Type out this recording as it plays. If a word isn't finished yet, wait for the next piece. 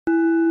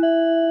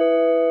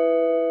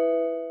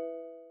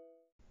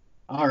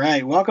All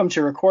right, welcome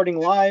to Recording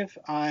Live.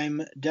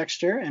 I'm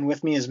Dexter, and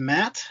with me is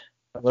Matt.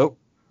 Hello.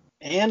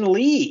 And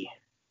Lee.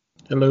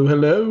 Hello,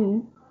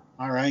 hello.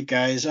 All right,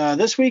 guys.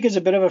 This week is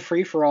a bit of a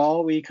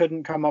free-for-all. We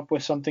couldn't come up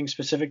with something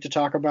specific to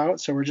talk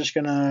about, so we're just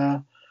going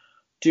to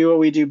do what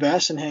we do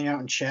best and hang out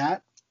and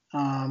chat.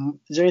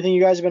 Is there anything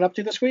you guys have been up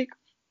to this week?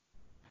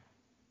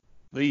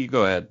 Lee, you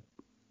go ahead.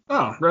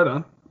 Oh, right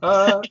on.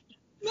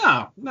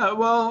 No.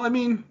 Well, I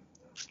mean,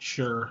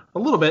 sure, a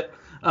little bit.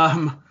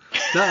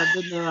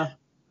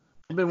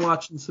 I've been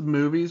watching some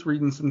movies,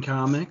 reading some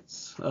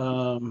comics.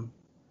 No,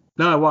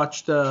 I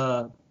watched.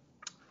 Was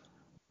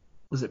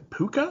it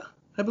Puka?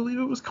 I believe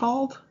it was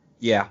called.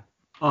 Yeah.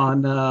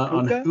 On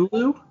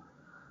Hulu.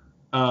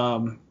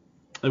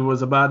 It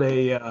was about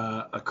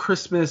a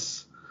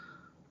Christmas.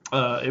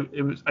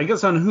 It was, I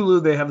guess, on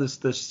Hulu they have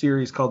this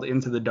series called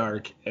Into the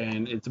Dark,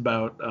 and it's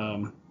about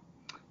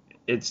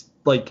it's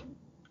like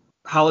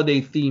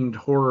holiday themed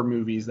horror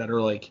movies that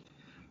are like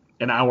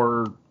an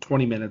hour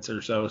 20 minutes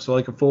or so,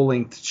 like a full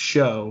length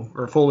show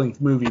or a full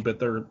length movie, but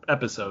they're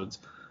episodes.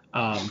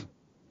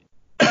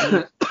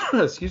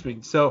 Excuse me.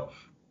 So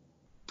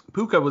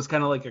Puka was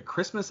kind of like a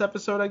Christmas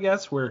episode, I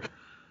guess, where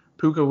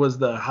Puka was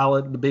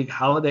the big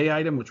holiday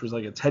item, which was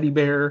like a teddy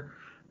bear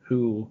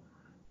who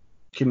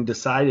can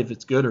decide if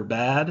it's good or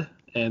bad,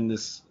 and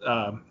this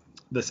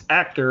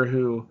actor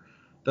who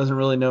doesn't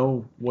really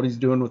know what he's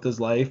doing with his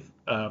life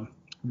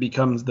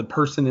becomes the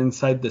person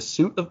inside the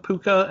suit of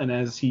Puka, and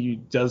as he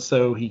does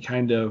so, he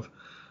kind of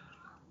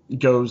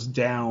goes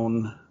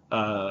down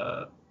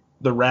the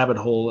rabbit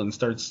hole and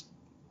starts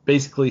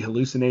basically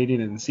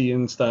hallucinating and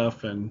seeing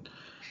stuff and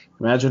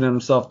imagine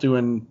himself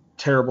doing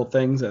terrible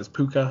things as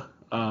Puka.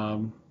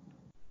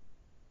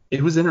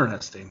 It was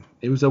interesting.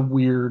 It was a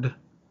weird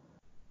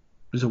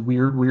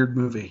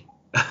movie.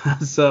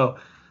 So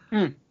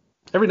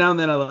every now and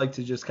then I like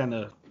to just kind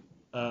of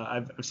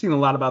I've seen a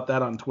lot about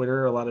that on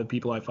Twitter. A lot of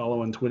people I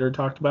follow on Twitter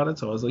talked about it,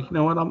 so I was like, you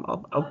know what,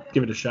 I'll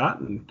give it a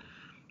shot, and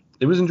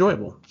it was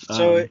enjoyable.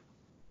 So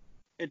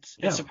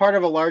it's a part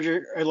of a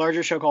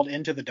larger show called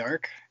Into the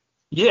Dark.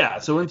 Yeah,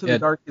 so Into the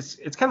Dark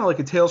it's kind of like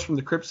a Tales from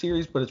the Crypt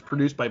series, but it's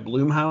produced by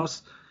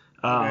Blumhouse.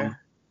 Okay.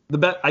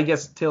 I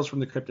guess Tales from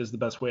the Crypt is the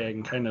best way I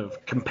can kind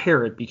of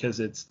compare it,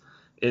 because it's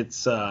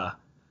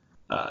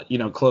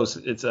close.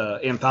 It's a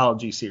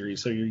anthology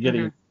series, so you're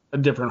getting a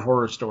different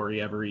horror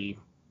story every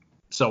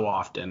so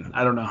often.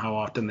 I don't know how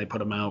often they put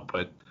them out,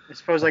 but I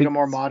suppose like a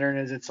more modern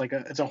is it's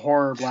a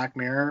horror Black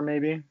Mirror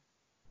maybe.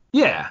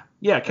 Yeah,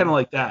 kind of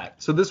like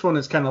that. So this one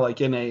is kind of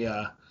like in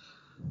a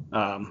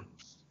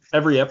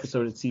every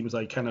episode it seems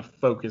like kind of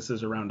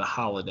focuses around a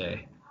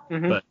holiday.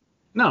 But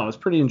no, it's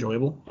pretty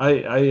enjoyable.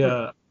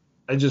 I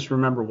just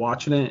remember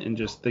watching it and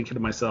just thinking to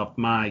myself,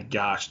 my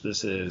gosh,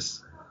 this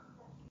is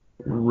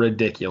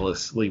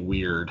ridiculously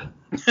weird.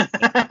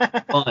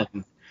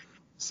 Fun.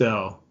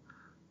 So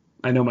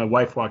I know my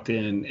wife walked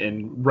in,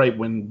 and right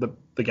when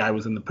the guy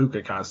was in the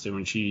Puka costume,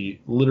 and she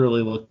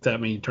literally looked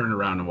at me, turned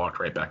around, and walked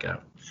right back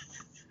out.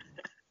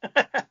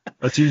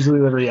 That's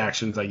usually the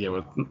reactions I get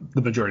with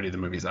the majority of the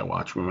movies I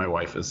watch when my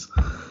wife is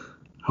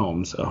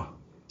home. So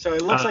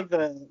it looks like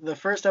the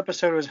first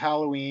episode was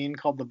Halloween,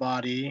 called The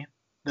Body.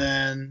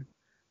 Then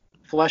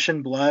Flesh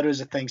and Blood was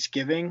a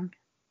Thanksgiving,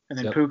 and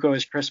then Puka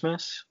is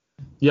Christmas.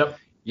 Yep.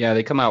 Yeah,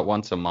 they come out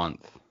once a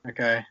month.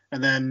 Okay.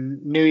 And then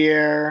New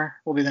Year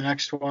will be the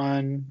next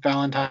one.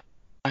 Valentine's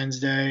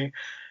Day.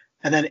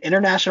 And then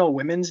International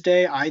Women's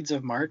Day, Ides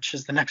of March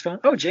is the next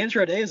one. Oh, James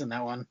Roday is in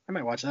that one. I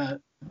might watch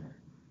that.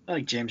 I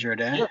like James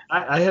Roday. Yeah,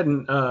 I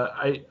hadn't.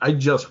 I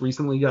just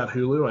recently got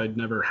Hulu. I'd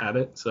never had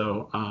it.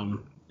 So.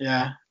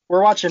 Yeah.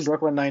 We're watching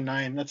Brooklyn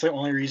Nine-Nine. That's the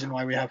only reason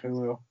why we have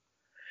Hulu.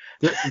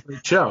 Yeah,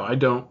 great show. I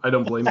don't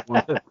blame it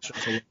one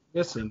bit.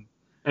 Yes, and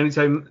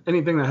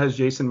anything that has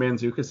Jason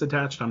Mantzoukas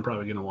attached, I'm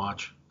probably gonna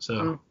watch.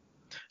 So.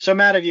 So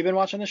Matt, have you been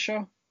watching this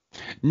show?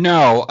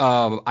 No,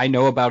 I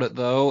know about it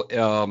though.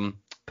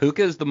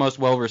 Puka is the most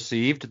well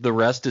received. The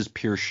rest is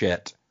pure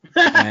shit.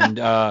 And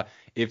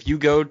if you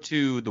go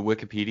to the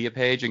Wikipedia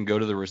page and go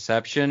to the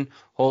reception,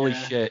 holy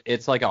shit,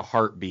 it's like a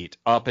heartbeat,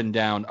 up and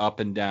down,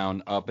 up and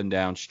down, up and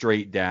down,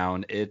 straight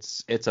down.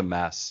 It's a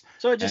mess.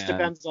 So it just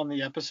depends on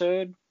the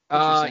episode.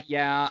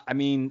 Yeah. I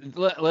mean,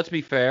 let's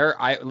be fair.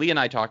 Lee and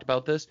I talked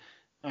about this.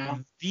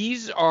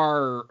 These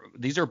are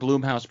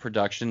Blumhouse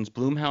productions.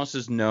 Blumhouse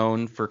is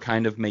known for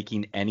kind of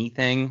making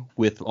anything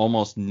with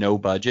almost no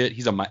budget.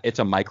 It's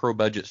a micro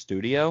budget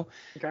studio.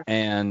 Okay.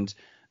 And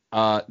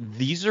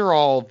these are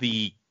all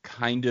the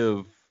kind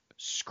of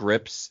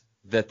scripts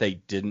that they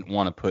didn't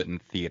want to put in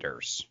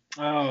theaters.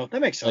 Oh,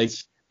 that makes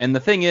sense. And the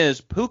thing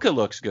is, Puka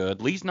looks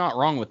good. Lee's not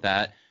wrong with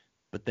that.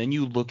 But then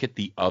you look at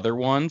the other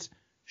ones,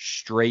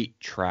 straight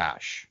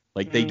trash.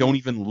 They don't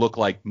even look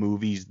like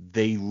movies.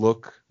 They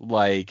look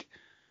like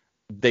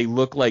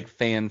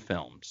fan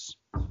films.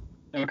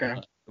 Okay.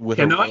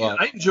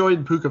 I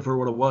enjoyed Puka for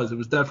what it was. It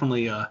was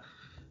definitely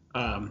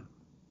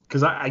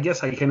because I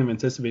guess I kind of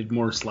anticipated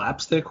more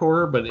slapstick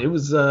horror, but it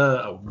was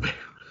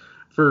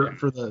for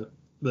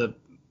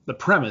the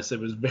premise, it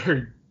was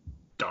very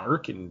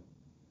dark and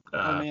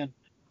oh man.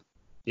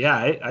 Yeah,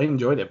 I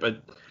enjoyed it,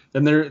 but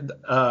then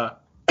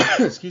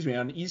excuse me,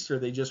 on Easter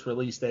they just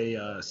released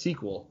a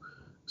sequel.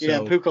 Yeah,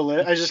 So Puka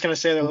Lives. I was just gonna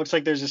say that it looks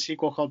like there's a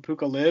sequel called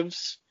Puka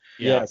Lives.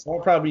 Yeah. yeah, so I'll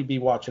probably be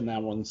watching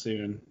that one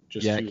soon.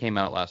 Just Yeah, it to came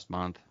out last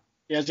month.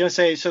 Yeah, I was gonna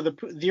say so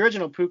the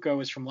original Puka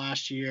was from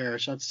last year,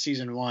 so that's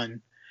season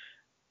 1,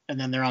 and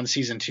then they're on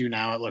season 2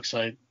 now. It looks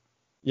like.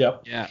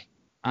 Yep. Yeah.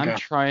 I'm Okay.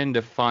 trying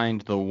to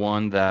find the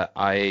one that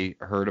I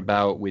heard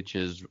about, which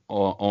is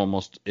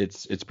almost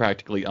it's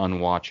practically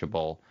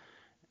unwatchable.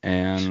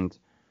 And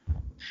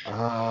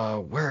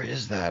where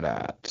is that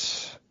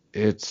at?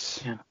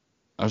 It's Yeah.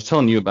 I was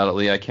telling you about it,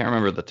 Lee. I can't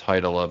remember the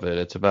title of it.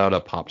 It's about a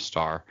pop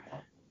star.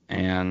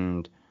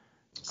 And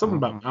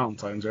Something uh, about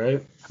Valentine's,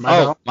 right?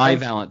 oh, My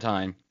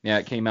Valentine. Yeah,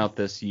 it came out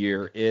this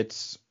year.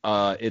 It's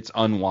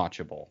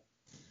unwatchable.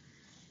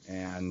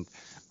 And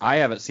I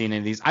haven't seen any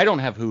of these. I don't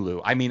have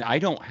Hulu. I mean, I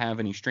don't have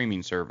any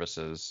streaming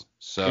services,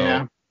 so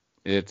Yeah.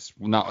 it's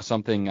not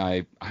something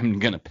I'm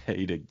gonna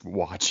pay to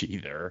watch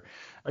either.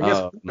 I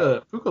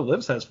guess Puka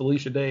Lives has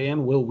Felicia Day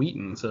and Will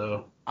Wheaton,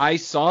 so I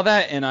saw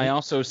that, and I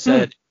also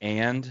said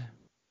and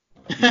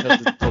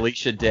because it's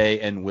Felicia Day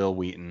and Will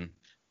Wheaton.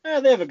 Yeah,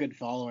 they have a good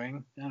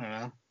following. I don't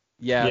know.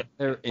 Yeah,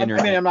 they're I mean,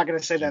 internet. I'm not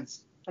gonna say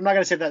that's. I'm not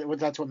gonna say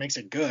that's what makes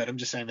it good. I'm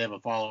just saying they have a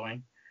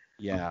following.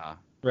 Yeah.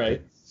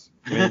 right.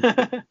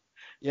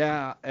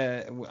 Yeah.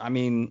 I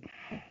mean,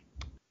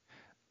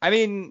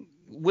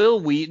 Will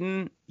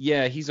Wheaton.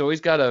 Yeah, he's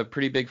always got a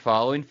pretty big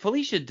following.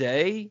 Felicia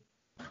Day,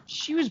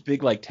 she was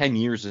big like 10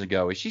 years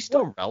ago. Is she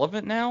still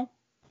relevant now?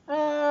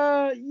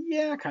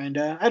 Yeah,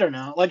 kinda. I don't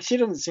know. Like, she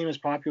doesn't seem as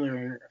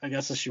popular, I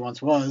guess, as she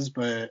once was,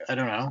 but I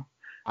don't know.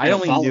 I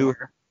only follow knew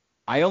her.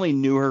 I only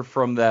knew her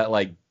from that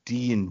like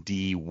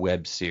D&D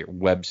web series.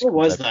 What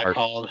was that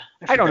called?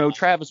 I don't know. forgot.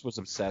 Travis was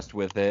obsessed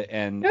with it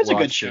and It was a good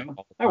watched show. it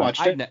all the I time.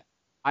 watched it.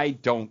 I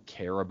don't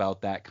care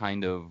about that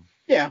kind of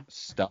Yeah,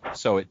 stuff,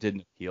 so it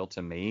didn't appeal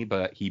to me.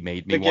 But he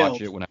made me The watch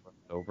Guild. it when I was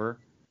over.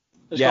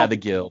 it was Yeah, called- the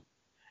Guild.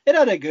 It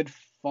had a good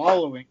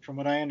following, from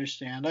what I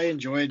understand. I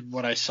enjoyed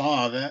what I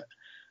saw of it.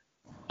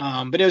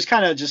 But it was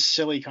kind of just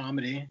silly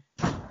comedy.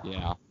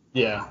 Yeah.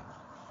 Yeah.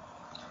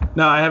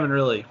 No, I haven't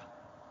really.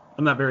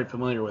 I'm not very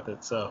familiar with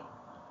it, so.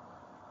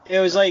 It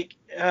was like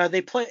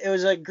It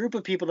was a group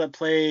of people that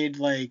played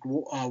like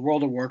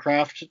World of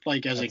Warcraft,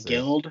 like as That's a it.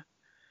 guild.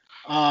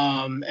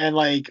 And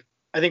like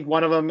I think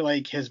one of them,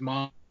 like his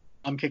mom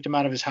kicked him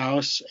out of his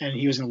house, and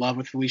he was in love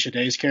with Felicia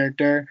Day's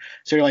character.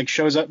 So he like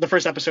shows up. The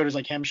first episode is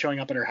like him showing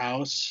up at her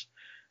house,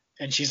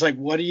 and she's like,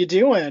 "What are you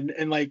doing?"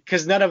 And like,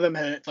 because none of them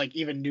had like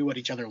even knew what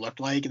each other looked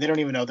like. They don't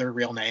even know their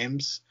real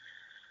names.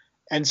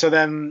 And so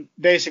then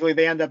basically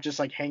they end up just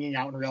like hanging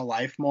out in real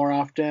life more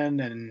often,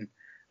 and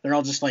they're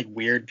all just like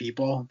weird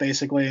people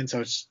basically, and so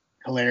it's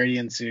hilarity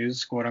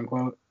ensues, quote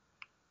unquote.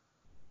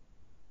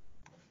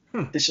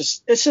 It's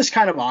just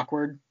kind of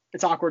awkward.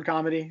 It's awkward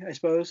comedy, I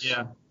suppose.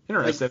 Yeah.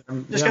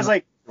 Interesting. Just because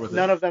like with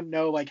none of them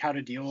know like how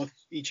to deal with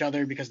each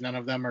other, because none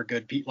of them are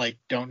good people, like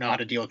don't know how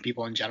to deal with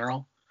people in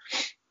general.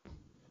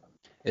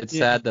 It's Yeah.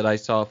 sad that I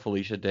saw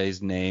Felicia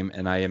Day's name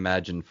and I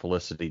imagined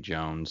Felicity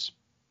Jones.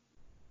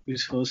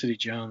 Who's Felicity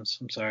Jones?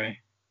 I'm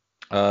sorry.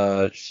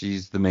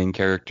 She's the main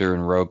character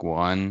in Rogue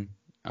One.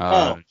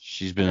 Oh.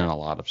 She's been in a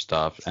lot of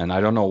stuff, and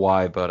I don't know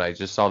why, but I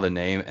just saw the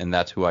name, and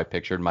that's who I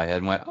pictured in my head,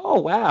 and went, oh,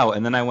 wow.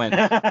 And then I went,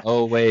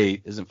 oh,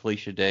 wait, isn't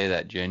Felicia Day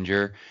that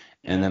ginger?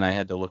 And then I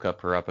had to look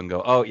her up and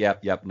go, oh,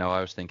 yep, no,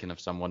 I was thinking of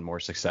someone more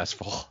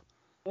successful.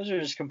 Those are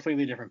just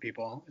completely different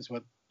people, is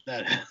what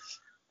that is.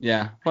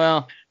 Yeah,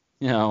 well,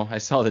 I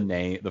saw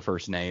the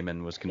first name,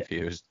 and was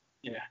confused.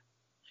 Yeah.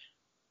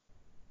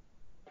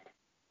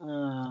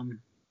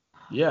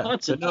 Yeah.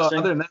 That's But no, interesting.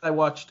 other than that, I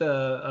watched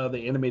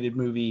the animated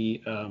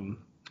movie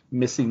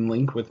Missing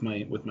Link with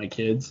my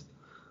kids.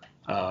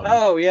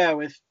 Oh yeah,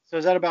 so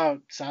is that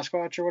about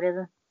Sasquatch or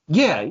whatever?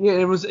 Yeah,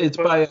 it's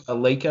by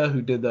Leica,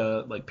 who did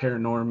the like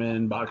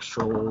Paranorman, Box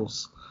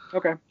Trolls.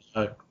 Okay.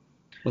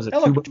 Was it That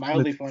Two looked Bucks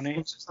mildly or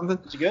funny. something?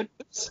 Is it good?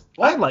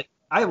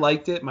 I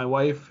liked it. My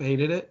wife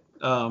hated it.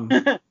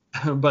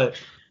 But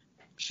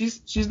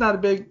she's not a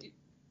big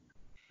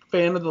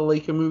fan of the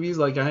Leica movies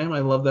like I am. I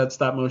love that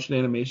stop motion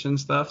animation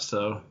stuff.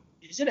 So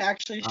Is it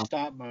actually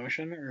stop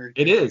motion or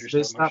it is. computer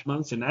It's stop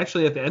motion.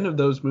 Actually, at the end of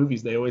those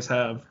movies, they always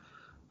have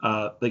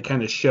they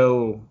kind of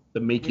show the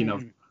making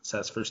of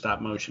process for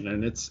stop motion,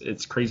 and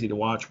it's crazy to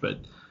watch. But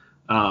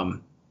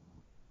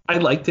I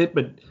liked it,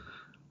 but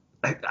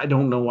I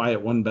don't know why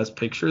it won Best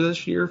Picture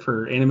this year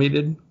for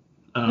animated.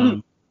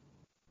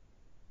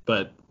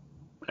 But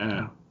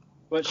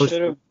What Toy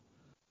should have?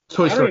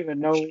 Toy I don't Story. even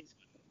know.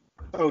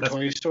 Oh, That's-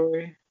 Toy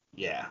Story.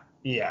 Yeah.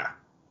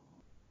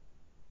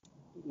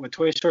 What,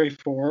 Toy Story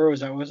 4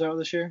 was out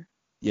this year?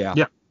 Yeah.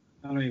 Yeah.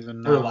 I don't even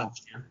Or know.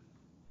 last year.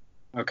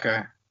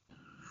 Okay.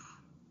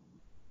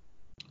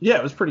 Yeah,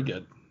 it was pretty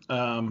good.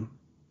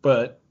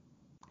 But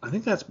I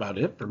think that's about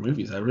it for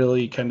movies. I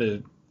really kind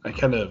of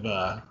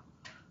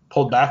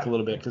pulled back a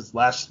little bit because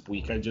last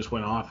week I just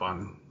went off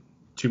on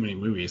too many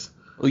movies.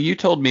 Well, you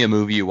told me a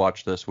movie you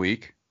watched this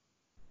week.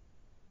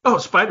 Oh,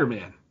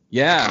 Spider-Man.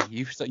 Yeah,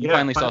 you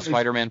finally saw finally.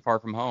 Spider-Man Far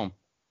From Home.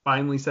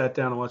 finally sat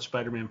down and watched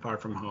Spider-Man Far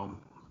From Home.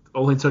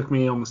 Only took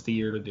me almost a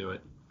year to do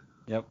it.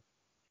 Yep.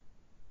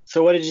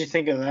 So what did you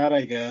think of that,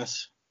 I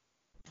guess?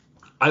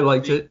 I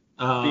liked it.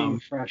 Being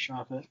fresh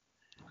off it.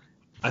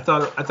 I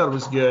thought it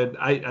was good.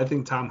 I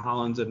think Tom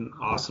Holland's an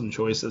awesome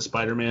choice as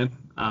Spider-Man.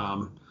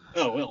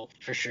 Well,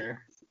 for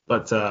sure.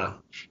 But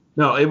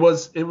no, it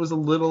was a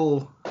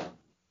little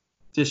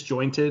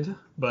disjointed,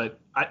 but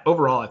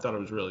overall I thought it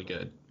was really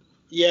good.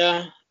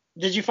 Yeah.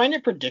 Did you find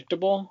it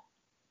predictable?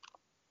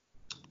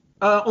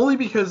 Only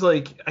because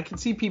like I could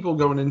see people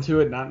going into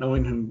it not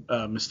knowing who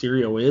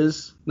Mysterio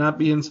is, not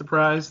being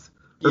surprised.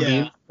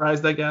 Being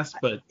surprised, I guess,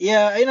 but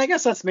yeah, and I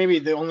guess that's maybe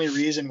the only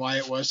reason why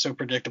it was so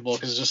predictable,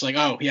 because it's just like,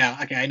 oh yeah,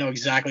 okay, I know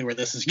exactly where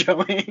this is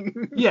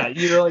going. yeah,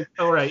 you're like,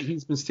 all right,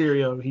 he's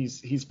Mysterio,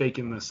 he's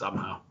faking this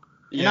somehow.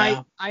 Yeah.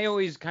 And I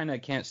always kind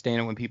of can't stand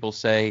it when people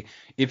say,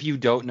 if you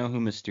don't know who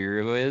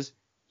Mysterio is,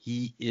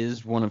 he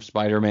is one of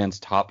Spider-Man's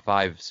top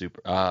 5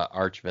 super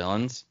arch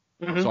villains.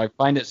 Mhm. So I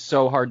find it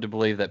so hard to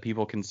believe that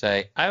people can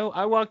say,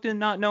 I walked in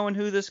not knowing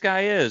who this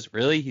guy is.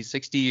 Really? He's a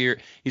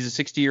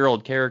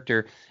 60-year-old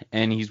character,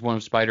 and he's one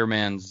of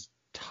Spider-Man's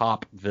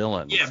top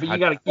villains. Yeah, but you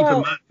got to keep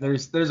in mind,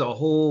 there's a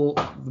whole,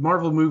 the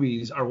Marvel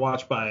movies are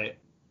watched by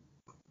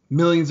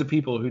millions of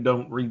people who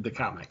don't read the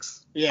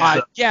comics. Yeah.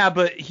 Yeah,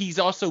 but he's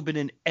also been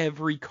in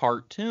every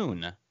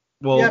cartoon.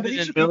 Well, Yeah, but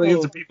there's these millions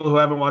people- of people who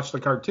haven't watched the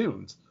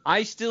cartoons.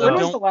 I still When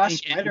was the don't last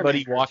think Spider-Man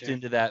anybody walked cartoon?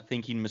 into that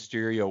thinking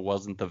Mysterio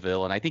wasn't the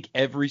villain. I think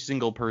every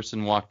single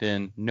person walked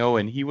in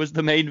knowing he was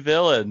the main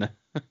villain.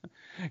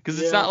 Because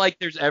it's Yeah. not like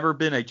there's ever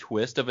been a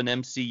twist of an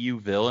MCU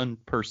villain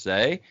per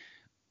se,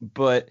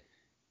 but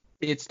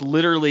it's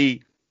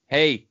literally,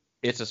 hey,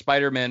 it's a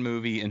Spider-Man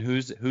movie, and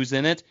who's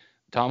in it?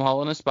 Tom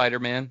Holland as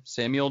Spider-Man,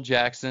 Samuel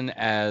Jackson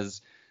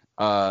as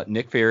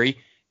Nick Fury,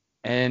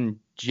 and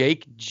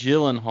Jake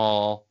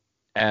Gyllenhaal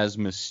as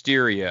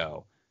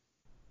Mysterio.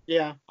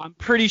 Yeah. I'm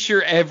pretty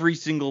sure every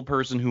single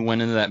person who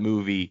went into that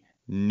movie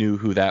knew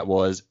who that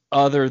was,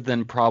 other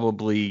than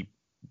probably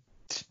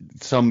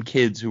some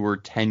kids who were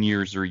 10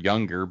 years or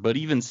younger. But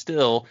even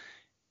still,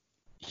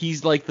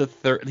 he's like the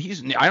third.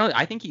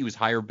 I think he was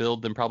higher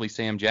billed than probably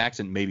Sam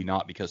Jackson. Maybe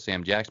not because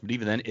Sam Jackson, but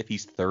even then, if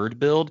he's third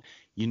billed,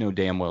 you know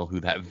damn well who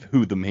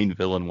the main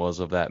villain was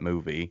of that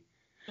movie.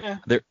 Yeah.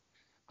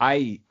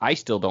 I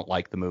still don't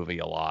like the movie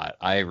a lot.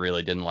 I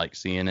really didn't like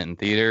seeing it in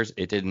theaters.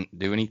 It didn't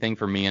do anything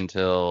for me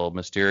until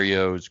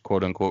Mysterio's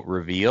quote unquote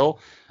reveal.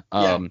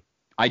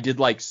 I did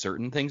like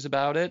certain things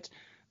about it.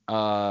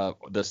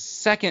 The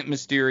second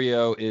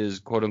Mysterio is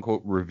quote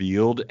unquote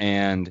revealed,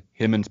 and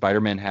him and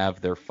Spider-Man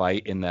have their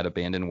fight in that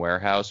abandoned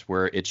warehouse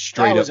where it's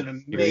straight That was up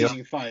an Mysterio.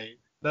 amazing fight.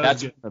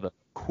 That's one of the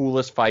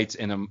coolest fights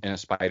in a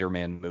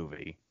Spider-Man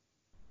movie.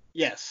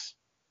 Yes.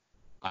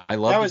 I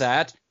loved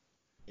that.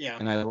 Yeah.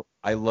 And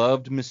I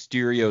loved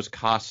Mysterio's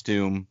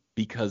costume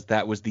because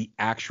that was the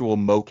actual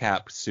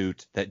mocap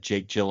suit that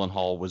Jake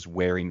Gyllenhaal was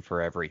wearing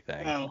for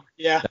everything. Oh,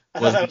 yeah. I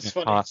thought that was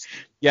funny.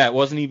 Yeah, it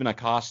wasn't even a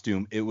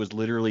costume. It was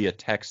literally a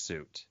tech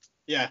suit.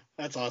 Yeah,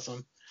 that's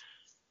awesome.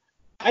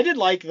 I did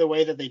like the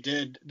way that they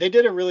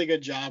did a really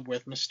good job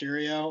with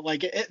Mysterio.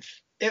 Like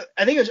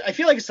I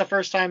feel like it's the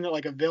first time that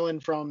like a villain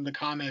from the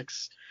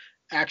comics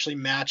actually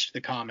matched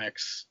the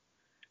comics,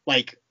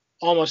 like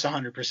almost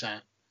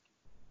 100%.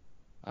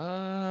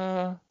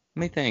 Let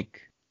me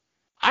think.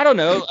 I don't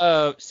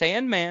know.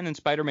 Sandman in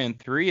Spider-Man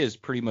 3 is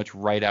pretty much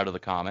right out of the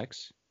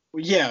comics.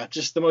 Yeah,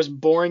 just the most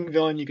boring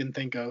villain you can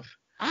think of.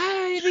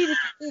 I mean,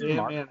 it's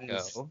Sandman Marco.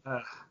 is,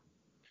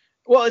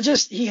 Well, it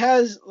just he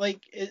has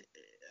like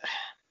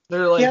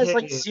they're like, he has hey,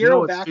 like you know zero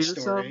what's fearsome?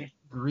 backstory.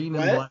 Green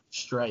What? and black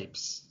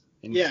stripes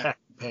and Yeah. khaki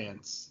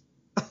pants.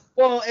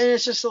 Well, and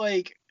it's just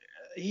like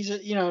he's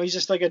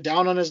just like a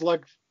down on his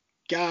luck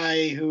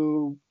guy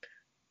who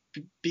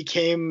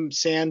became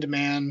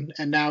Sandman,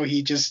 and now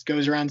he just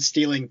goes around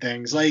stealing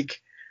things.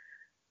 Like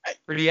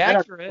Pretty I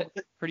don't- accurate.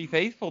 Pretty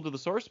faithful to the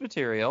source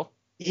material.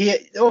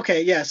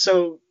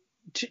 So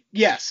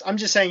yes, I'm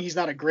just saying he's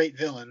not a great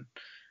villain,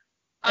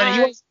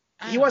 and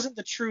he wasn't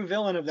the true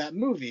villain of that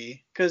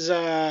movie because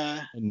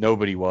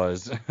Nobody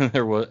was.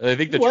 There was. I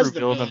think the Who was true the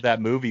villain villain? of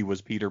that movie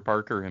was Peter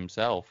Parker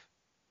himself.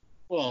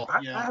 well, I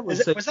yeah, would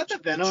say was that the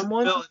the Venom true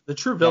one? The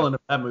true villain of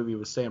that movie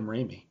was Sam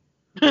Raimi.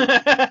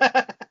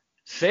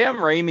 Sam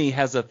Raimi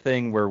has a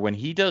thing where when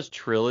he does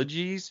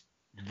trilogies,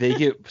 they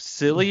get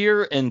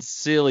sillier and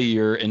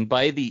sillier, and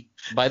by the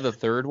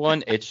third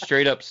one, it's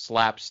straight up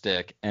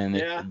slapstick, and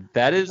Yeah.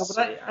 that No, is.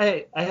 but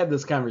I had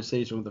this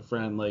conversation with a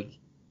friend, like,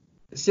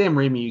 Sam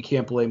Raimi, you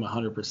can't blame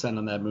 100%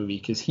 on that movie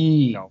because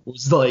he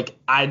was like,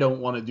 I don't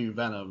want to do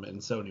Venom, and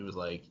Sony was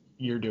like,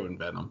 you're doing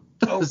Venom.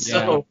 Oh,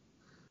 So,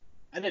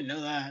 I didn't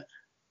know that.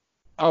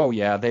 Oh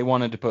yeah, they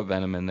wanted to put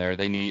Venom in there.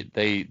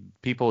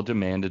 People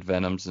demanded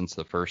Venom since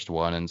the first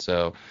one, and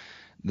so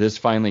this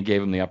finally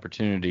gave them the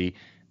opportunity.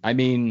 I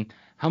mean,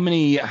 how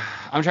many?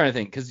 I'm trying to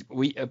think because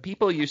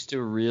people used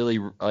to really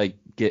like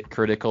get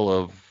critical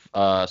of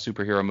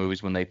superhero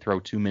movies when they throw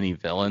too many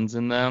villains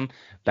in them.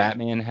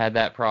 Batman had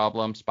that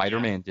problem.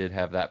 Spider-Man did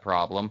have that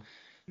problem.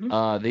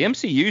 The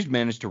MCU's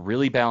managed to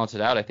really balance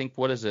it out. I think,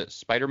 what is it?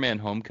 Spider-Man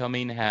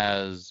Homecoming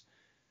has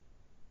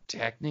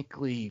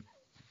technically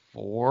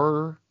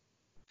four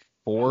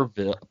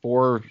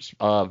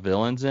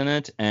villains in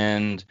it,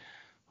 and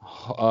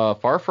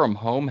Far From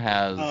Home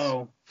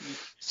has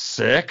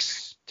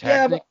six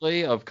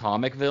technically of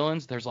comic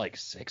villains. There's like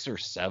 6 or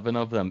 7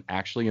 of them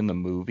actually in the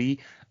movie.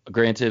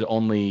 Granted,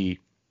 only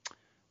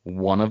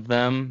one of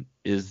them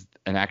is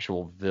an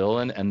actual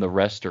villain, and the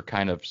rest are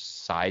kind of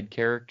side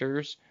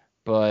characters.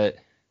 But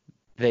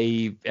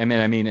I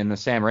mean, in the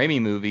Sam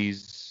Raimi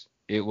movies,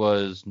 it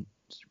was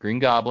Green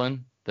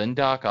Goblin, then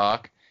Doc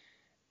Ock,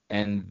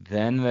 and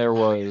then there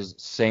was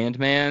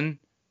Sandman,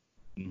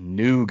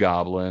 New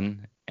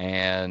Goblin,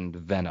 and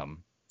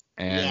Venom.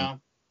 And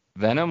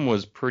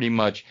Venom's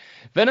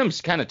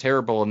kind of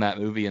terrible in that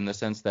movie in the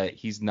sense that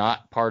he's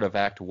not part of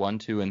Act 1,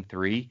 2, and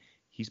 3.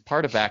 He's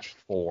part of Act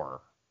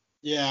 4.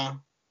 Yeah.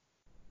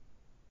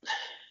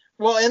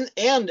 Well,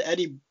 and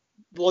Eddie,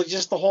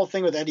 just the whole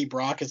thing with Eddie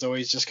Brock is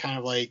always just kind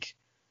of like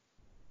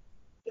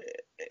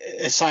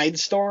a side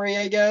story,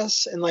 I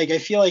guess. And like, I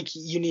feel like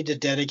you need to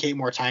dedicate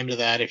more time to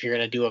that if you're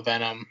going to do a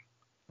Venom.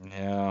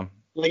 Yeah.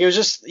 Like, he was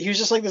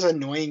just like this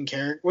annoying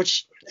character,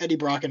 which Eddie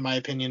Brock, in my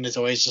opinion, is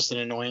always just an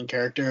annoying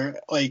character.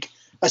 Like,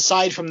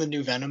 aside from the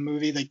new Venom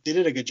movie, like, they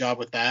did a good job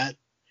with that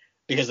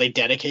because they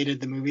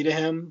dedicated the movie to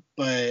him.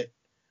 But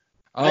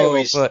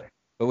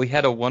but we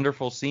had a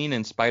wonderful scene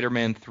in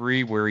Spider-Man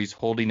 3 where he's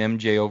holding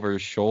MJ over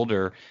his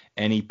shoulder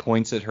and he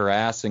points at her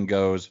ass and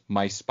goes,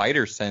 "My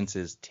spider sense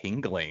is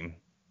tingling."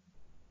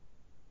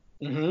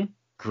 Mm-hmm.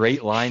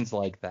 Great lines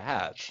like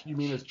that. You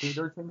mean his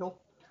finger tingle?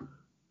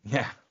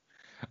 Yeah.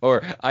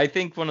 Or I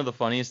think one of the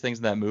funniest things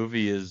in that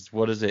movie is,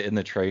 what is it, in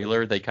the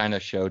trailer? They kind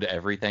of showed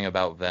everything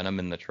about Venom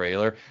in the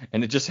trailer,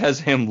 and it just has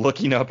him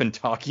looking up and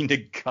talking to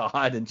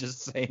God and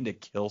just saying to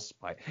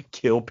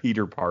kill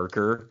Peter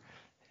Parker.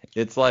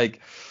 It's like,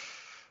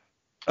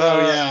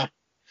 yeah.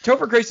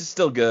 Topher Grace is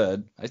still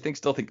good. I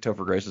still think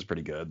Topher Grace is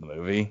pretty good in the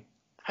movie.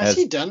 Has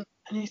he done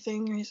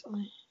anything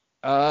recently?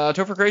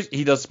 Topher Grace,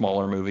 he does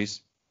smaller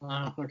movies.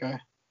 Oh, okay.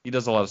 He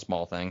does a lot of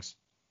small things.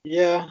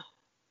 Yeah.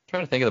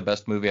 Trying to think of the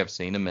best movie I've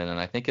seen him in, and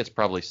I think it's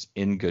probably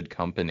In Good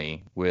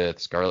Company with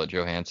Scarlett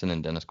Johansson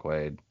and Dennis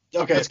Quaid.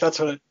 Okay, that's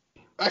what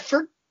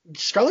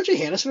Scarlett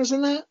Johansson was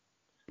in that?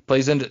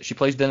 She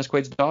plays Dennis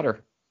Quaid's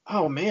daughter.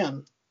 Oh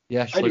man.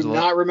 Yeah, I do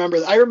not remember.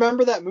 I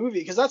remember that movie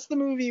because that's the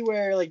movie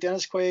where like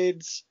Dennis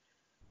Quaid's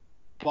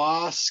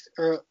boss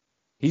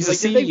he's the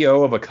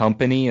CEO of a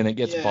company and it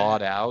gets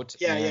bought out.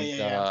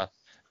 Yeah.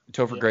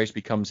 Topher Grace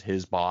becomes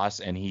his boss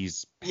and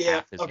he's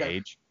half his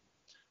age.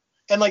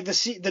 And like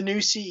the new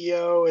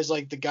CEO is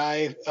like the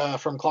guy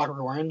from Clockwork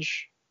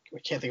Orange. I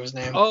can't think of his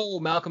name. Oh,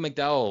 Malcolm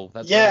McDowell.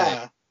 That's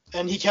right.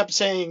 And he kept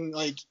saying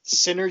like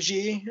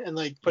synergy and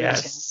like putting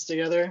his hands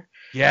together.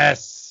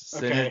 Yes,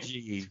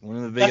 synergy. One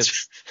of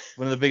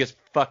the biggest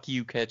fuck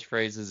you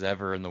catchphrases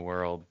ever in the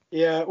world.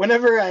 Yeah.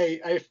 Whenever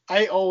I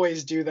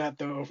always do that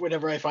though.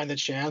 Whenever I find the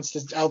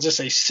chance, I'll just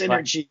say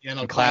synergy and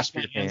I'll clasp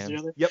my hands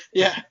together. Yep.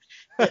 Yeah.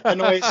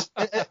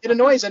 It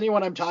annoys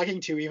anyone I'm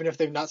talking to, even if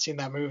they've not seen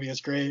that movie.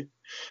 It's great.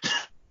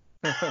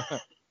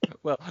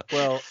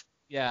 well,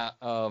 yeah.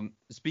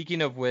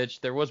 Speaking of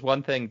which, there was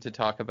one thing to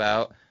talk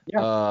about.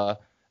 Yeah.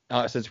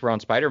 Since we're on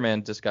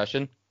Spider-Man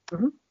discussion,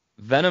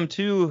 Venom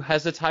 2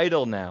 has a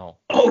title now.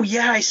 Oh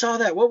yeah, I saw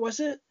that. What was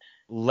it?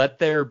 Let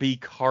There Be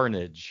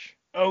Carnage.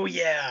 Oh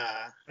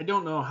yeah. I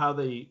don't know how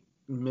they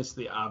missed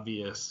the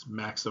obvious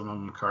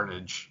Maximum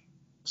Carnage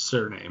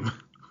surname.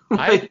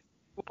 I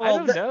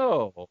don't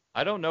know.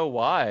 I don't know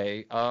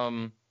why.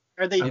 Are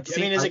they?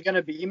 Is it going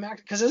to be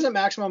Max? Because isn't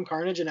Maximum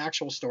Carnage an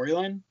actual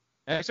storyline?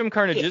 Maximum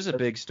Carnage is a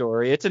big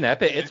story. It's an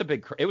epic. It's a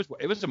big. It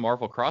was a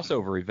Marvel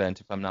crossover event,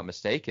 if I'm not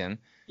mistaken.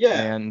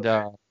 Yeah. And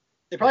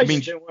they probably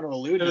just didn't want to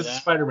allude to that. It was a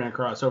Spider-Man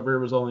crossover. It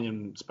was only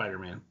in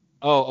Spider-Man.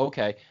 Oh,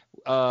 okay.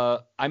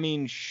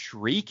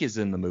 Shriek is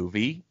in the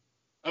movie.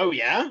 Oh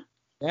yeah.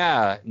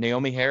 Yeah,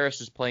 Naomi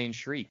Harris is playing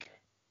Shriek.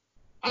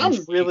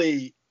 I'm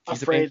really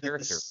afraid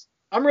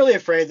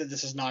that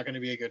this is not going to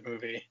be a good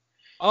movie.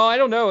 Oh, I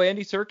don't know.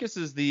 Andy Serkis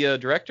is the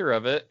director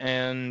of it,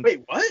 and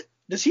wait, what?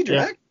 Does he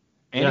direct?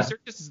 Yeah. Andy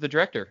Serkis is the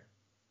director.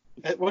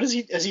 What is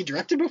he? Has he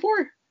directed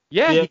before?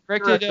 Yeah, he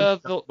directed the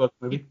Jungle Book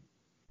movie.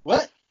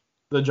 What?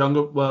 The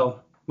Jungle.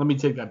 Well, let me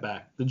take that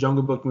back. The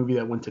Jungle Book movie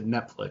that went to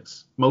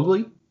Netflix.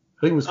 Mowgli.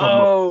 I think it was called.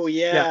 Oh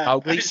yeah. I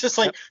was just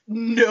like,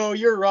 no,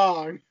 you're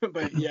wrong.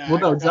 But yeah. Well,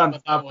 no, John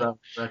Favreau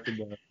directed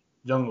the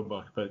Jungle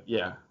Book, but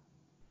yeah.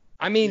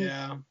 I mean,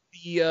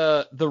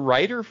 the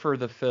writer for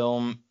the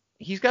film,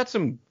 he's got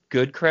some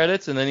good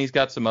credits, and then he's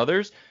got some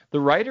others. The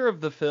writer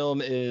of the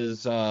film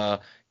is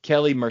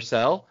Kelly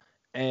Marcel,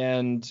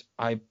 and she's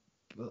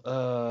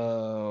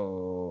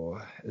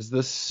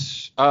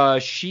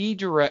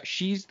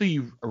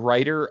the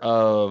writer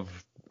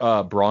of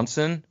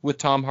Bronson with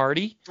Tom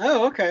Hardy.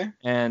 Oh, okay.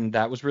 And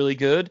that was really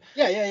good.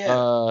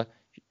 Yeah.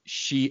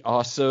 She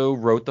also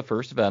wrote the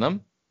first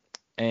Venom,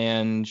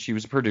 and she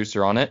was a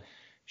producer on it.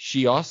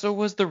 She also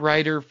was the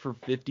writer for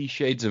 50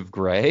 Shades of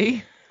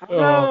Grey.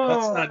 Oh,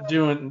 that's not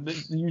doing.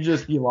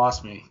 You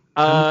lost me.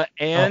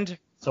 And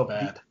So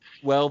bad.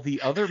 the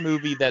other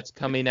movie that's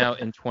coming out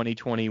in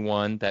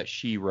 2021 that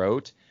she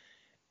wrote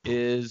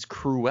is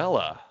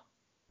Cruella.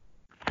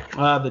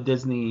 The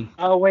Disney.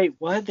 Oh wait,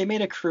 what? They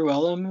made a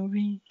Cruella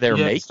movie? They're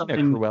Yeah, making a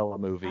starring Cruella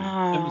movie.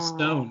 Emma Oh,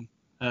 Stone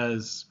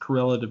as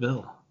Cruella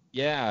DeVille.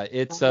 Yeah,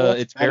 it's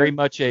that's very better.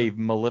 much a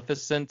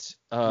Maleficent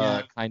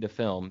Yeah. kind of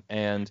film,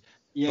 and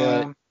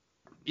Yeah. but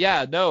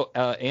yeah, no,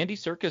 Andy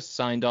Serkis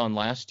signed on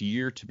last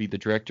year to be the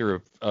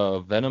director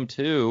of Venom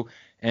 2,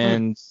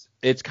 and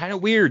it's kind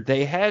of weird.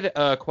 They had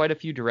quite a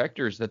few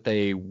directors that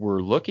they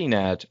were looking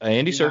at.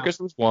 Andy Yeah. Serkis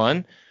was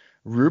one,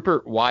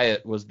 Rupert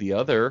Wyatt was the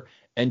other,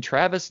 and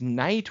Travis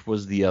Knight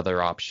was the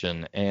other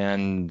option.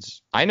 And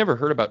I never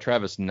heard about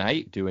Travis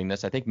Knight doing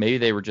this. I think maybe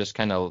they were just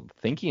kind of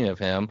thinking of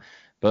him.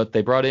 But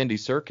they brought Andy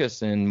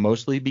Serkis in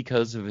mostly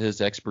because of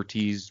his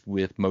expertise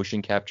with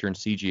motion capture and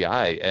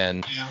CGI.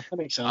 And Yeah, that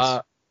makes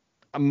sense.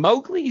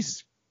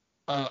 Mowgli's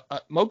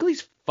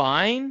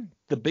fine.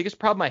 The biggest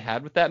problem I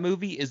had with that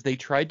movie is they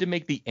tried to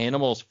make the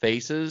animals'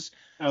 faces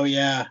Oh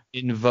yeah.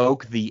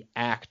 invoke the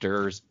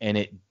actors, and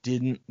it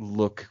didn't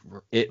look.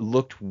 It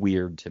looked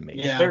weird to me.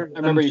 Yeah. Very I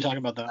remember you talking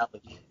about that.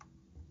 Valley.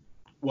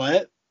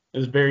 What? It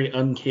was very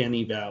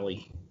uncanny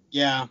valley.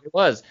 Yeah.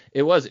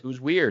 It was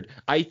weird.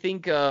 I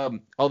think,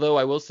 although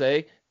I will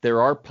say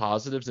there are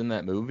positives in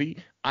that movie,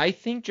 I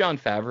think Jon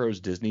Favreau's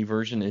Disney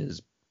version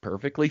is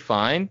perfectly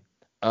fine.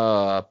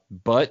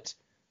 But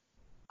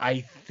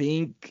I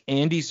think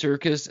Andy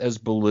Serkis as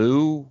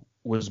Baloo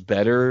was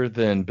better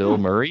than Bill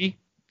Murray.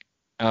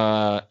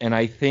 And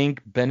I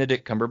think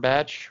Benedict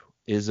Cumberbatch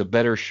is a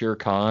better Shere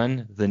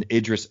Khan than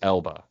Idris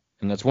Elba.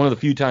 And that's one of the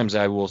few times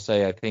I will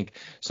say I think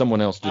someone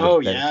else did a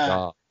better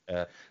job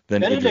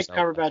than Idris Benedict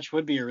Elba. Cumberbatch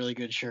would be a really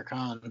good Shere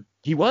Khan.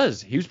 He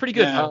was pretty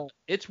good. Yeah.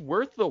 It's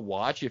worth the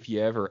watch if you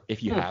have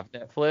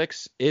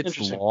Netflix. It's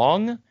Interesting.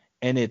 long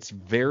and it's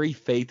very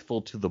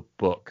faithful to the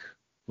book.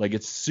 Like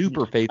it's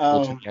super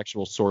faithful to the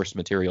actual source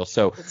material.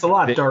 So It's a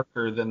lot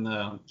darker than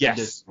the Yes.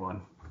 Disney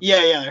one.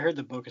 Yeah. I heard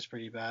the book is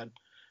pretty bad.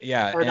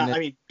 yeah, Or and not. it, I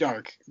mean,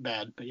 dark,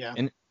 bad, but yeah.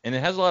 and it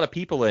has a lot of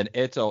people in.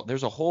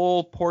 There's a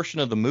whole portion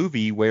of the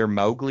movie where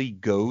Mowgli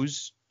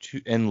goes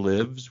to and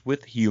lives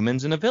with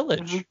humans in a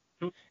village.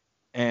 Mhm.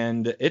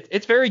 And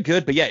it's very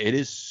good, but yeah, it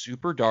is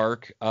super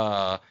dark.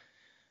 I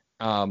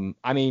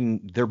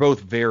mean, they're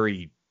both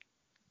very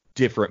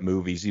different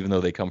movies, even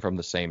though they come from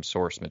the same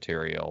source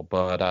material.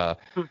 But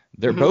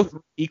they're both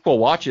equal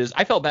watches.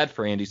 I felt bad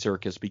for Andy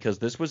Serkis because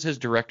this was his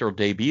directorial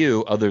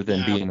debut, other than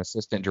Yeah. being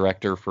assistant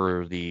director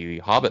for the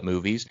Hobbit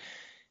movies,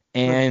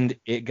 and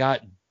it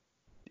got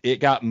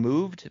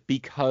moved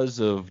because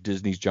of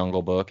Disney's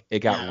Jungle Book. It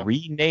got Yeah.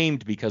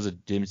 renamed because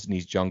of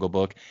Disney's Jungle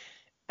Book.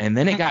 And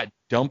then it got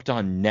dumped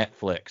on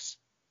Netflix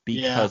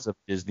because of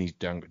Disney's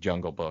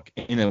Jungle Book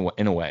in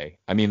a way.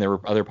 I mean, there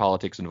were other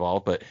politics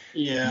involved, but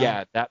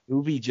yeah, that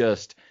movie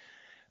just,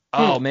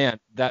 oh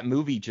man, that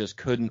movie just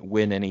couldn't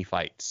win any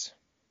fights.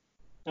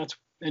 That's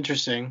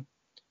interesting.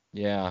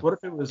 Yeah. What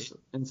if it was,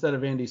 instead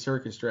of Andy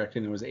Serkis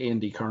directing, it was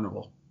Andy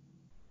Carnival?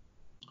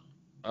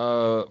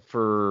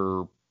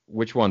 For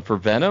which one? For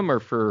Venom or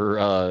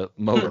for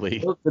Mowgli?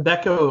 Did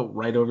that go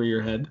right over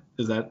your head?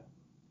 Is that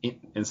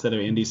instead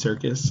of Andy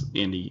Serkis,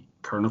 Andy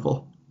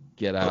Carnival?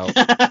 Get out.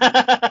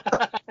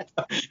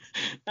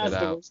 That's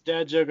the worst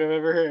dad joke I've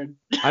ever heard.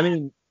 I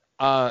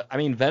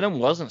mean, Venom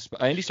wasn't.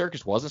 Andy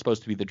Serkis wasn't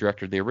supposed to be the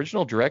director. The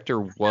original director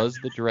was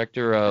the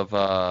director of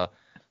I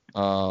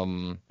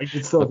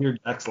can still hear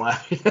Dex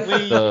laughing.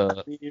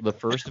 the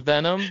first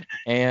Venom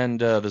and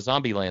the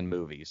Zombieland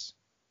movies.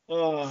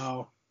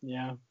 Oh,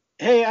 yeah.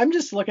 Hey, I'm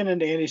just looking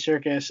into Andy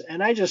Serkis,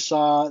 and I just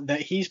saw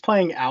that he's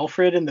playing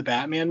Alfred in the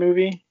Batman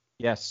movie.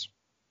 Yes.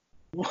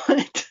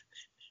 What?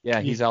 Yeah,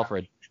 he's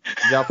Alfred.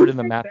 He's Alfred in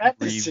the Matthew That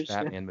Reeves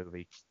decision. Batman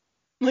movie.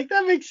 Like,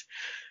 that makes...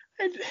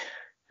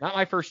 Not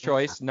my first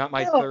choice, not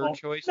my third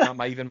choice,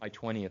 not even my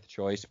 20th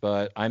choice,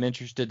 but I'm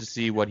interested to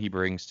see what he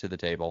brings to the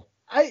table.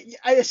 I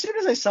as soon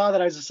as I saw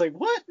that, I was just like,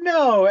 what?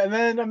 No. And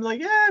then I'm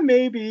like, yeah,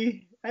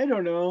 maybe. I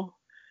don't know.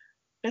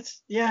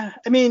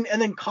 I mean,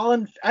 and then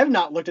I've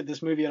not looked at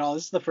this movie at all.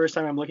 This is the first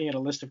time I'm looking at a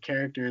list of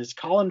characters.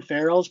 Colin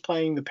Farrell's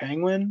playing the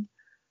Penguin.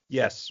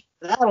 Yes.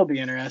 That'll be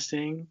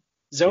interesting.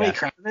 Zoe Yeah.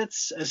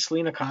 Kravitz as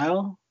Selena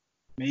Kyle.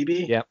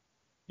 Maybe. Yep.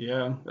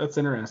 Yeah, that's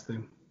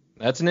interesting.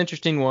 That's an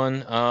interesting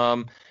one.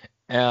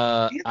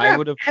 I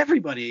would have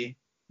everybody.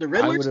 The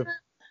Riddler's in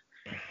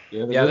it?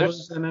 Yeah, Yeah,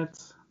 Riddler's in it.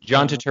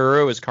 John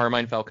Turturro is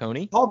Carmine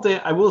Falcone.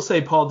 I will say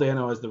Paul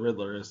Dano as the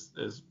Riddler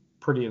is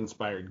pretty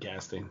inspired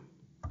casting.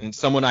 And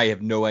someone I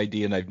have no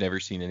idea and I've never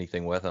seen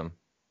anything with him.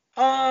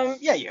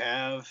 Yeah, you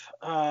have.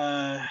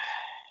 A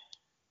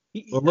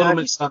Little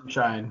Miss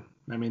Sunshine.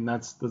 I mean,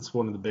 that's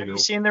one of the bigger. Have you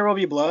seen There Will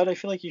Be Blood? I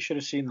feel like you should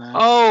have seen that.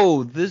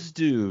 Oh, this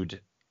dude.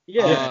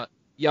 Yeah.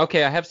 Yeah,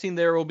 okay, I have seen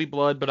There Will Be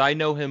Blood, but I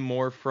know him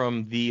more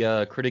from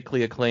the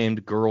critically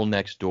acclaimed Girl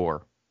Next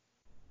Door.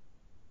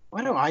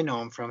 Why do I know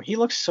him from? He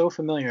looks so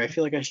familiar. I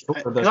feel like I should,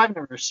 because I've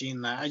never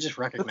seen that. I just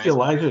recognize the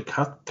Elijah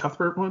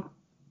Cuthbert one?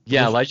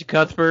 Yeah, Elijah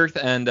Cuthbert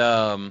and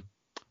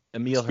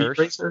Emil Speed Hirsch.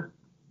 Racer.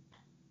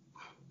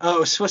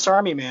 Oh, Swiss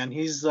Army Man.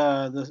 He's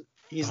the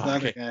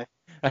other Okay. guy.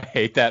 I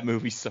hate that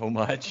movie so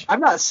much. I've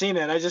not seen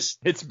it.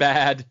 It's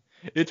bad.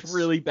 It's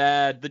really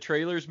bad. The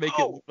trailers make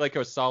it Oh. look like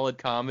a solid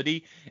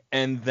comedy,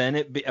 and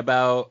then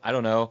about I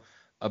don't know,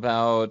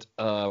 about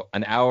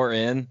an hour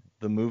in,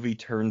 the movie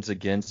turns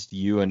against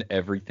you and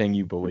everything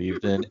you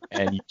believed in,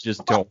 and you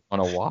just don't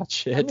want to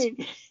watch it. I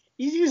mean,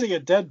 he's using a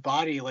dead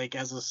body like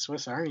as a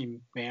Swiss Army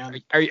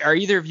Man. Are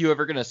either of you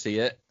ever gonna see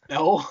it?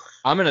 No.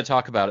 I'm gonna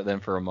talk about it then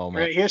for a All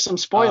moment. right, here's some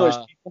spoilers,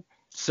 people.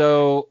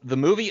 So the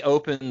movie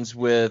opens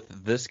with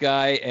this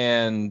guy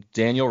and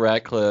Daniel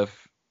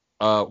Radcliffe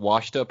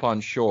washed up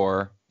on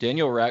shore.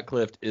 Daniel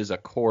Radcliffe is a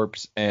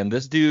corpse, and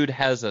this dude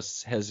has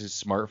his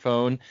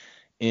smartphone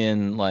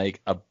in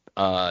like a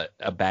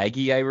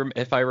baggie,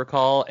 if I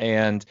recall,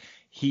 and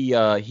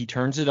he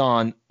turns it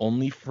on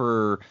only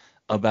for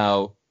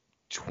about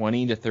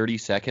 20 to 30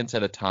 seconds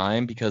at a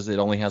time because it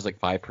only has like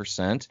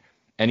 5%,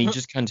 and he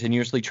just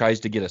continuously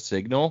tries to get a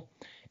signal.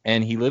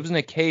 And he lives in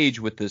a cage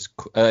with this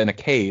in a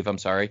cave, I'm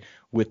sorry,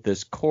 with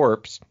this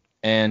corpse,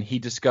 and he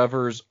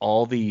discovers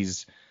all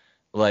these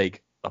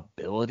like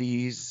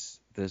abilities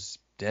this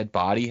dead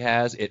body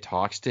has. It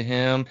talks to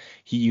him.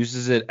 He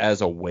uses it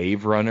as a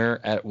wave runner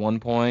at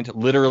one point.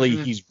 Literally,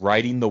 he's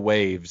riding the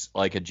waves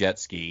like a jet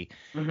ski,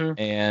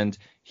 and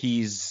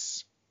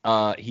he's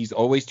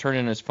always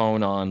turning his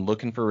phone on,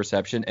 looking for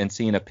reception, and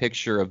seeing a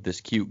picture of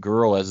this cute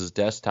girl as his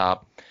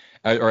desktop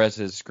or as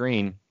his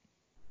screen,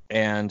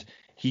 and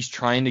he's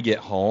trying to get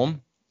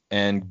home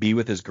and be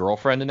with his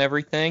girlfriend and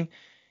everything.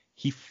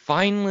 He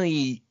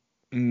finally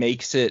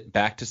makes it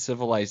back to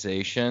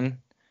civilization.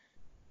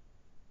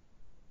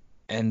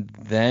 And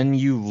then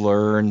you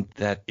learn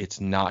that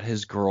it's not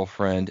his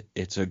girlfriend.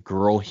 It's a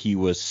girl he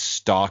was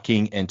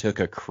stalking and took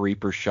a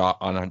creeper shot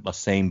on the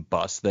same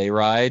bus they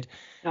ride.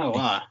 Oh,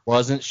 wow. He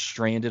wasn't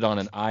stranded on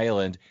an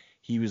island.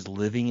 He was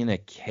living in a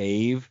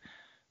cave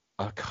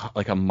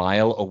like a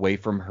mile away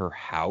from her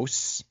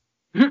house.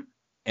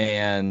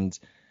 And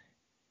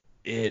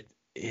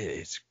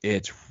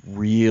it's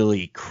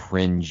really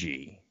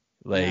cringy.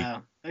 Like Yeah,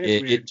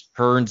 it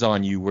turns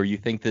on you where you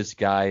think this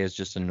guy is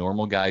just a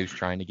normal guy who's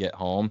trying to get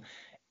home,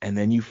 and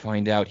then you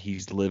find out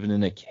he's living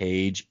in a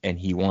cage and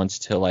he wants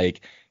to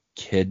like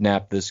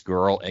kidnap this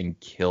girl and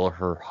kill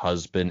her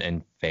husband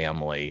and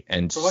family.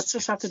 And so what's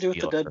this have to do with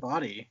the steal dead her.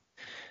 body?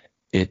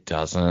 It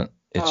doesn't.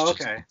 It's Oh,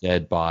 just okay. a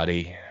dead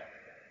body.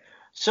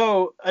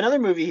 So another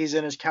movie he's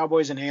in is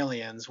Cowboys and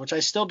Aliens, which I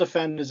still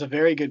defend is a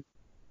very good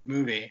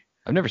movie.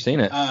 I've never seen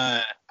it.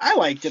 I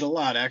liked it a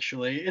lot,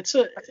 actually.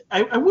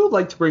 I would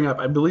like to bring up,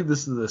 I believe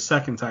this is the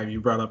second time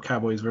you brought up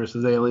Cowboys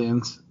versus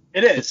Aliens.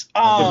 It is.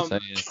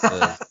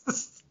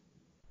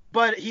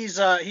 But he's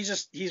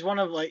one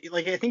of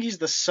like I think he's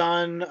the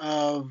son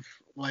of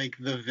like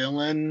the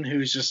villain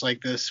who's just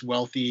like this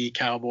wealthy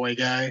cowboy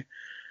guy.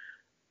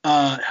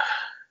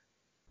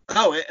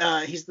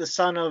 He's the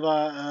son of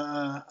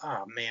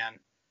oh man,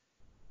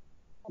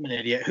 I'm an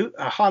idiot.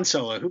 Han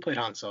Solo. Who played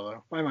Han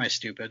Solo? Why am I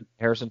stupid?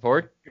 Harrison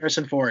Ford?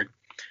 Harrison Ford.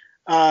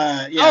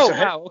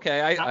 Wow.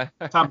 Okay.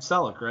 Tom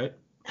Selleck, right?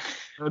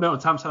 Oh no,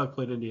 Tom Selleck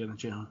played Indiana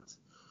Jones.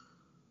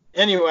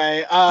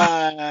 Anyway,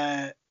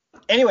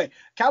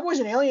 Cowboys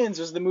and Aliens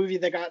was the movie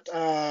that got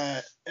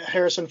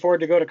Harrison Ford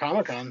to go to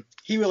Comic-Con.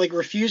 He like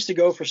refused to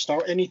go for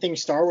anything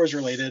Star Wars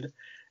related,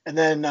 and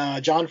then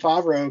Jon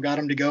Favreau got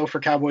him to go for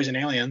Cowboys and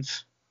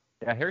Aliens.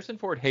 Yeah, Harrison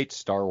Ford hates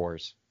Star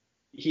Wars.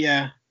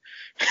 Yeah.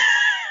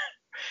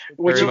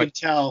 Which you can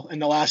tell in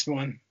the last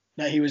one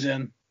that he was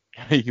in.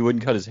 He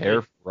wouldn't cut his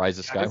hair for Rise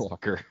of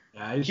Skywalker.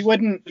 Guys, He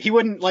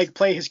wouldn't like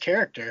play his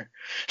character.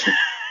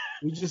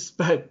 we just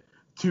spent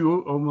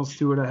almost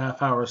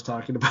 2.5 hours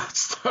talking about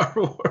Star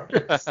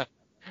Wars.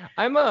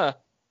 That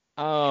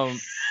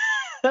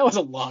was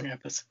a long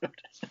episode.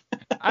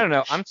 I don't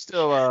know. I'm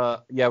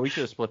still we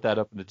should have split that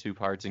up into two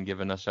parts and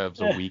given ourselves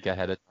a week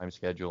ahead of time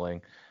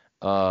scheduling.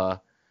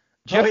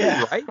 Jeffrey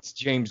Wright's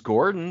James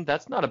Gordon.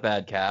 That's not a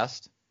bad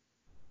cast.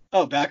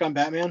 Oh, back on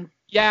Batman?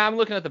 Yeah, I'm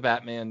looking at the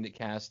Batman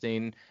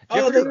casting.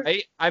 Oh, Jeffrey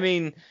Wright, I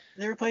mean,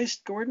 they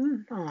replaced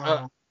Gordon?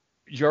 Oh.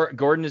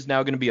 Gordon is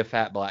now going to be a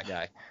fat black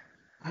guy.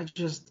 I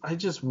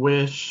just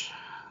wish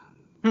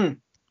the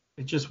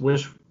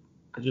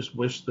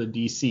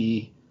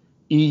DC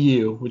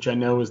EU, which I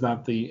know is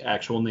not the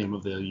actual name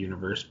of the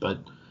universe, but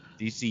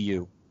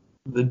DCU.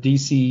 The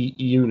DC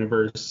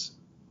universe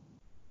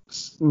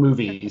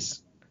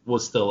movies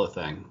was still a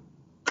thing.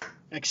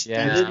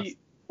 Extended? Yeah.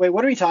 Wait,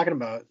 what are we talking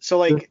about? So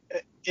like,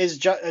 is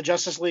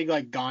Justice League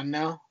like gone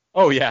now?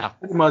 Oh yeah,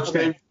 pretty much.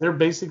 Okay. They're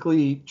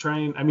basically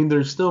trying. I mean,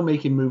 they're still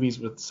making movies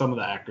with some of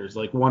the actors,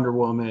 like Wonder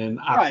Woman,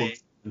 Aquaman.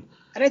 Right.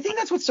 And I think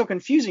that's what's so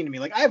confusing to me.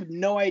 Like, I have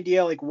no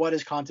idea like what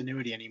is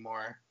continuity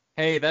anymore.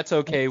 Hey, that's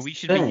okay. We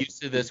should be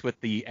used to this with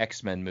the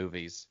X-Men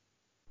movies.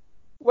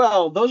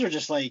 Well, those are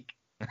just like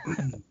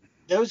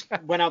those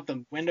went out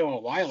the window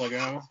a while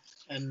ago,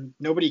 and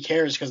nobody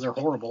cares because they're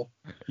horrible.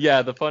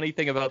 Yeah, the funny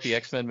thing about the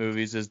X-Men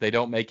movies is they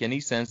don't make any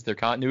sense. Their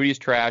continuity is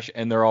trash,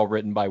 and they're all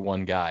written by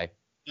one guy.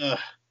 Ugh.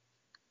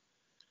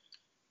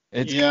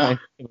 It's Yeah. kind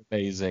of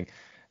amazing.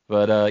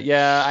 But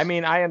yeah, I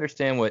mean, I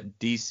understand what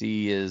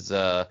DC is.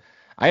 I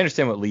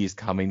understand what Lee's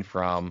coming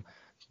from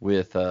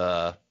with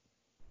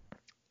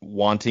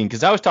wanting,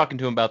 because I was talking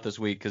to him about this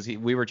week because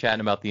we were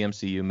chatting about the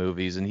MCU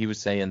movies and he was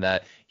saying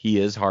that he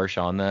is harsh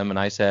on them, and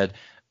I said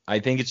I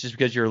think it's just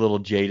because you're a little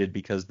jaded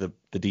because the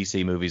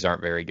DC movies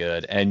aren't very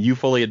good, and you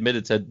fully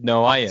admitted, said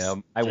no, I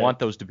am. I want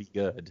those to be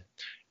good.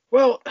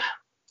 Well,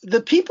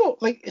 the people,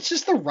 like, it's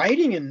just the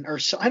writing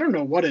I don't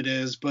know what it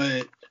is,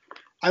 but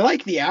I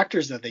like the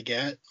actors that they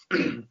get.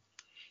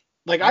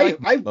 Like I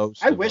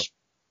wish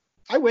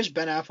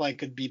Ben Affleck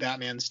could be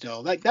Batman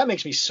still. Like that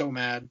makes me so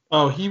mad.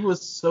 Oh, he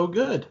was so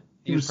good.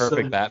 He was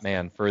perfect so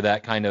Batman for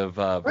that kind of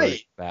version Right.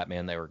 of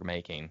Batman they were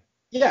making.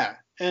 Yeah,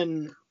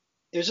 and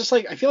it was just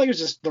like I feel like it was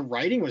just the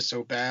writing was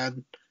so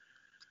bad,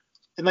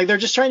 and like they're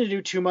just trying to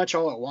do too much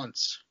all at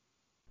once.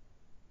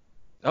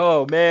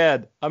 Oh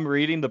man, I'm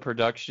reading the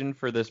production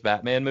for this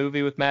Batman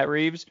movie with Matt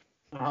Reeves.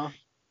 Uh-huh.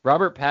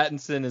 Robert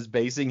Pattinson is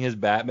basing his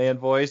Batman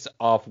voice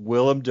off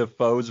Willem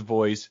Dafoe's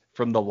voice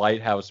from the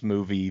Lighthouse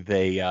movie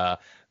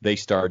they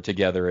starred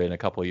together in a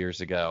couple years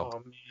ago.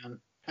 Oh man,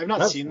 I've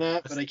not seen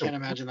that, but I can't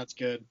imagine that's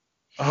good.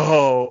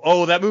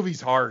 Oh, that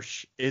movie's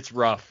harsh. It's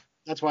rough.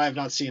 That's why I've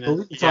not seen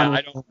it. Yeah,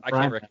 I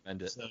can't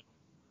recommend it. So.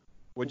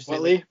 What'd you say,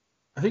 Lee?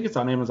 I think it's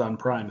on Amazon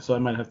Prime, so I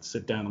might have to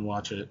sit down and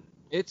watch it.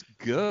 It's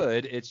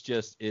good. It's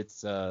just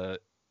there's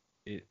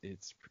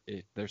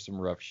some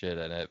rough shit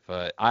in it,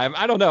 but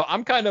I don't know.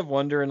 I'm kind of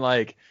wondering,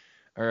 like,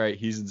 all right,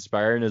 he's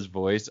inspiring his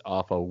voice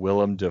off a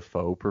Willem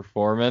Dafoe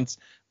performance.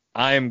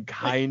 I'm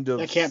kind of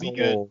that can't be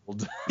good.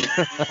 sold.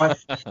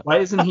 Why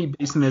isn't he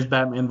basing his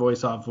Batman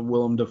voice off of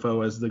Willem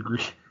Dafoe as the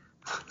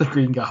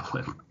Green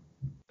Goblin?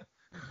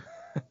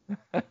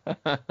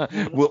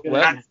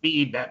 Well,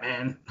 speed,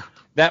 Batman.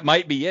 that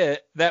might be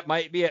it.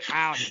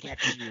 I'll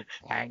get you,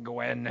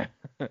 Penguin.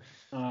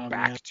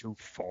 Back to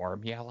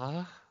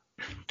formula.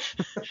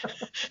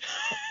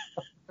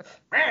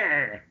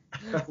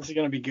 This is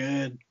gonna be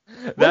good.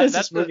 When is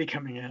this movie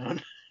coming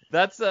out?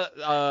 That's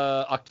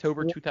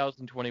October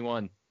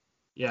 2021.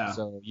 Yeah.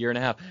 So year and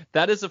a half.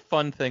 That is a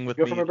fun thing with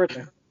Go me. for my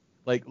birthday.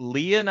 Like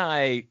Lee and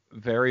I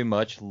very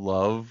much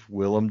love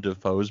Willem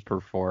Dafoe's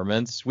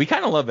performance. We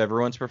kind of love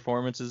everyone's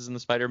performances in the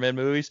Spider-Man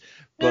movies,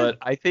 but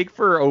I think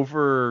for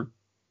over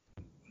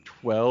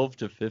 12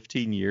 to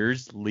 15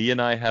 years, Lee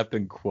and I have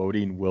been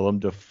quoting Willem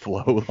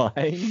Dafoe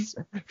lines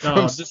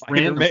from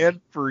Spider-Man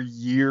for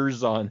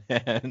years on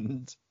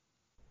end.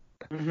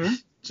 Mm-hmm.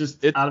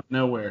 Just out of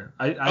nowhere.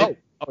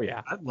 Oh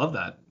yeah. I love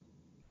that.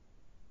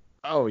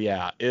 Oh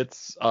yeah,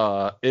 it's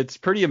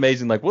pretty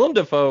amazing. Like Willem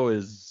Dafoe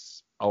is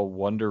a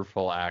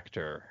wonderful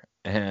actor,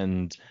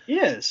 and he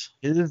is.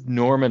 His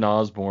Norman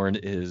Osborn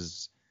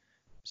is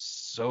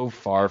so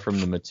far from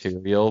the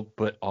material,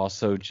 but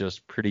also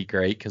just pretty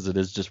great because it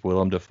is just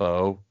Willem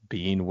Dafoe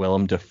being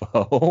Willem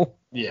Dafoe.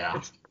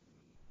 Yeah.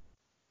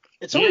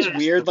 It's always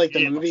weird, like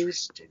the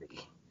movies.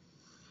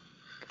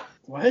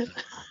 What?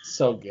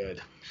 So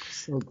good.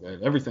 So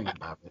good. Everything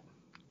about it.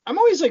 I'm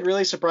always like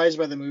really surprised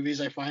by the movies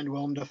I find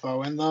Willem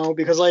Dafoe in though,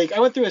 because like I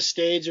went through a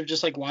stage of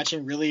just like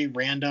watching really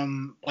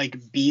random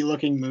like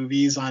B-looking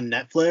movies on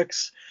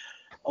Netflix.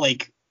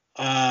 Like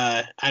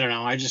I don't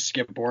know, I just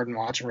get bored and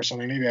watch them or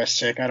something. Maybe I was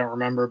sick, I don't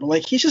remember. But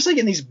like he's just like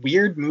in these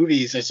weird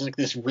movies as like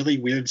this really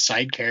weird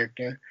side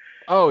character.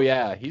 Oh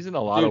yeah, he's in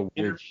a lot of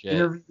weird shit.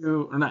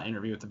 Interview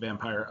with the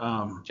Vampire.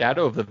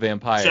 Shadow of the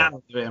Vampire. Shadow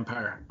of the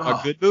Vampire.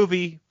 A good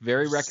movie,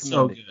 very recommended.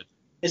 So good.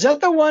 Is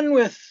that the one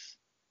with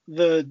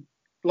the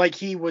like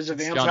he was a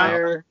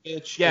vampire?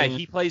 Yeah,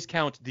 he plays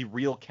the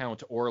real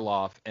Count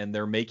Orloff, and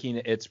they're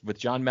making it's with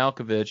John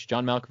Malkovich.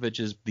 John Malkovich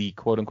is the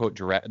quote unquote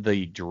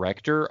the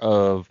director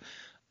of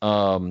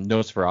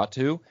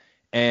Nosferatu,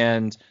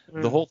 and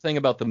the whole thing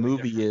about the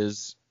movie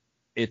is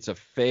it's a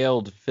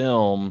failed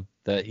film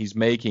that he's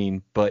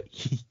making, but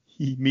he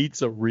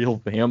meets a real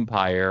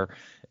vampire,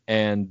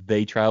 and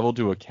they travel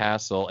to a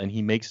castle, and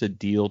he makes a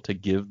deal to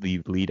give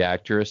the lead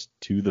actress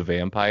to the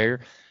vampire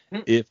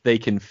if they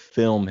can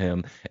film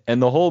him.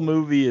 And the whole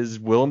movie is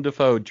Willem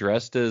Dafoe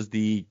dressed as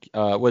the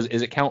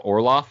is it Count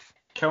Orloff?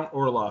 Count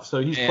Orloff.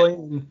 So he's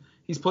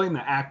playing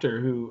the actor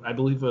who I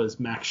believe was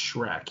Max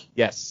Schreck.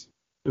 Yes.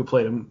 Who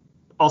played him.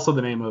 Also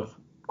the name of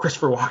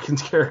Christopher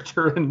Walken's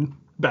character in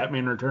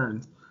Batman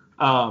Returns.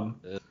 Oh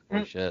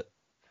shit.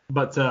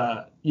 But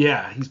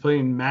yeah, he's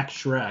playing Max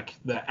Schreck,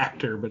 the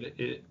actor, but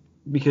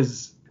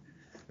it's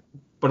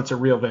a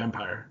real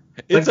vampire.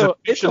 It's a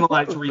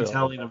fictionalized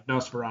retelling of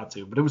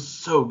Nosferatu, but it was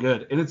so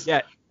good. And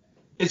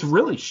it's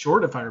really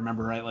short if I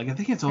remember right. Like I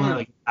think it's only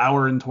like an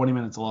hour and 20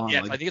 minutes long.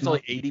 Yes, like, I think it's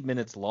only 80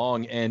 minutes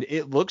long, and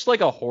it looks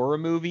like a horror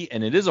movie,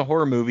 and it is a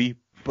horror movie,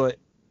 but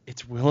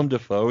it's Willem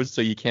Dafoe,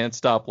 so you can't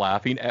stop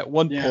laughing. At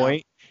one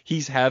point,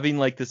 he's having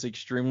like this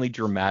extremely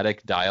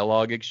dramatic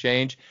dialogue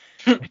exchange.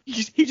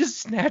 He just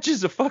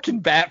snatches a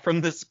fucking bat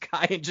from the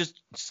sky and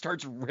just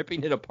starts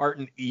ripping it apart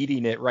and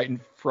eating it right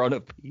in front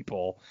of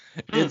people.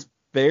 It's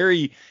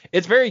very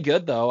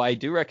good though. I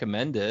do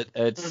recommend it.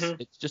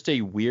 It's just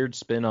a weird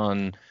spin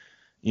on,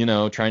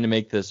 trying to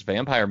make this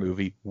vampire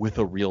movie with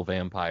a real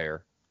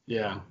vampire.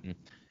 Yeah.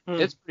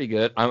 It's pretty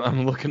good.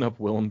 I'm looking up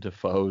Willem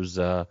Dafoe's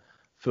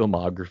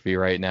filmography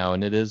right now,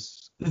 and it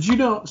is. Did you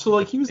know? So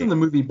like he was in the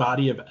movie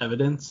Body of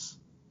Evidence.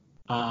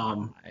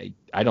 I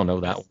don't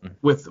know that one.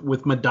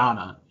 With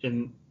Madonna,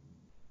 and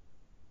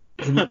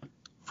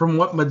from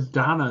what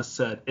Madonna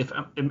said, if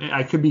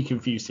I could be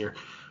confused here,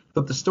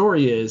 but the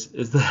story is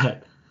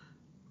that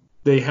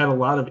they had a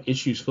lot of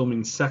issues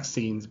filming sex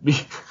scenes.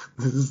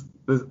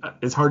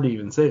 It's hard to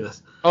even say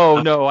this.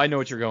 Oh no, I know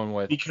what you're going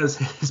with. Because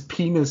his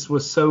penis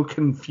was so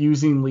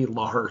confusingly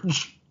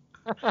large.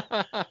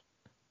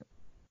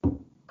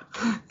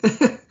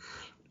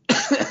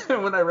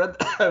 When I read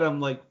that, I'm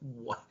like,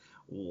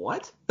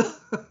 what?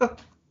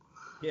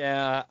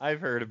 Yeah,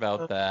 I've heard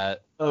about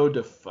that. Oh,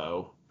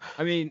 Dafoe.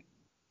 I mean,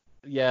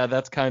 yeah,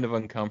 that's kind of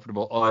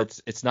uncomfortable. Oh,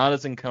 it's not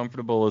as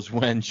uncomfortable as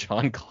when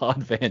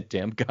Jean-Claude Van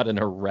Damme got an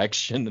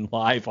erection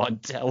live on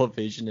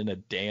television in a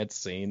dance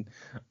scene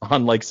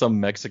on like some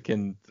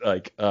Mexican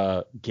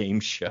game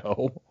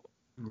show.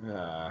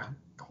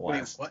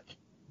 Wait, what?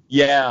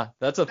 Yeah,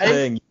 that's a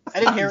thing. I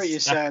didn't hear what you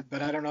said,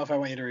 but I don't know if I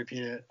want you to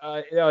repeat it.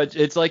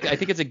 It's like I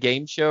think it's a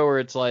game show or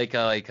it's like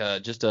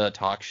just a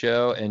talk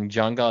show, and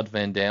Jean-Claude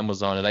Van Damme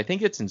was on it. I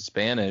think it's in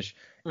Spanish,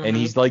 and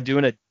he's like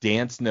doing a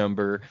dance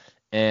number,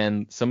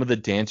 and some of the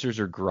dancers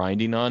are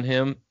grinding on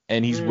him,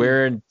 and he's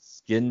wearing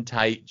skin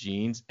tight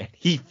jeans, and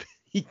he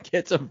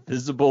gets a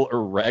visible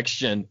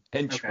erection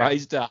and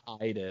tries to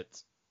hide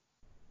it.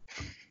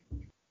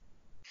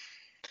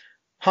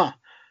 Huh.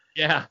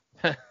 Yeah.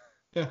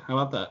 Yeah, how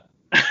about that?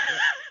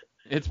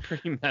 It's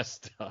pretty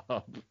messed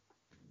up.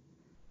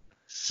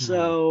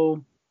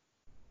 So,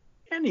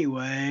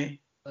 anyway.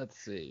 Let's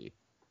see.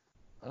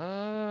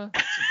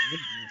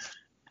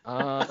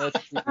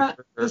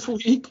 This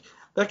week,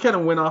 that kind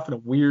of went off in a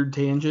weird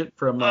tangent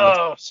from.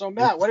 So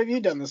Matt, what have you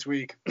done this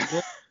week?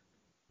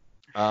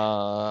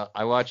 I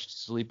watched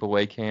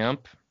Sleepaway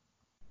Camp.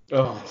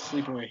 Oh,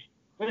 Sleepaway.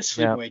 What is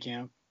Sleepaway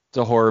Camp? It's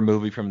a horror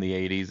movie from the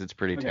 80s. It's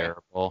pretty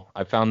terrible.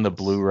 I found the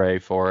Blu-ray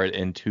for it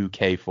in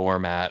 2K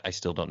format. I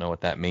still don't know what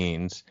that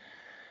means.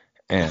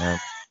 And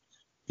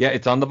yeah,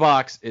 it's on the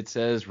box. It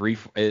says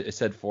it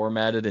said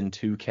formatted in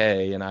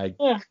 2K, and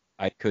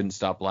I couldn't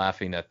stop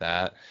laughing at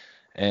that.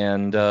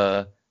 And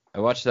I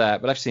watched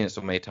that, but I've seen it so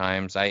many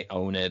times. I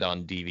own it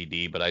on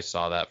DVD, but I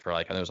saw that for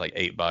I think it was like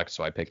 $8,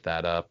 so I picked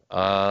that up.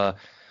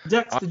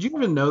 Dex, did you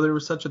even know there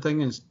was such a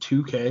thing as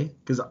 2K?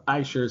 Because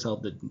I sure as hell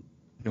didn't.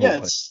 I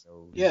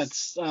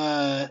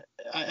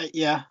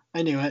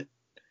knew it.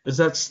 Is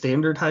that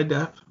standard high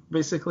def,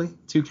 basically,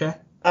 2K?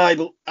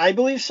 I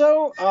believe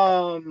so.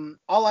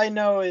 All I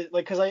know is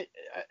because I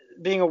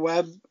being a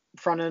web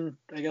front end,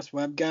 I guess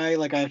web guy,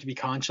 I have to be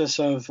conscious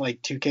of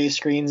 2K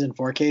screens and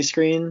 4K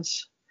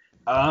screens.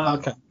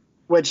 Okay.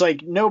 Which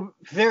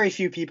very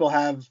few people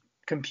have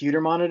computer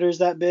monitors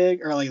that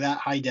big or that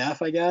high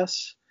def, I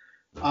guess.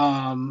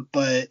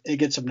 But it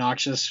gets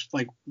obnoxious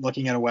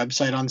looking at a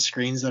website on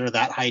screens that are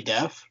that high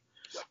def.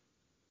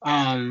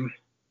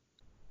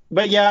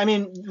 But yeah, I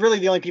mean, really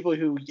the only people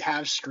who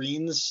have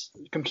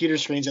computer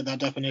screens at that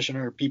definition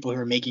are people who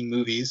are making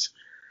movies.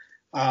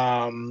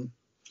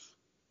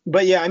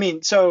 But yeah, I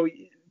mean, so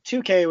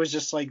 2K was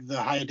just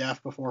the high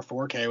def before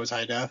 4K was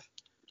high def.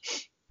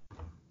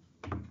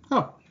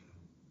 Oh,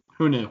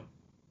 who knew?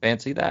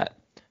 Fancy that.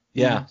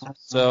 Yeah.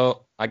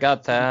 So I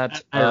got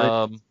that.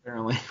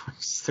 Apparently,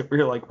 we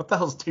were like, what the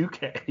hell's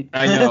 2K?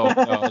 I know.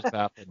 I was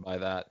baffled by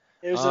that.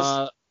 It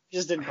was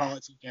just didn't call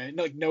it 2K.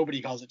 No,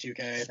 nobody calls it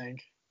 2K, I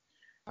think.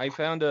 I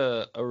found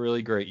a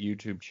really great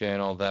YouTube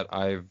channel that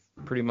I've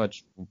pretty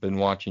much been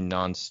watching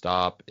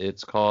nonstop.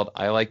 It's called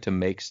I Like to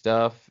Make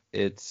Stuff.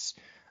 It's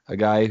a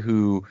guy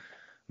who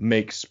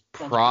makes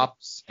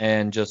props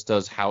and just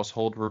does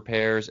household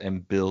repairs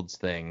and builds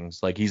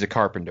things. He's a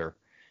carpenter.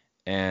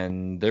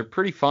 And they're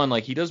pretty fun.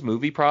 He does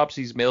movie props.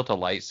 He's built a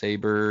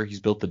lightsaber. He's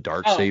built the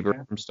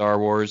Darksaber from Star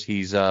Wars.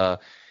 He's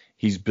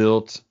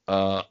built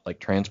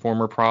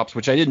Transformer props,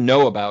 which I didn't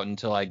know about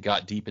until I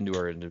got deep into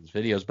his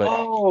videos.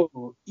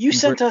 But you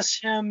sent us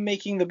him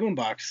making the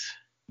boombox.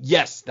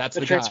 Yes, that's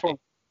the Transformer.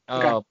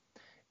 guy.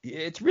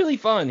 It's really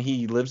fun.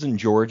 He lives in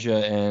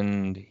Georgia,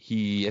 and I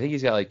think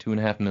he's got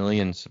 2.5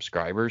 million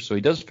subscribers, so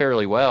he does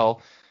fairly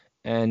well.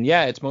 And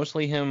yeah, it's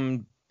mostly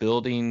him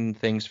building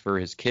things for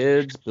his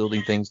kids,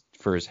 building things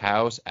for his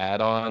house,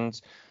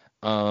 add-ons,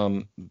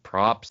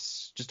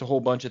 props, just a whole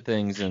bunch of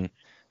things. And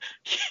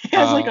he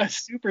has a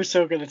super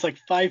soaker that's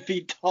 5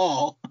 feet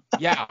tall.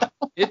 Yeah,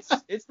 it's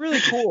really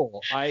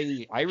cool.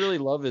 I really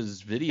love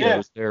his videos.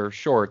 Yeah. They're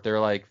short.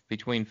 They're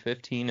between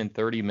 15 and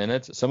 30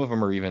 minutes. Some of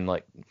them are even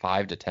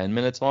 5 to 10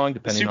 minutes long,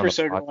 depending on the project.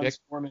 Super soaker one's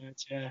 4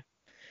 minutes. Yeah.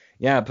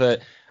 Yeah,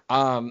 but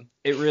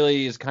it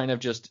really is kind of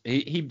just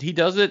he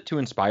does it to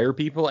inspire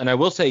people, and I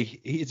will say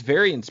it's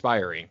very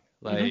inspiring.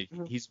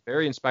 He's a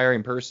very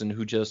inspiring person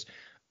who just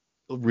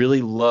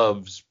really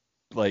loves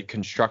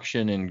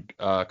construction and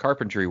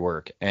carpentry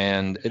work,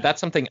 and that's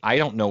something I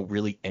don't know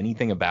really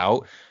anything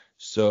about.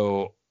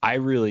 So I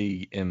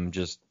really am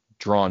just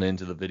drawn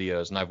into the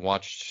videos, and I've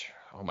watched.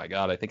 Oh my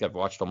God, I think I've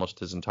watched almost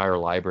his entire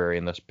library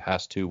in this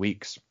past 2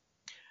 weeks.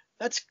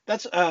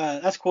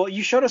 That's cool.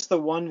 You showed us the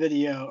one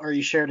video, or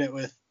you shared it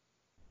with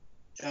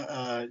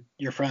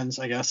your friends,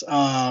 I guess.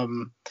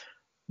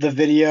 The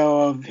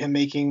video of him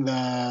making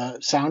the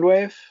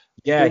Soundwave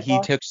Yeah, he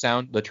boombox.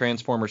 took the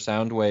Transformer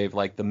Soundwave,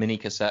 like the mini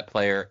cassette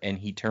player, and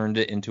he turned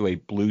it into a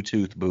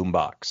Bluetooth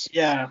boombox.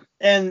 Yeah,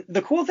 and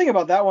the cool thing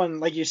about that one,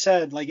 like you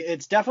said, like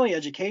it's definitely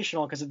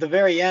educational because at the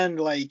very end,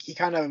 like he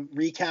kind of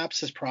recaps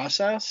his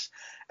process,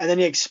 and then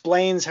he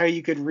explains how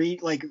you could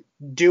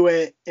do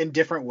it in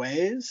different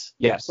ways.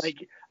 Yes.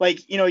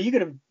 Like you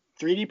could have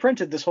 3D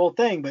printed this whole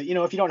thing, but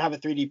if you don't have a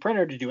 3D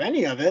printer to do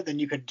any of it, then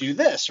you could do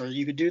this or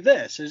you could do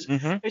this.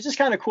 Mm-hmm. It's just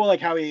kind of cool, like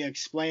how he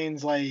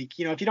explains, like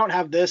if you don't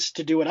have this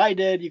to do what I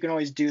did, you can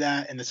always do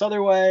that in this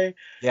other way.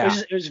 Yeah.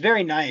 It was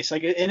very nice,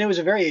 and it was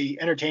a very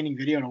entertaining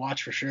video to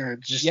watch for sure.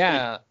 It's just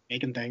Yeah.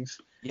 making things.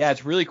 Yeah,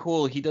 it's really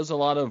cool. He does a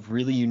lot of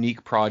really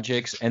unique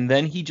projects, and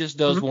then he just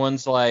does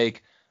ones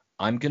like,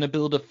 I'm going to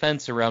build a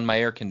fence around my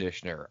air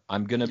conditioner.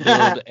 I'm going to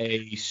build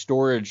a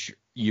storage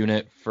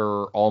unit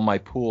for all my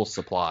pool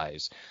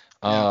supplies.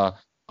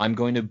 I'm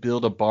going to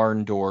build a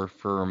barn door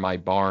for my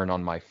barn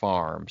on my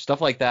farm. Stuff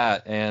like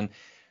that. And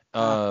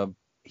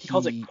he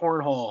calls it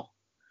cornhole.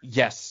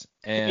 Yes.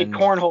 And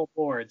cornhole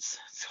boards.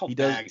 It's called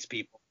does, bags,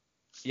 people.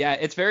 Yeah,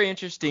 it's very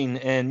interesting,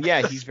 and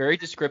yeah, he's very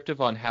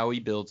descriptive on how he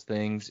builds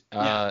things.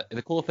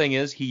 The cool thing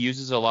is he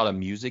uses a lot of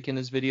music in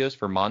his videos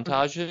for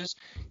montages.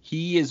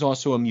 He is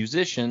also a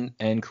musician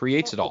and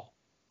creates it all.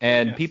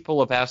 And people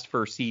have asked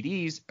for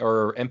CDs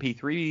or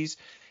MP3s,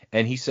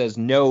 and he says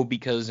no,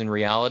 because in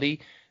reality,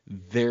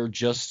 they're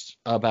just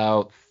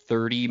about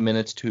 30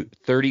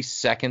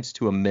 seconds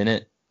to a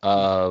minute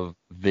of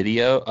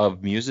video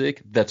of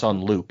music that's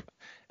on loop.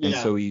 And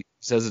so he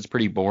says it's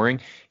pretty boring.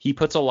 He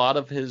puts a lot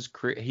of he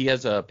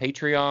has a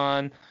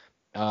Patreon.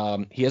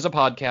 He has a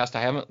podcast.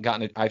 I haven't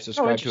gotten it. I've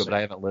subscribed to it, but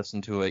I haven't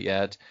listened to it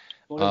yet.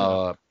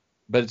 But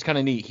it's kind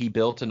of neat. He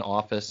built an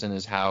office in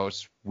his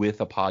house with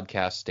a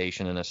podcast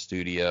station and a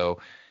studio.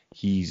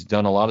 He's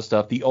done a lot of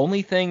stuff. The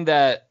only thing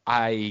that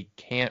I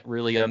can't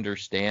really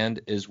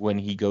understand is when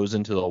he goes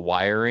into the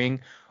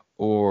wiring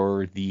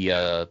or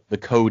the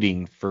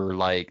coding for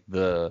like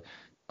the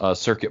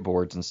circuit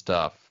boards and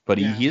stuff. But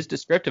he is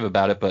descriptive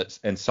about it,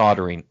 and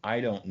soldering,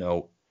 I don't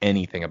know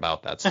anything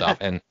about that stuff.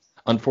 And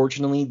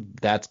unfortunately,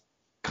 that's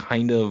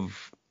kind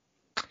of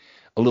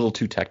a little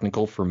too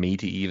technical for me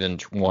to even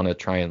want to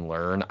try and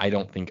learn. I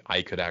don't think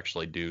I could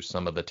actually do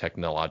some of the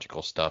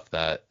technological stuff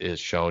that is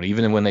shown.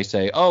 Even when they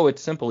say, oh,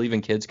 it's simple,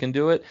 even kids can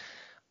do it,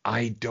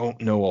 I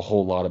don't know a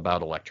whole lot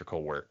about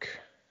electrical work.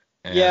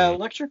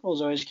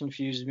 Electrical's always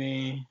confused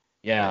me.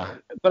 Yeah.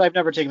 But I've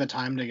never taken the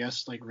time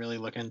to, really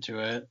look into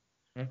it.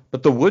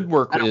 But the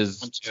woodwork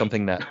is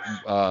something that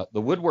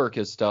the woodwork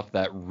is stuff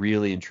that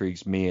really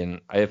intrigues me.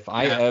 And if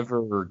I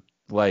ever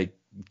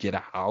get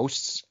a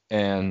house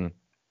and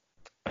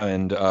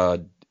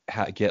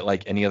get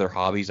like any other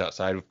hobbies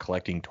outside of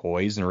collecting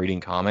toys and reading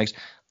comics,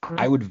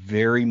 I would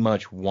very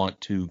much want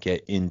to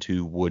get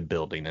into wood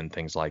building and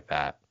things like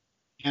that.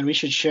 And we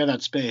should share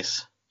that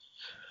space.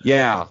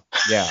 Yeah.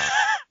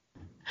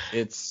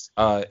 It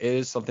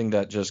is something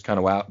that just kind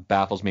of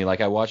baffles me.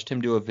 Like I watched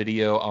him do a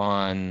video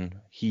on,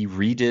 he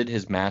redid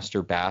his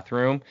master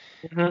bathroom,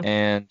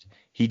 and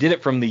he did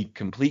it from the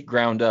complete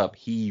ground up.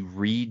 He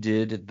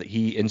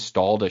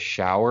installed a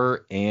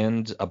shower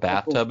and a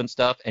bathtub and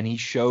stuff, and he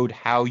showed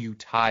how you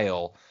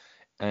tile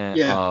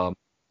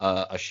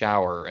a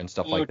shower and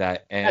stuff like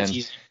that. And that's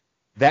easy.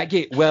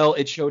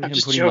 It showed him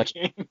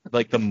putting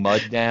like the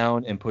mud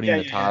down and putting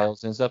the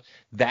tiles and stuff.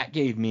 That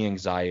gave me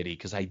anxiety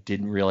because I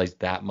didn't realize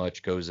that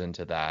much goes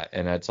into that.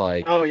 And it's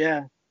like,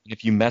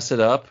 if you mess it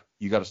up,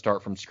 you got to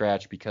start from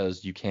scratch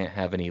because you can't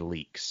have any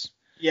leaks.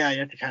 Yeah, you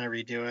have to kind of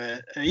redo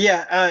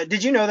it.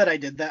 Did you know that I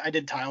did that? I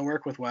did tile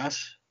work with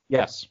Wes.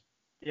 Yes.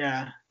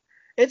 Yeah.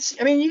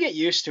 You get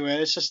used to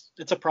it.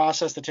 It's a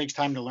process that takes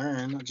time to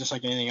learn, just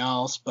like anything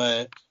else.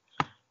 But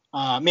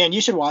man,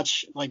 you should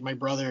watch like my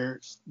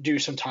brother do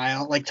some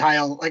tile,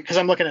 because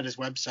I'm looking at his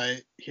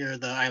website here,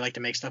 the I Like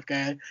to Make Stuff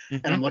guy,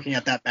 and I'm looking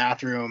at that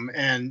bathroom,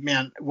 and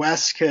man,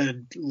 Wes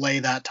could lay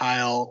that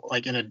tile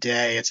like in a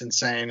day. It's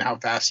insane how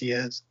fast he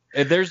is.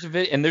 And there's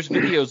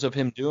videos of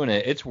him doing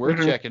it. It's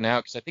worth checking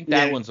out because I think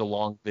that one's a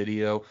long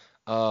video.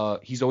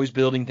 He's always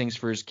building things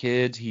for his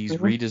kids. He's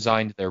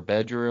redesigned their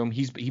bedroom.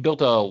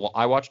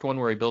 I watched one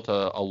where he built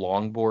a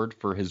longboard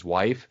for his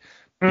wife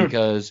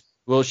because,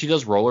 well, she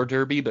does roller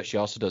derby, but she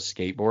also does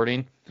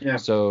skateboarding. Yeah.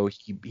 So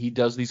he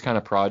does these kind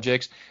of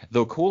projects.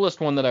 The coolest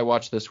one that I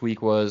watched this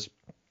week was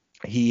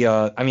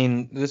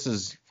this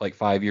is like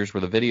 5 years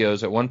worth of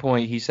videos. At one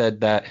point he said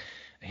that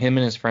him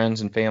and his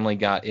friends and family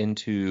got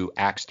into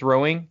axe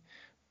throwing,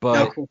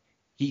 but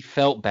he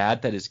felt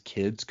bad that his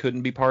kids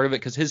couldn't be part of it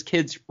because his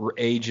kids'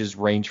 ages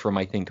range from,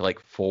 I think, like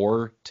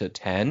 4 to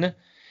 10.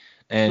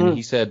 And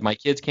he said, my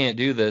kids can't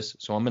do this,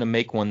 so I'm going to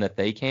make one that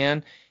they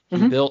can.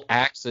 He built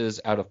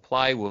axes out of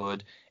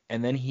plywood,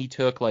 and then he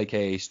took like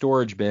a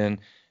storage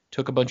bin,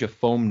 took a bunch of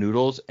foam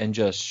noodles, and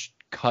just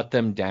cut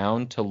them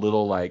down to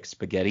little like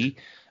spaghetti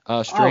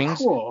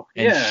strings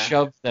and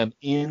shoved them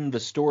in the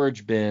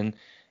storage bin.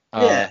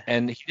 Yeah.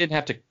 And he didn't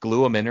have to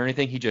glue them in or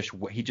anything. He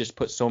just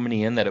put so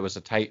many in that it was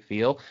a tight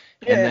feel.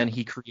 And Yeah. then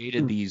he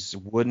created these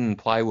wooden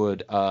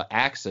plywood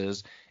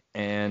axes,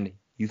 and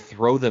you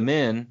throw them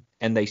in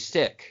and they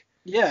stick.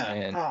 Yeah.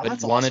 And Oh, but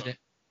that's he wanted awesome. to,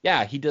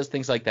 yeah, he does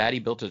things like that. He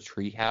built a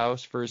tree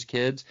house for his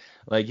kids.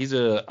 Like he's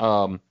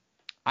a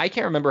I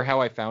can't remember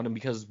how I found him,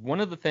 because one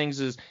of the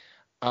things is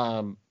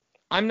I'm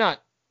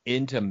not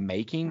into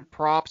making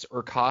props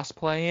or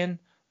cosplaying,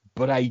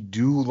 but I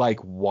do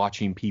like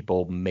watching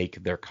people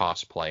make their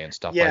cosplay and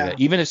stuff like Yeah. that.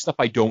 Even if stuff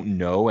I don't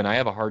know, and I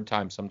have a hard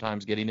time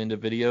sometimes getting into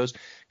videos,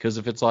 because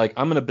if it's like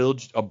I'm gonna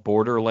build a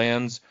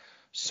Borderlands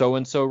so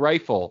and so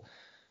rifle,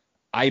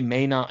 I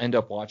may not end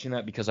up watching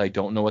that because I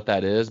don't know what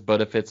that is. But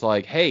if it's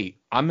like, hey,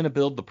 I'm gonna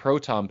build the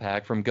Proton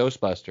Pack from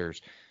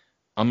Ghostbusters,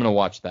 I'm gonna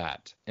watch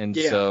that. And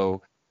Yeah.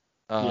 so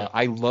Yeah.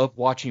 I love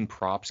watching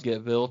props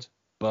get built,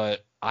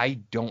 but I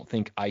don't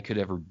think I could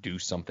ever do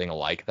something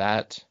like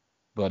that.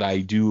 But I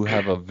do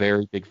have a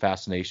very big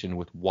fascination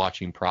with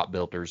watching prop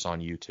builders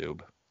on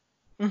YouTube.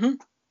 Hmm.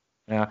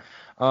 Yeah.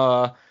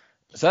 Uh,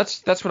 so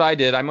that's what I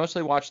did. I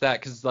mostly watched that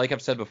because, like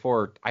I've said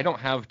before, I don't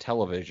have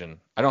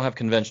television. I don't have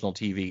conventional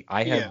TV.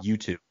 I have Yeah.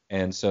 YouTube,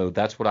 and so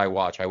that's what I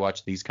watch. I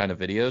watch these kind of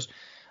videos.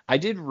 I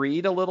did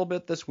read a little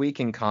bit this week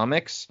in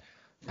comics.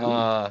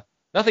 Uh,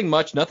 Nothing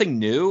much, nothing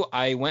new.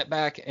 I went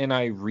back and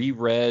I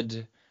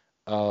reread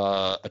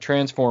a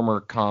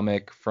Transformer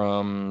comic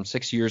from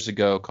 6 years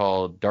ago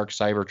called Dark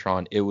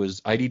Cybertron. It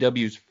was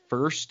IDW's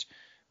first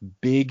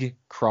big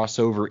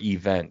crossover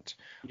event,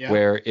 Yeah.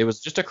 where it was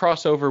just a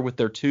crossover with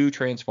their two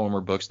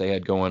Transformer books they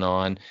had going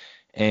on,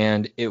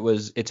 and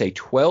it's a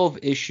 12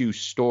 issue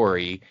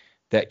story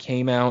that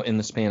came out in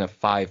the span of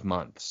 5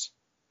 months.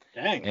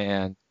 Dang.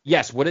 And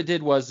yes, what it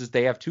did was is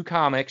they have two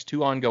comics,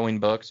 two ongoing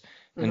books,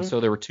 and Hmm. so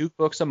there were two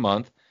books a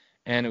month,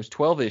 and it was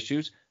 12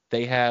 issues.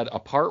 They had a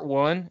part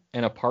 1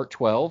 and a part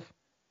 12,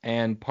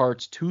 and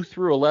parts 2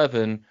 through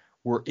 11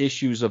 were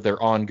issues of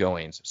their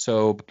ongoings.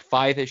 So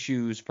 5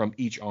 issues from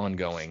each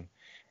ongoing.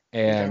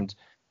 Okay. And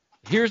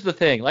here's the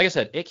thing, like I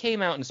said, it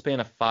came out in a span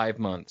of 5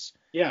 months.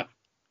 Yeah.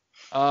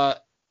 Uh,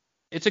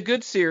 it's a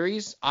good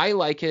series. I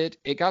like it.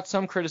 It got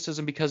some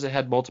criticism because it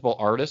had multiple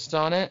artists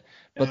on it,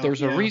 but Oh,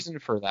 there's a yeah. reason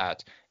for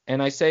that.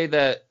 And I say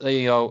that,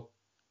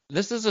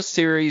 this is a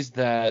series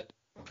that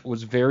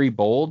was very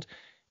bold,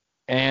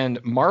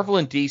 and Marvel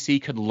and DC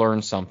could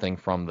learn something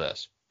from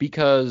this,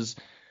 because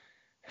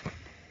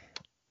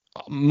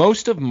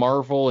most of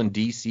Marvel and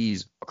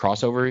DC's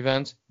crossover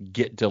events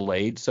get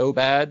delayed so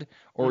bad,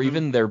 or Hmm.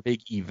 even their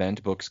big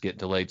event books get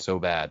delayed so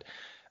bad.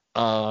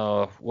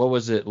 What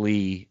was it,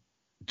 Lee?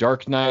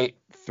 Dark Knight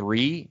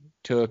 3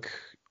 took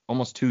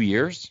almost 2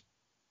 years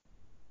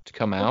to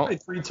come Dark out.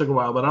 Knight 3 took a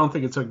while, but I don't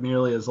think it took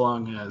nearly as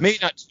long Maybe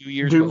as not 2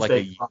 years, but like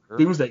a year.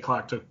 Doomsday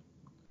Clock took.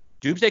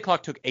 Doomsday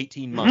Clock took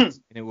 18 Hmm. months,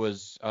 and it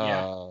was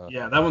Yeah.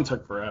 Yeah, that one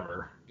took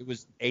forever.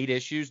 8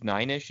 issues,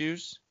 9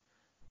 issues,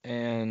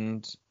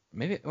 and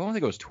maybe I don't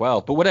think it was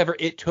 12, but whatever.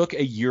 It took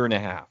a year and a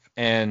half,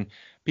 and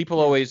people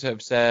always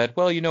have said,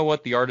 well, you know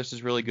what, the artist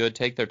is really good,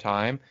 take their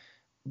time.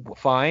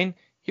 Fine.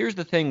 Here's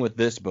the thing with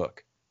this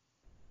book.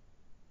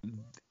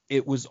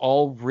 It was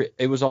all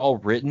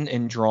written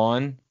and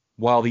drawn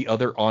while the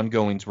other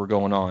ongoings were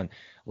going on.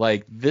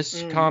 Like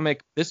this Mm.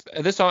 comic, this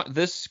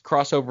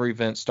crossover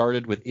event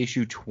started with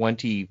issue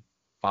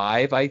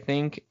 25, I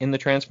think, in the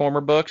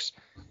Transformer books.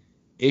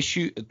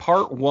 Issue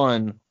part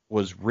 1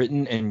 was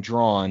written and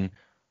drawn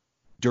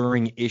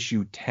during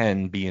issue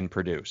 10 being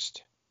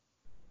produced.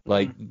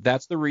 Like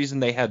that's the reason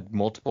they had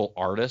multiple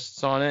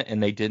artists on it,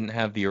 and they didn't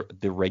have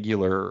the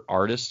regular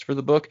artists for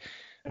the book.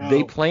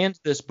 They Oh. planned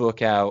this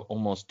book out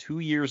almost 2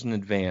 years in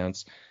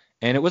advance,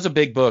 and it was a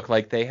big book.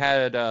 Like they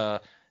had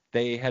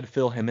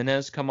Phil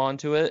Jimenez come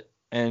onto it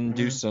and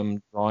do Mhm.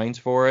 some drawings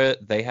for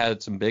it. They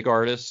had some big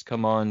artists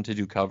come on to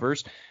do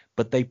covers,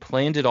 but they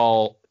planned it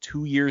all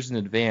 2 years in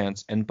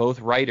advance, and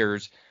both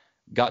writers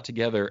got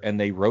together and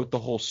they wrote the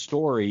whole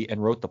story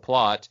and wrote the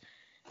plot,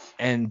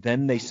 and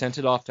then they sent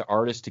it off to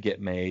artists to get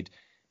made,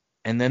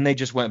 and then they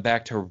just went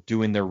back to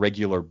doing their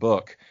regular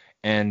book,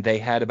 and they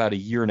had about a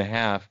year and a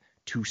half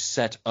to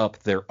set up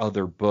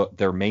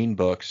their main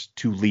books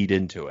to lead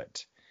into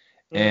it.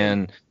 Mm.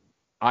 And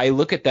I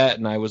look at that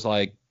and I was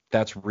like,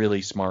 that's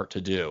really smart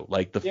to do.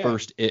 Like Yeah.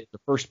 the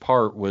first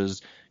part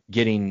was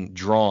getting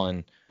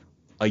drawn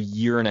a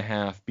year and a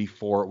half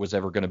before it was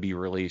ever going to be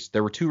released.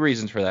 There were two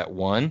reasons for that.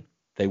 One,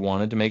 they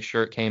wanted to make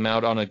sure it came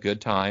out on a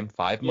good time.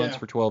 5 months Yeah.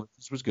 for 12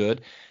 issues was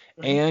good.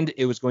 Mhm. And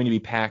it was going to be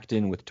packed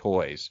in with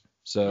toys.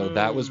 So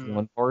that was Mm.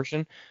 one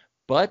portion.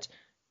 But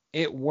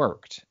it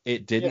worked.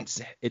 It Yeah.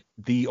 didn't.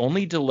 The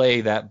only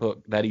delay that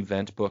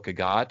event book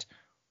got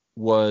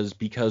was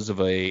because of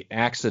a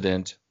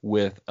accident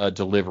with a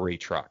delivery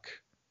truck,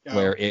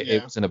 where Oh, it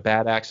yeah. was in a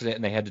bad accident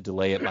and they had to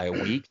delay it by a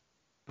week.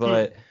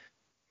 But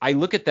I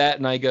look at that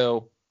and I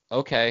go,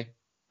 okay,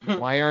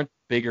 why aren't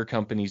bigger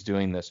companies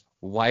doing this?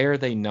 Why are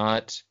they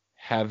not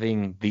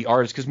having the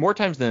artists? Because more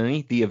times than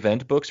any, the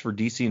event books for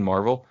DC and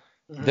Marvel,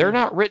 they're Mhm.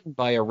 not written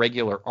by a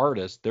regular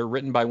artist. They're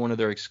written by one of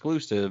their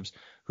exclusives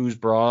who's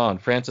brought on.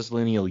 Francis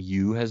Lineal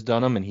Yu has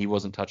done them, and he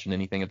wasn't touching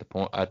anything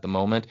at the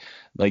moment.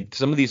 Like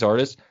some of these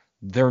artists,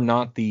 they're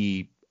not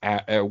the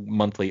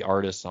monthly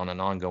artists on an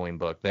ongoing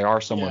book. They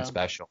are someone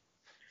special.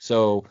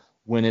 So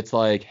when it's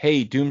like,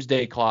 hey,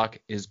 Doomsday Clock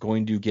is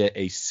going to get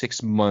a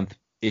 6-month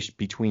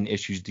between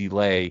issues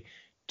delay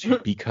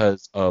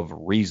because of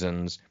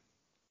reasons,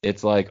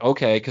 it's like,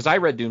 okay, because I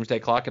read Doomsday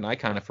Clock and I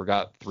kind of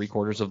forgot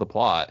 3/4 of the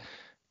plot.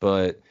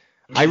 But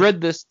I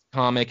read this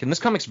comic, and this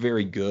comic's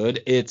very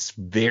good. It's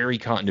very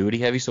continuity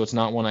heavy, so it's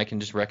not one I can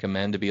just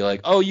recommend to be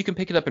like, oh, you can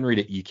pick it up and read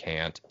it. You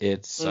can't.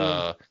 It's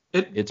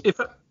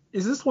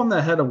is this one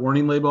that had a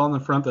warning label on the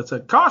front that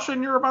said,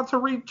 "Caution, you're about to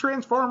read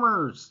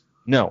Transformers"?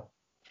 No.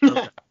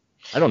 Okay.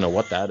 I don't know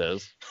what that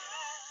is.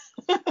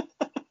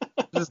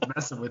 Just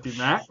messing with you,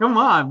 Matt. Come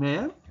on,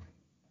 man.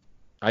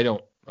 I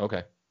don't.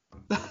 Okay.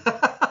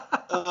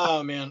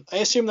 Oh man, I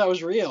assume that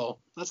was real.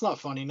 That's not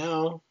funny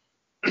now.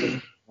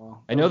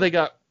 I know they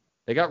got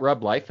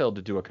Rob Liefeld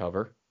to do a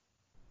cover.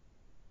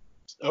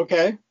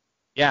 Okay.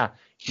 Yeah,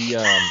 he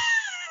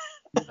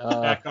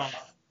Back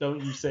off.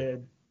 Don't you say a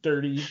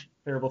dirty,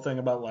 terrible thing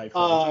about life.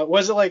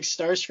 Was it like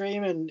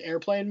Starscream in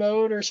airplane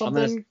mode or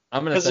something?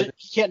 I'm gonna send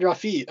he can't draw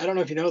feet. I don't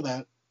know if you know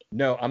that.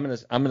 No, I'm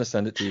gonna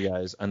send it to you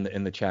guys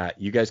in the chat.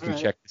 You guys can All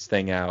right. check this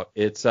thing out.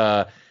 It's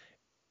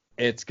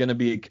gonna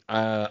be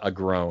a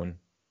groan.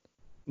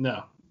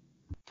 No,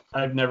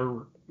 I've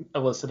never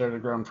elicited a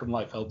groan from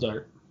Liefeld's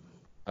art.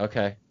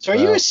 Okay. So are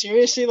you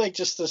seriously like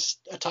just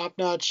a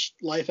top-notch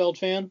Liefeld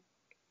fan?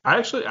 I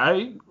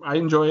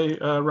enjoy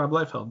Rob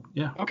Liefeld.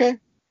 Yeah. Okay.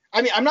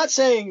 I mean, I'm not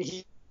saying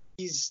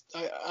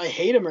I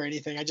hate him or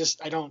anything. I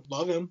don't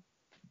love him.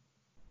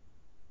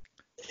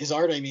 His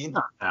art, I mean.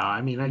 No,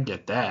 I mean I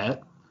get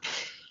that,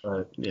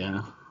 but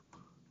yeah.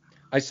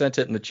 I sent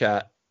it in the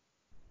chat.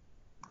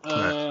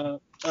 The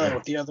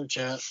other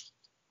chat.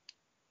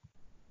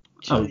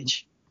 Oh.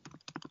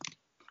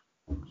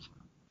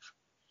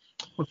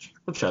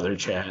 Which other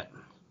chat?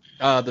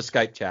 The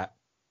Skype chat.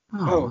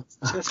 Oh,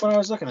 that's what I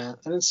was looking at.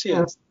 I didn't see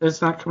it.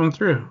 It's not coming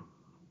through.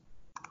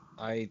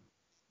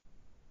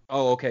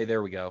 Oh, okay,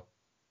 there we go.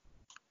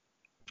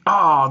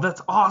 Oh,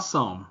 that's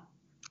awesome.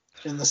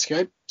 In the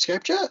Skype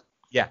chat?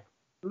 Yeah.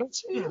 I don't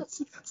see it.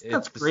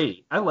 That's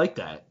great. I like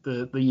that.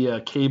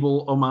 The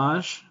Cable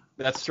homage.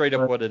 That's straight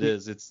up what it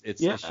is. It's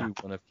Yeah. issue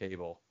 1 of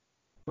Cable.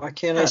 Why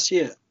can't I see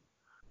it?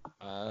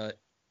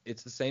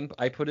 It's the same.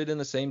 I put it in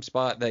the same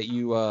spot that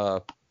you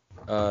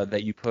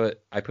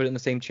put. I put it in the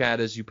same chat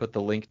as you put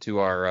the link to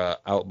our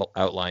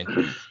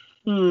outline.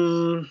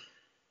 I'm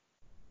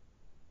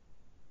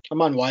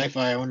on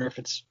Wi-Fi. I wonder if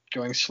it's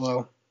going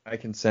slow. I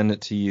can send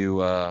it to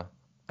you. I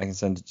can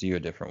send it to you a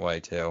different way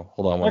too.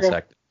 Hold on one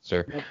sec,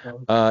 sir. No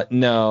problem.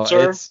 No,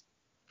 Sir? it's.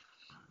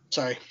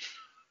 Sorry.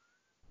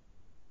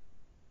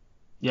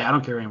 Yeah, I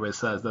don't care what anybody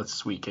says. That's a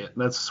sweet kit.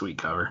 That's a sweet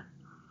cover.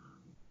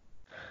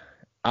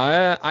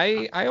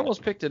 I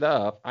almost picked it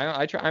up.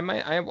 I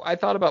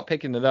thought about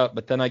picking it up,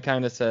 but then I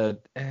kind of said,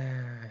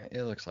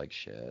 it looks like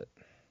shit.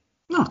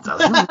 No, it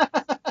doesn't.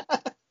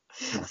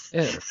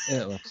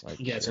 It looks like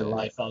You guys shit. are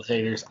Liefeld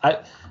haters.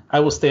 I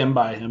will stand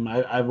by him.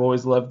 I've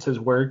always loved his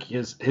work.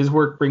 His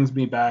work brings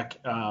me back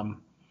What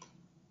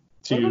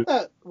to about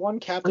that one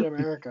Captain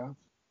America?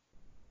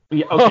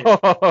 yeah, okay.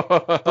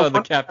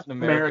 The Captain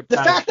America. The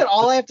fact that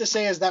all I have to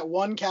say is that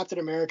one Captain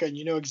America, and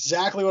you know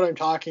exactly what I'm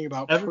talking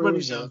about. Everybody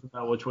proves knows it.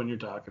 about which one you're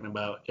talking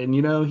about, and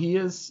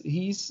he's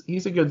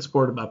a good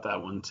sport about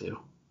that one too.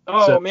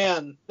 Oh So-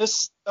 man,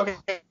 this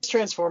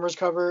Transformers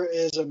cover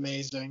is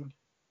amazing.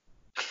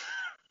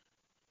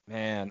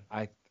 Man,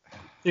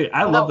 Dude,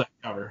 I love that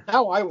cover.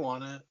 How I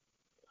want it.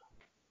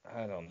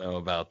 I don't know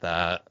about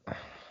that. You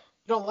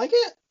don't like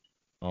it?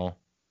 Oh,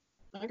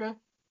 Okay.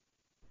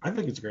 I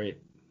think it's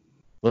great.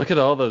 look at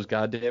all those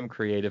goddamn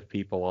creative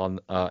people on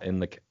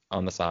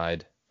the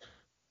side.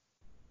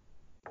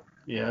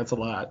 Yeah, that's a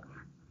lot.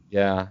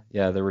 Yeah,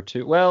 there were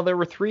two. Well, there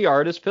were 3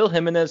 artists. Phil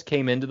Jimenez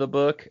came into the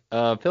book.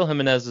 Phil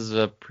Jimenez is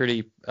a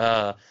pretty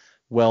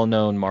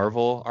well-known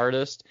Marvel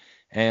artist,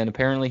 and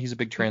apparently he's a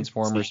big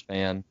Transformers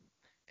fan.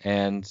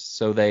 And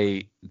so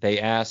they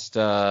asked,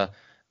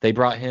 they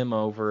brought him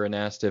over and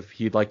asked if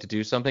he'd like to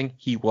do something.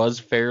 He was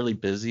fairly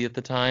busy at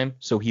the time,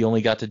 so he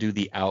only got to do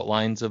the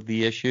outlines of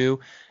the issue.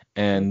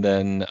 And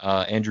then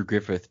Andrew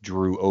Griffith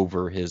drew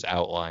over his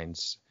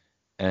outlines.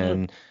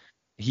 And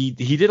he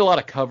did a lot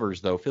of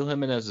covers though. Phil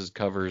Jimenez's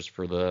covers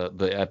for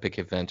the Epic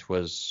event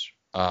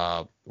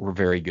were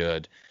very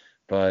good.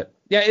 But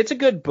yeah, it's a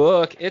good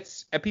book.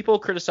 People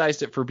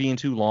criticized it for being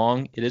too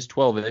long. It is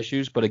 12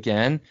 issues, but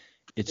again,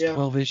 it's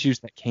 12 issues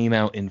that came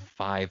out in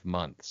 5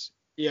 months.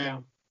 Yeah.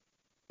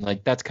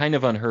 Like that's kind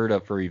of unheard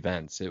of for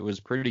events. It was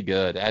pretty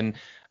good, and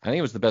I think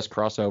it was the best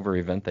crossover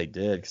event they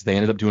did because they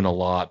ended up doing a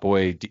lot.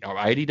 Boy,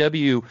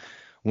 IDW,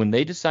 when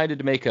they decided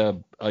to make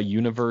a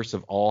universe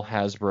of all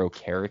Hasbro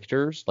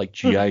characters like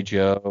G.I.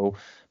 Joe,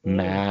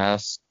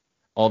 Mask,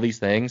 all these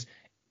things,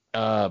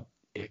 they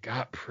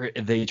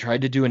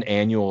tried to do an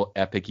annual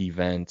Epic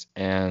event,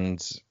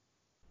 and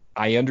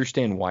I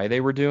understand why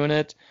they were doing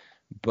it,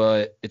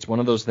 but it's one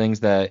of those things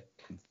that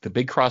the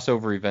big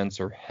crossover events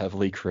are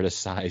heavily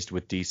criticized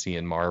with DC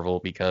and Marvel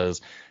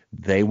because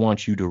they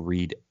want you to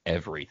read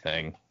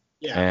everything.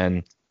 Yeah.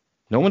 And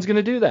no one's going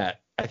to do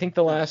that. I think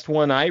the last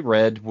one I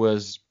read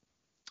was,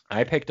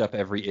 I picked up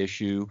every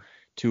issue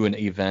to an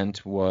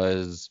event,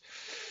 was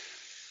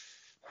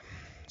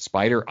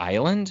Spider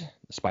Island,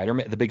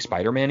 the big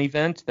Spider-Man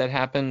event that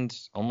happened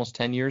almost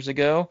 10 years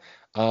ago.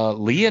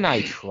 Lee and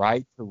I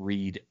tried to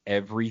read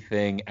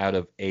everything out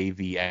of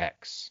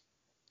AVX,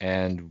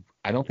 and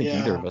I don't think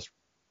either of us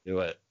do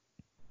it.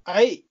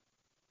 I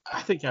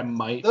think I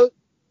might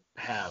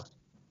have.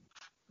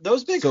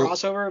 Those big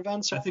crossover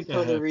events I are think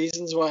the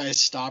reasons why I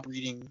stopped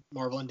reading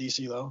Marvel and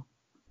DC, though.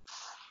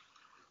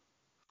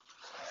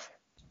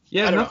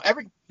 Yeah, I don't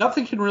know.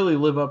 Nothing can really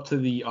live up to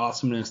the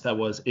awesomeness that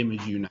was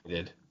Image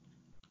United.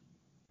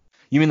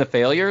 You mean the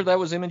failure that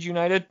was Image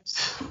United?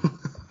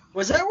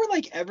 Was that where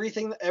like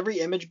every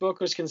Image book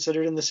was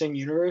considered in the same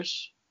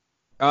universe?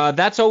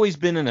 That's always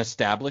been an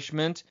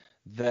establishment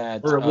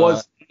that. Or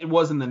it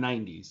was in the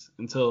 90s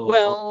until.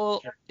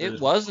 Well,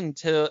 it was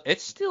until it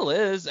still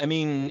is. I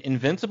mean,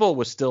 Invincible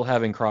was still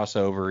having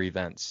crossover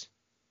events.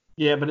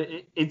 Yeah, but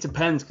it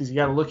depends, because you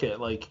got to look at,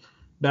 like,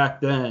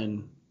 back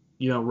then,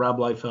 you know, Rob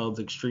Liefeld's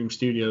Extreme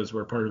Studios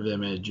were part of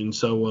Image, and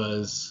so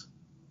was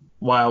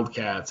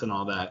Wildcats and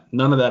all that.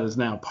 None of that is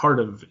now part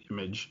of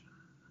Image.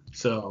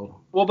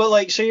 So. Well, but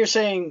like, so you're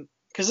saying,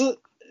 because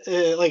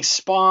like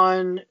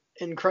Spawn,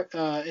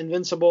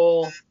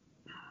 Invincible,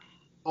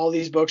 all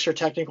these books are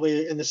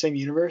technically in the same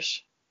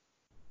universe?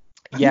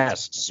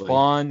 Yes,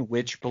 Spawn,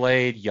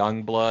 Witchblade,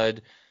 Youngblood,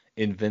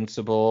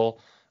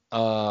 Invincible.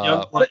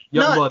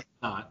 Youngblood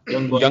not.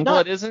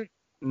 Youngblood isn't?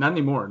 Not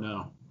anymore,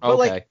 no. But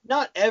okay. like,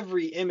 not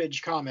every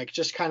Image comic,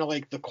 just kind of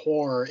like the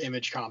core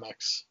Image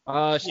comics.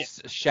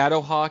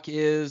 Shadowhawk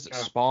is,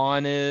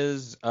 Spawn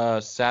is,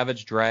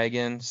 Savage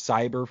Dragon,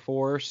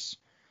 Cyberforce.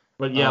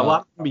 But yeah, a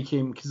lot of them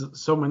became, because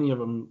so many of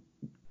them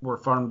were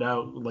farmed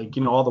out. Like,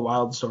 you know, all the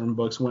Wildstorm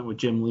books went with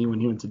Jim Lee when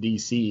he went to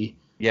DC.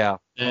 Yeah.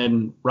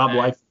 And Rob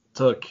Liefeld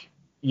took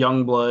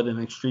Youngblood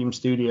and Extreme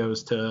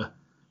Studios to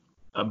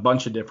a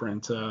bunch of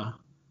different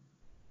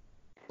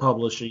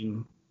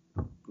publishing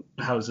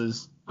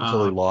houses.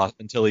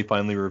 Until he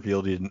finally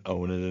revealed he didn't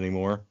own it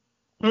anymore.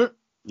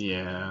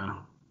 Yeah.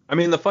 I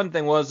mean, the fun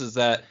thing is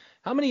that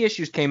how many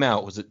issues came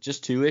out? Was it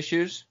just 2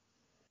 issues?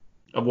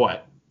 Of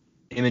what?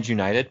 Image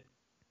United?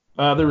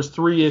 There was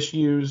 3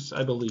 issues,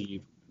 I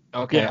believe.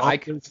 Okay. Yeah,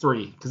 there's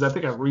 3, because I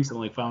think I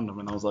recently found them,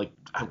 and I was like,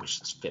 I wish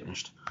this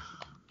finished.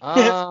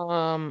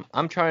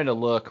 I'm trying to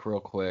look real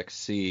quick,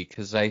 see,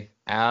 because let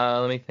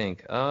me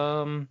think.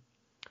 The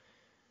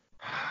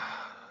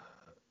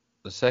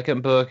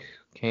second book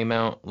came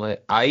out,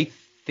 I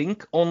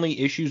think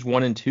only issues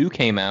 1 and 2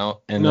 came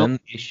out, and then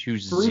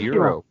issues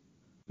 0.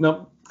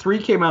 No, 3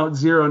 came out,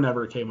 0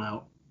 never came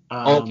out.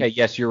 Okay,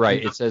 yes, you're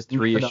right. It says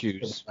 3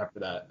 issues. After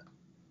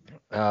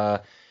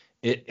that.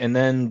 And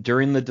then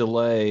during the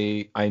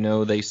delay, I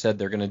know they said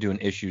they're going to do an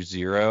issue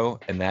 0,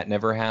 and that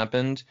never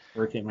happened.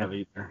 Never came out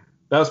either.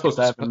 That was supposed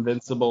to have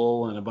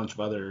Invincible and a bunch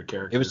of other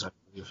characters.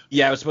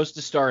 I was supposed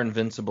to star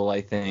Invincible,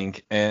 I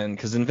think, and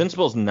because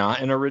Invincible's not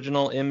an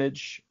original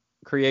Image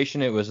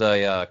creation, it was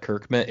a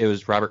Kirkman. It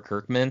was Robert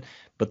Kirkman,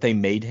 but they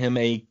made him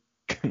an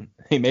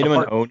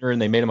owner,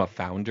 and they made him a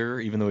founder,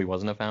 even though he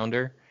wasn't a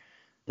founder.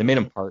 They made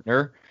him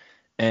partner,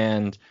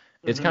 and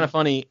it's kind of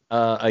funny.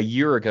 A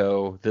year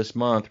ago this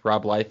month,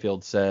 Rob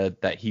Liefeld said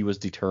that he was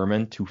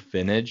determined to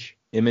finish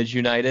Image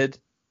United,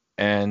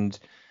 and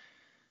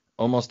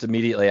almost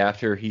immediately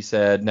after, he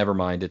said, "Never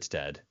mind, it's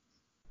dead."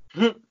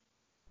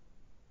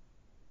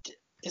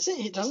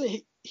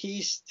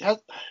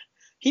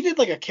 He did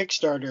like a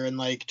Kickstarter and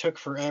like took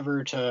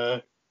forever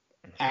to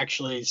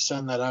actually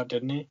send that out,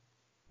 didn't he?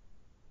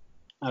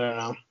 I don't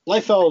know.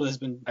 Liefeld has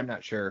been. I'm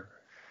not sure.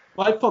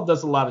 Liefeld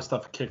does a lot of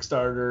stuff,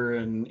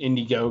 Kickstarter and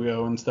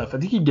Indiegogo and stuff. I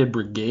think he did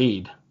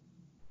Brigade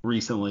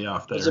recently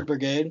off there. Was it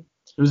Brigade?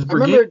 It was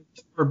Brigade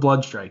or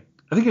Bloodstrike.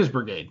 I think it was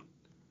Brigade.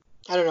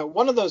 I don't know.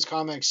 One of those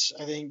comics,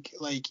 I think,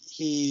 like,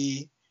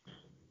 he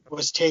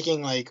was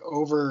taking like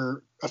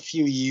over a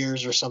few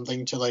years or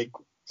something to like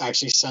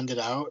actually send it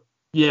out.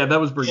 Yeah, that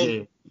was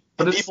Brigade.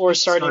 And people were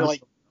starting to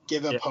like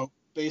give up hope,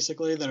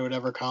 basically, that it would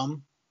ever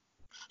come.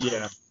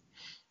 Yeah,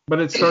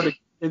 but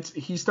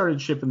he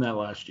started shipping that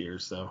last year,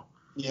 so.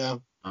 Yeah.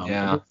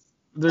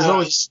 There's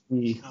always. I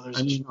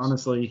mean,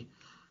 honestly,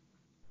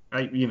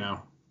 I get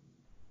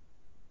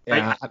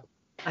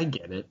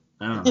it.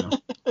 I don't know.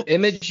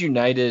 Image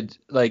United,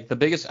 like the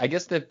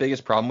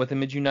biggest problem with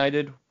Image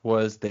United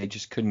was they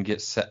just couldn't get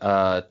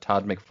Todd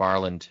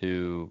McFarlane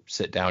to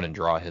sit down and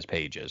draw his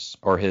pages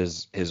or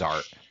his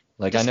art.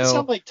 Like, I know. It doesn't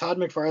sound like Todd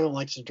McFarlane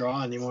likes to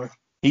draw anymore.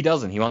 He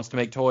doesn't. He wants to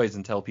make toys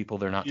and tell people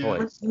they're not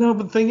toys. No,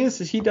 but the thing is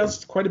he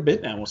does quite a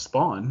bit now with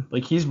Spawn.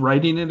 Like, he's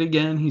writing it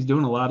again. He's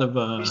doing a lot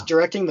of. He's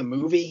directing the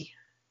movie.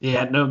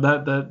 Yeah, no,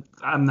 that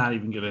I'm not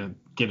even gonna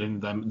get into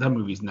that. That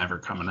movie's never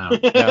coming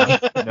out.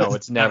 No,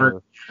 it's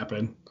never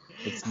happen.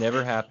 It's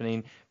never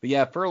happening. But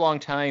yeah, for a long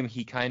time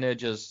he kind of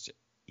just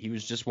he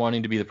was just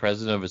wanting to be the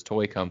president of his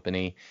toy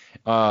company.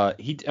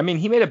 He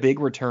made a big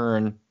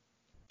return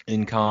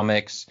in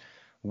comics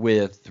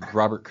with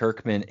Robert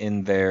Kirkman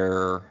in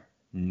their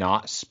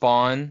Not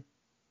Spawn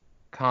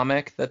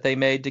comic that they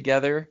made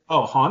together.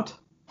 Oh,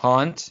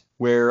 Haunt,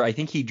 where I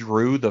think he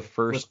drew the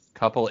first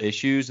couple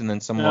issues and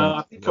then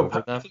someone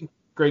over them. I think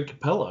Greg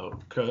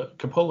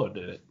Capullo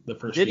did it the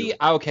first. Did he?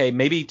 Okay,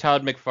 maybe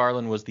Todd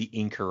McFarlane was the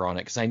inker on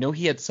it, because I know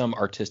he had some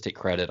artistic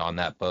credit on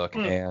that book,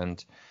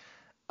 and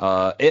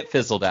it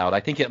fizzled out. I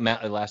think it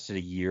lasted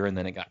a year and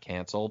then it got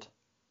canceled.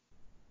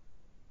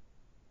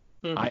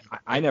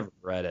 I never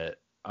read it.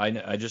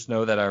 I just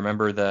know that I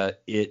remember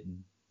that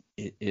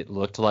it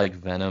looked like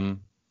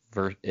Venom.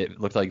 It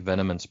looked like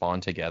Venom and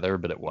Spawn together,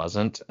 but it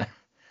wasn't.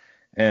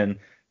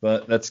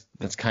 But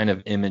that's kind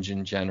of Image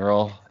in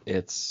general.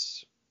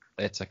 It's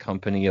a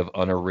company of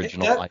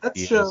unoriginal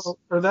ideas.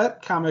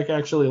 That comic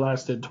actually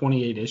lasted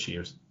 28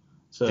 issues.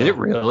 So, did it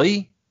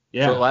really?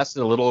 Yeah. So it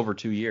lasted a little over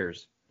 2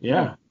 years.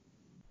 Yeah.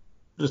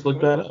 Just look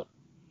that up.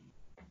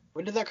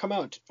 When did that come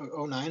out?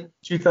 2009?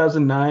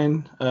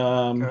 2009.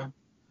 Okay.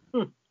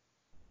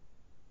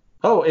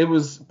 Oh, it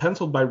was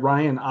penciled by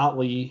Ryan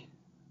Otley.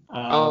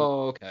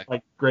 Okay.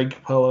 Like Greg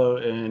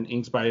Capullo and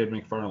inks by Ed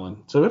McFarlane.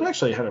 So it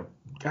actually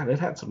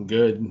had some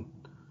good.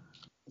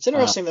 It's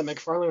interesting that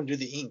McFarlane would do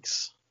the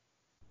inks.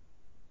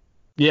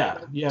 Yeah.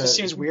 It just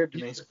seems weird to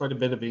me. There's quite a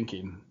bit of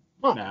inking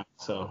now,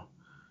 so.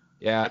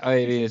 Yeah, I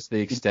mean, it's the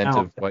extent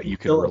of what you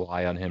could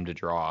rely on him to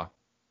draw.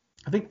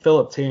 I think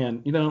Philip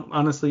Tan,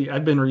 honestly,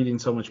 I've been reading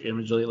so much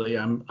Image lately.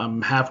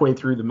 I'm halfway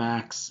through the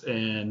Max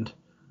and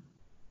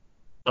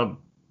a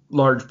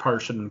large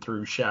portion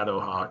through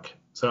Shadowhawk.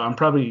 So I'm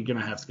probably going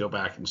to have to go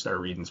back and start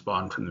reading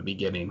Spawn from the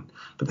beginning.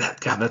 But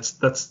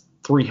that's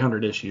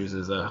 300 issues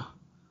is a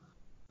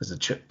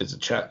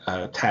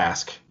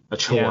task, a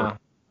chore. Yeah.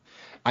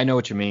 I know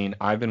what you mean.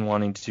 I've been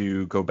wanting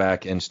to go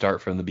back and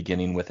start from the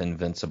beginning with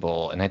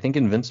Invincible, and I think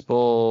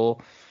Invincible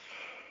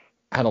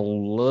had a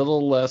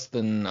little less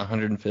than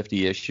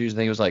 150 issues. I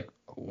think it was like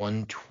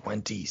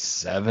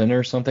 127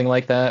 or something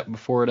like that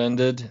before it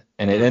ended,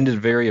 and it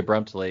ended very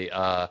abruptly.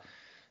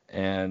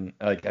 And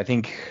like I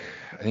think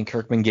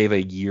Kirkman gave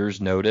a year's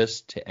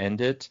notice to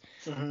end it.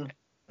 Mm-hmm.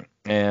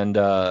 And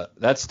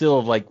that's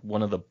still like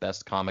one of the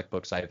best comic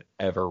books I've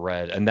ever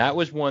read. And that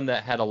was one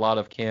that had a lot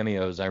of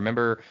cameos. I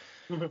remember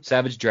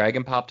Savage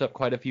Dragon popped up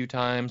quite a few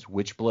times.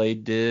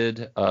 Witchblade did.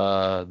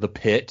 The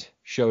Pit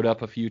showed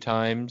up a few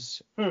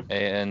times.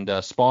 And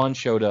Spawn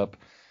showed up,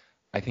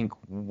 I think,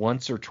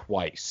 once or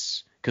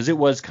twice. Because it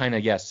was kind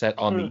of, set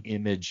on the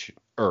Image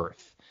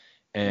Earth.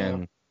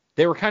 And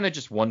they were kind of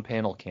just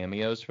one-panel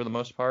cameos for the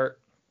most part.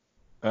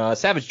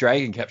 Savage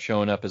Dragon kept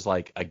showing up as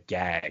like a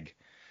gag.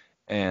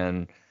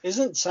 And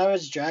isn't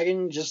Savage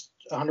Dragon just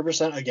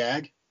 100% a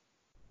gag?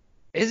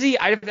 Is he?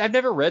 I've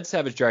never read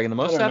Savage Dragon. The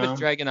most Savage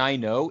Dragon I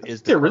know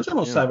is the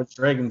original Savage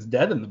Dragon's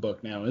dead in the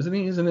book now, isn't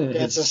he? Isn't it?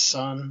 Yeah, it's his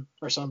son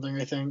or something,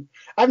 I think.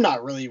 I've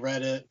not really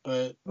read it,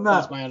 but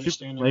that's my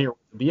understanding.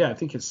 Yeah, I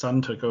think his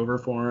son took over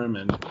for him,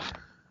 and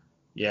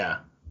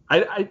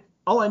I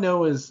all I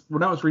know is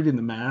when I was reading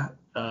the Max,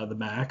 oh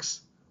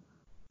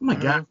my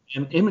god,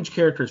 and Image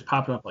characters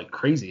popping up like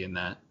crazy in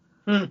that.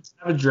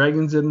 Savage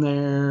Dragon's in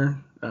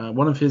there.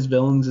 One of his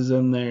villains is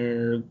in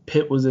there.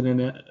 Pit was in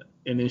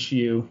an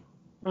issue.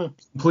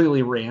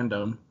 Completely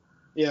random.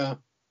 Yeah.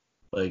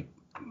 Like,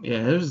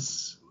 it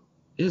was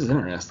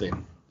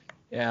interesting.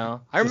 Yeah.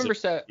 I remember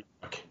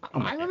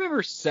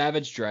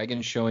Savage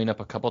Dragon showing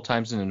up a couple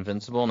times in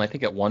Invincible, and I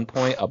think at one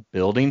point a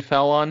building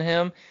fell on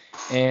him,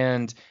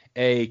 and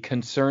a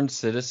concerned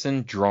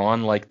citizen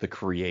drawn like the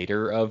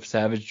creator of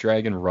Savage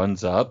Dragon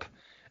runs up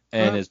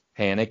and is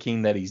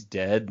panicking that he's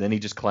dead. Then he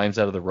just climbs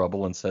out of the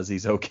rubble and says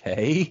he's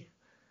okay.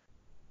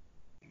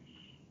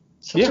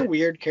 Such a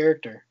weird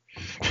character.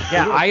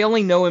 Yeah, I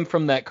only know him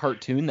from that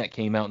cartoon that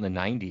came out in the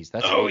 90s.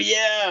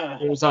 Yeah.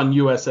 It was on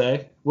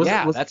USA.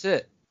 That's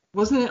it.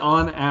 Wasn't it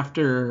on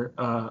after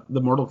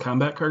the Mortal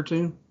Kombat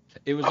cartoon?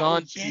 It was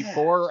on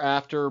before or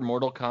after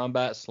Mortal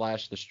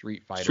Kombat / the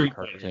Street Fighter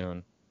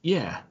cartoon.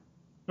 Yeah.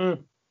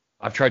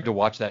 I've tried to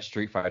watch that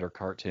Street Fighter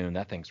cartoon.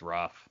 That thing's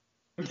rough.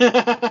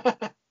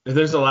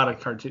 There's a lot of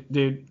cartoon.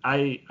 Dude,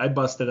 I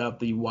busted up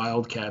the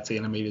Wildcats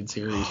animated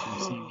series from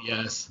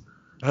CBS.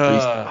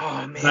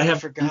 Oh, man, I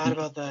forgot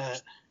about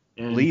that.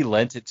 Lee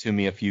lent it to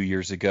me a few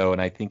years ago,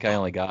 and I think I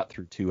only got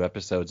through 2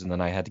 episodes, and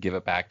then I had to give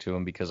it back to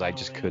him because I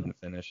just couldn't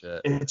finish it.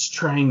 It's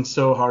trying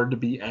so hard to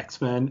be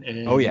X-Men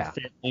and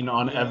failing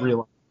on every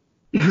line.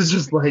 It was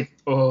just like,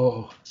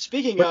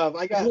 Speaking of,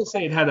 I will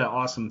say it had an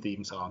awesome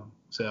theme song.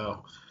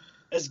 So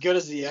as good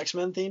as the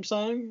X-Men theme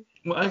song?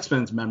 Well,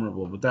 X-Men's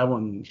memorable, but that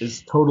one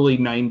is totally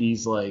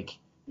 90s, like,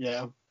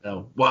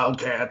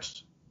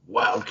 Wildcats.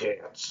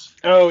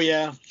 Oh,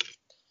 yeah.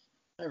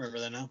 I remember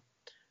that now.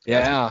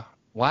 Yeah.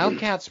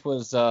 Wildcats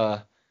was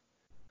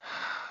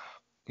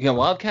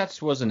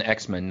Wildcats was an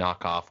X-Men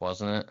knockoff,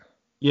 wasn't it?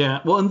 Yeah.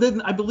 Well, and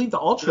then I believe the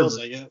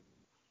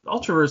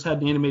Ultraverse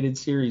had an animated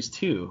series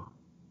too.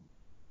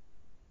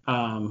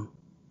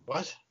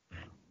 What?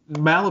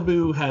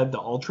 Malibu had the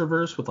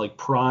Ultraverse with like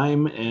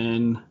Prime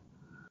and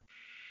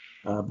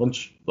a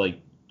bunch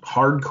like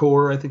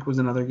Hardcore, I think was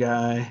another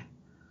guy.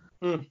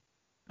 Hmm.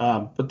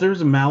 But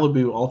there's a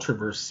Malibu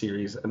Ultraverse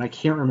series, and I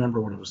can't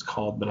remember what it was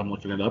called, but I'm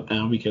looking it up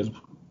now because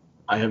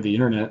I have the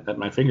internet at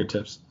my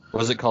fingertips.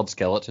 Was it called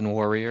Skeleton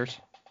Warriors?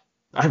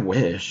 I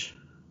wish.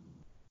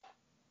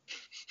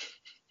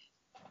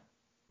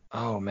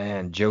 Oh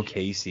man, Joe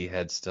Casey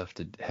had stuff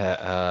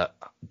to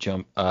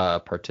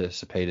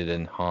participated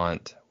in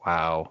Haunt.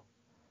 Wow.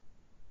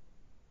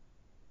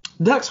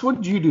 Dex, what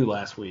did you do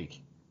last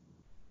week?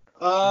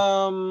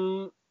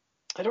 I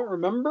don't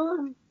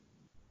remember.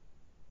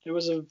 It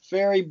was a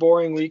very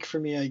boring week for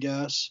me, I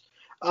guess.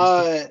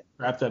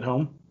 Trapped at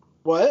home?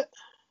 What?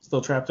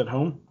 Still trapped at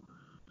home?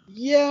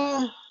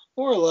 Yeah,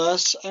 more or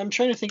less. I'm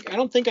trying to think. I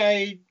don't think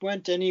I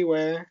went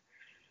anywhere.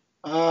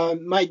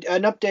 An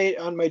update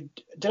on my.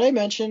 Did I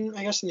mention,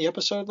 I guess, in the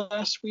episode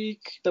last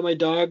week that my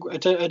dog? I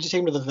just took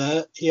him to the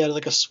vet. He had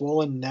like a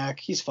swollen neck.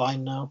 He's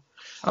fine now.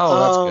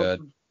 Oh, that's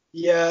good.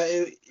 Yeah,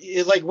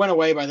 it like went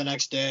away by the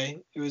next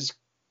day. It was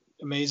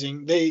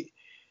amazing. I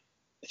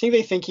think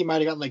they think he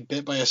might have gotten like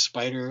bit by a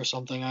spider or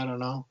something. I don't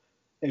know.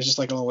 It was just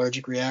like an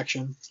allergic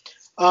reaction.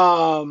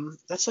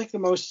 That's like the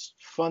most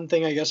fun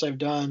thing I guess I've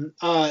done.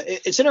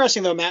 It's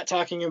interesting though, Matt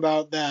talking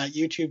about that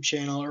YouTube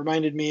channel. It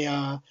reminded me.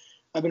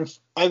 I've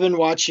been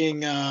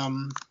watching a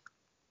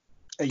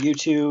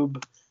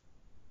YouTube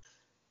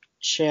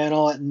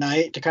channel at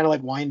night to kind of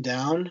like wind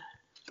down.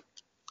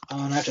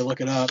 I have to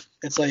look it up.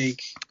 It's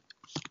like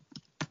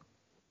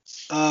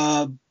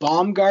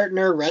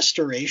Baumgartner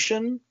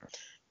Restoration.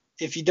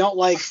 If you don't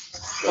like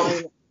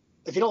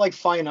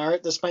fine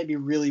art, this might be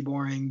really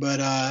boring,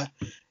 but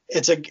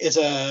it's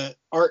a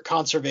art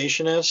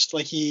conservationist.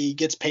 Like he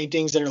gets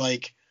paintings that are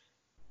like,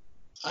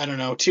 I don't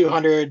know,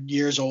 200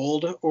 years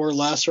old or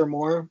less or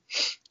more,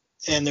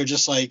 and they're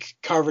just like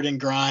covered in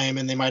grime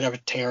and they might have a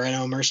tear in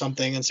them or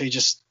something, and so he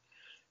just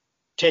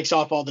takes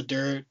off all the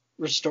dirt,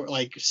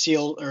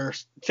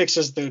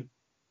 fixes the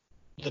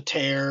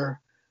tear,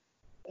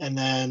 and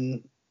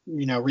then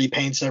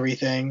repaints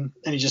everything,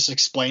 and he just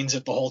explains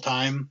it the whole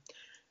time.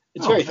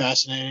 It's very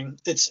fascinating.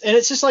 It's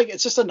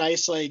just a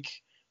nice like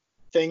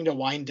thing to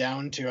wind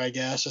down to, I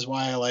guess, is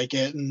why I like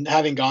it. And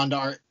having gone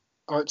to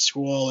art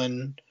school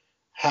and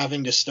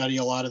having to study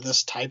a lot of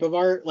this type of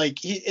art, like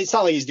it's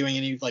not like he's doing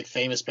any like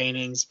famous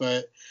paintings,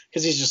 but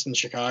because he's just in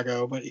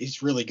Chicago, but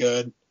he's really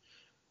good.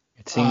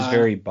 It seems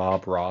very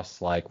Bob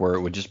Ross like, where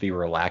it would just be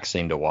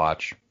relaxing to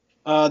watch.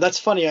 That's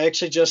funny.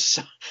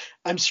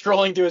 I'm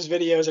scrolling through his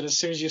videos, and as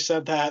soon as you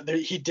said that,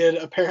 he did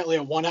apparently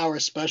a 1 hour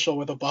special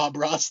with a Bob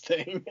Ross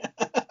thing.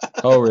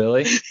 Oh,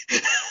 really?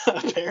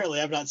 Apparently,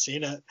 I've not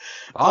seen it.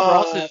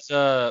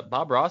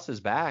 Bob Ross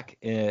is back.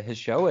 His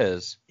show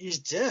is. He's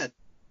dead.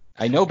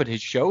 I know, but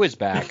his show is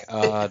back.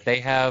 They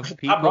have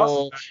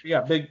people.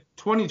 Yeah, big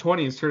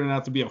 2020 is turning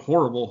out to be a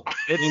horrible.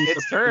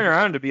 It's turning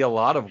around to be a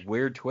lot of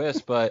weird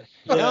twists, but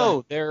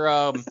no,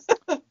 they're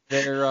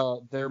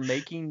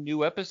making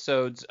new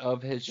episodes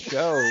of his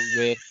show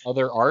with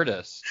other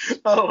artists.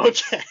 Oh,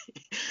 okay.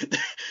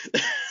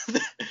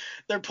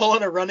 They're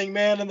pulling a Running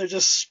Man and they're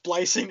just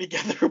splicing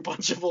together a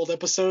bunch of old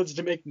episodes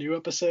to make new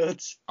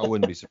episodes. I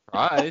wouldn't be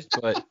surprised,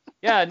 but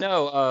yeah,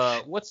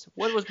 no. What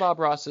was Bob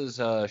Ross's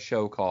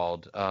show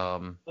called?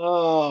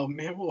 Oh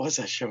man, what was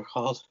that show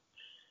called?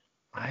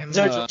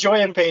 Joy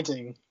and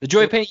Painting. The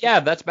Joy of Painting. Yeah,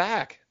 that's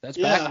back. That's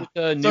back with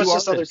the new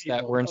artists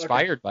that were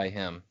inspired by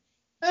him.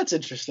 That's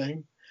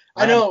interesting.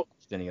 I know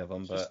any of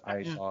them, but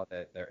I saw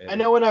that they're. I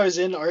know when I was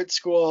in art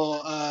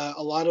school,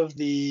 a lot of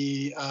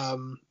the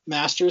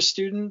master's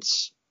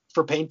students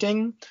for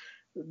painting,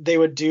 they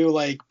would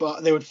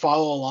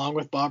follow along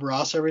with Bob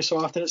Ross every so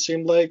often. It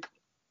seemed like.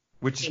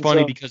 Which is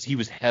funny because he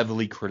was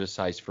heavily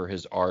criticized for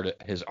his art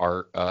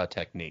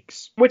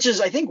techniques. Which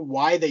is, I think,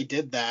 why they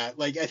did that.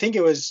 Like, I think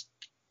it was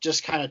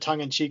just kind of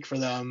tongue in cheek for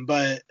them,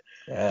 but.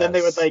 Yes. Then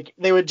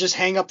they would just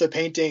hang up the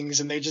paintings,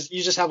 and you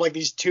just have like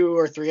these 2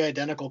 or 3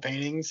 identical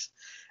paintings.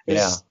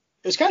 It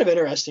was kind of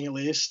interesting, at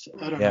least.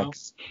 I don't know.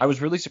 I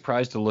was really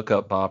surprised to look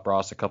up Bob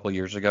Ross a couple of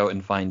years ago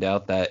and find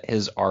out that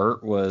his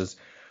art was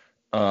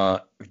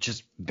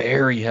just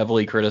very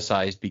heavily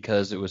criticized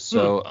because it was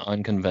so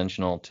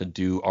unconventional to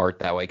do art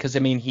that way. Because I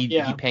mean,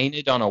 he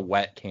painted on a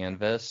wet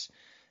canvas,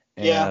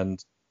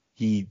 and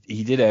he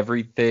did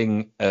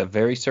everything a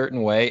very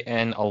certain way,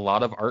 and a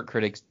lot of art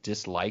critics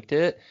disliked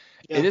it.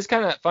 Yeah. It is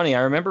kind of funny.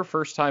 I remember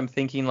first time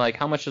thinking, like,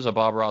 how much does a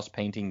Bob Ross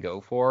painting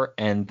go for?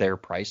 And they're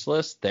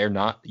priceless. They're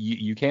not.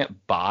 You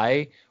can't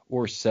buy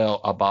or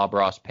sell a Bob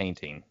Ross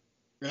painting.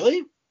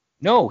 Really?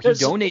 No, he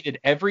donated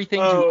everything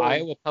to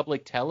Iowa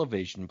Public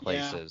Television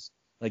places.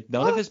 Yeah. Like,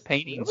 none of his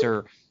paintings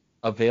are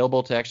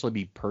available to actually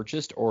be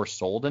purchased or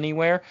sold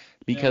anywhere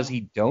because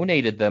he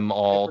donated them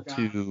all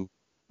to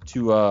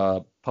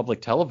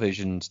public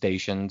television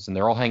stations, and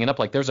they're all hanging up.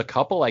 Like, there's a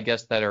couple, I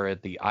guess, that are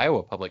at the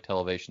Iowa Public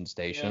Television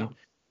station. Yeah.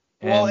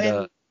 Well,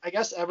 and I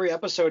guess every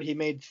episode he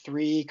made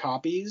 3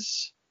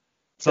 copies.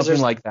 Something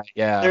like that,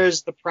 yeah.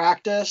 There's the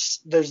practice,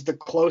 there's the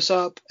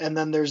close-up, and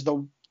then there's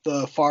the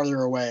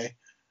farther away.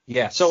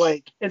 Yes. So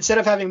like instead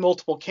of having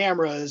multiple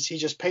cameras, he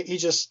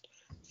just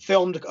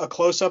filmed a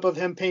close up of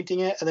him painting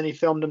it, and then he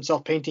filmed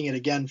himself painting it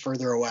again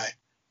further away.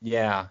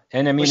 Yeah,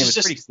 and I mean Which it is was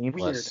just pretty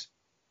seamless.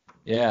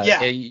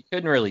 Yeah. You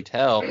couldn't really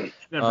tell.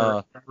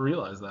 Never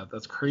realized that.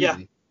 That's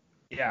crazy.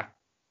 Yeah.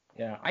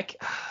 Yeah,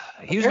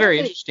 he was very Apparently-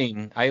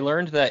 interesting. I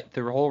learned that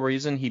the whole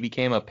reason he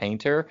became a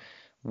painter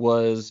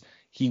was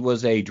he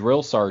was a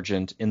drill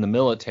sergeant in the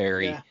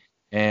military, Yeah.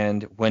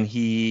 and when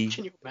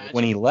Can you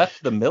imagine? he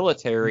left the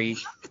military,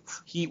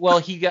 he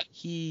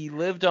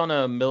lived on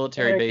a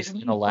military Eric, base can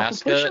in you fucking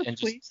Alaska push-ups, and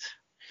just please?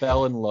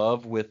 fell in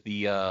love with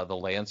the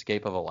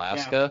landscape of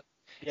Alaska.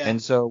 Yeah.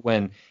 And so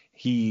when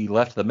he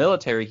left the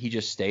military, he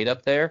just stayed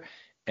up there,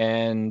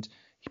 and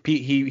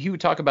he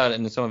would talk about it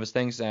in some of his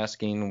things,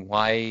 asking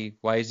why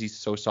is he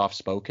so soft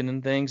spoken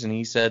and things, and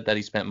he said that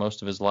he spent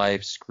most of his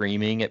life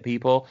screaming at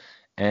people,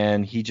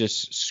 and he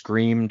just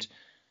screamed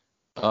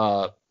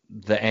the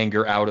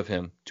anger out of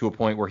him to a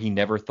point where he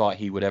never thought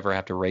he would ever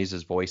have to raise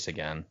his voice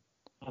again.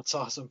 That's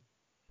awesome.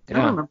 I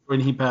remember when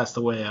he passed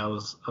away, I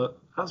was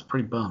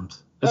pretty bummed.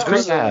 It's That crazy.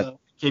 was, sad.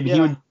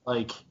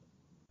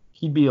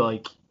 He'd be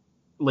like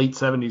late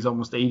 70s,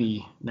 almost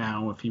 80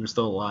 now if he was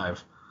still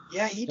alive.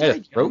 Yeah, he He had a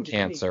died throat young, didn't he?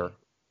 cancer.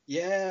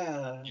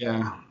 Yeah.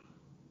 Yeah.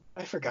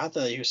 I forgot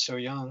that he was so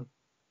young.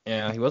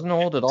 Yeah, he wasn't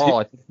old at all.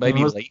 I think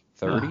maybe was- late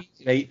 30s,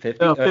 late 50s,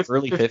 No, 50,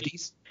 early 50.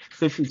 50s.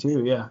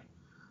 52, yeah.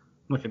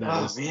 Look at that.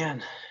 Oh His,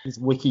 man. his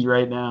wiki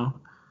right now.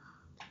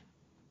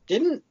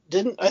 Didn't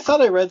I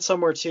thought I read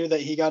somewhere too that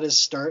he got his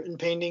start in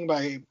painting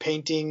by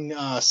painting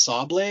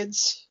saw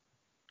blades?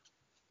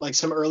 Like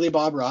some early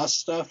Bob Ross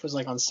stuff was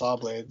like on saw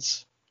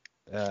blades.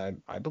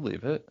 I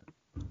believe it.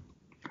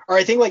 Or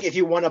I think like if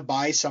you want to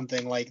buy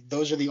something, like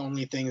those are the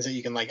only things that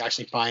you can like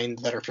actually find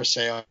that are for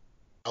sale.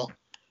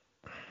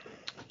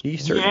 He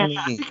certainly.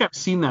 Yeah, I think I've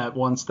seen that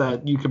once,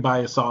 that you could buy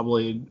a saw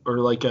blade or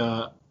like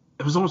a.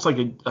 It was almost like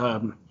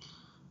a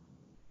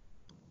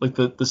like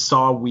the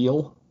saw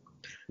wheel.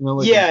 You know,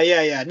 like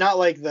yeah. Not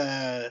like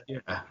the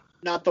yeah.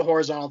 not the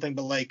horizontal thing,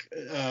 but like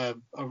a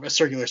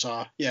circular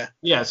saw. Yeah.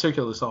 Yeah,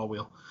 circular saw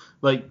wheel.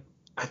 Like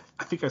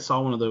I think I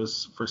saw one of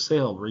those for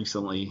sale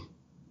recently,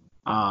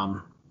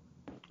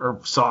 or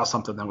saw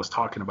something that was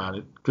talking about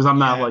it. Because I'm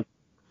not Yeah. like,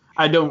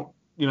 I don't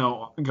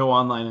go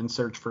online and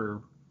search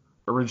for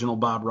original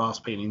Bob Ross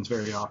paintings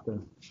very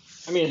often.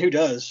 I mean, who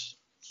does?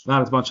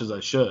 Not as much as I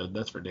should.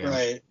 That's for damn.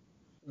 Right.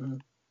 Mhm.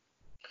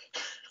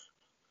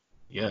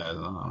 Yeah. I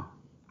don't know.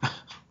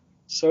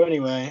 So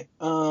anyway,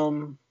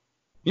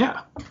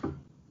 Yeah.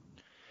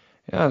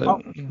 Yeah,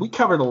 Well, we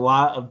covered a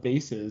lot of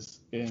bases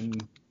in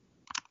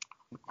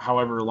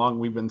however long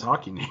we've been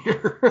talking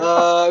here.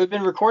 we've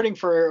been recording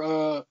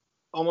for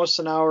almost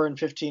an hour and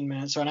 15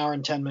 minutes, so an hour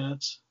and 10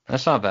 minutes.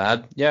 that's not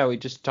bad. Yeah, we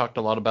just talked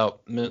a lot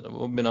about what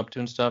we've been up to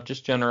and stuff,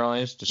 just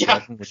generalized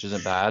discussion, which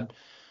isn't bad.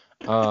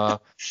 I'm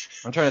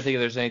trying to think if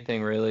there's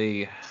anything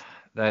really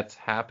that's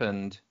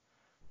happened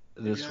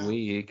this Yeah.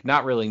 week.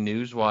 Not really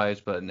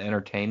news-wise, but in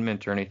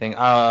entertainment or anything.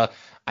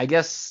 I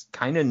guess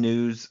kind of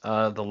news.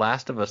 The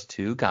Last of Us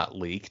 2 got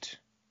leaked.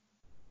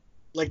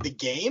 Like the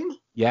game?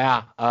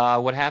 Yeah.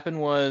 What happened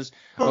was,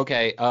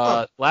 okay,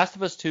 Last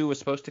of Us 2 was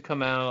supposed to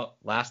come out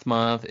last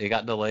month. It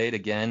got delayed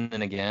again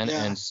and again,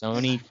 Yeah. and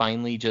Sony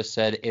finally just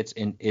said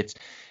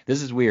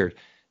this is weird.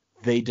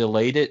 They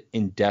delayed it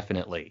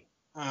indefinitely.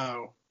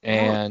 Oh.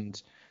 And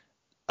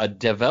a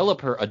dev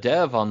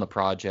on the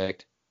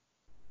project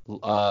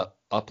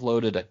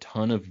uploaded a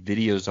ton of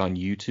videos on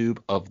YouTube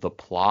of the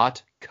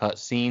plot,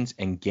 cutscenes,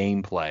 and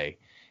gameplay.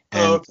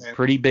 And Okay.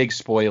 pretty big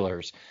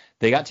spoilers.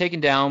 They got taken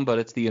down, but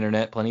it's the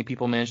internet. Plenty of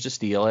people managed to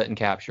steal it and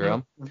capture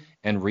them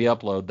and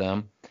re-upload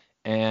them.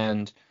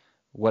 And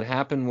what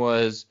happened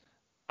was,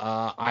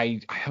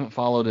 I haven't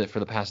followed it for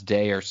the past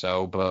day or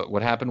so, but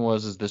what happened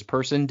was this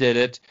person did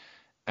it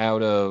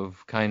out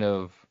of kind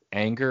of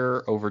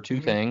anger over two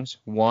things.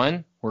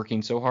 One,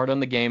 working so hard on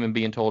the game and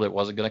being told it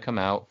wasn't going to come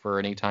out for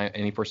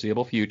any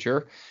foreseeable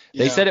future.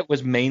 They Yeah. said it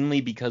was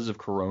mainly because of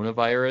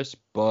coronavirus,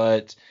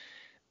 but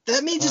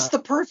That means it's the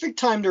perfect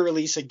time to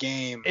release a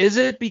game. is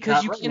it? Because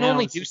Not you right can now,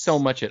 only it's do just- so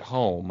much at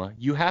home.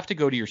 You have to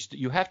go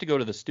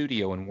to the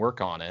studio and work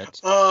on it.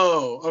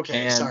 Oh,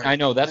 okay. And Sorry. I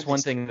know that's That one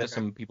makes thing sense. that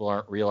Okay. some people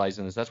aren't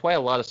realizing is that's why a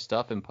lot of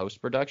stuff in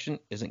post-production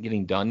isn't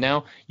getting done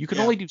now. You can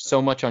Yeah. only do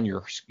so much on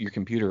your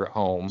computer at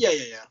home. Yeah.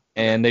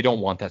 And they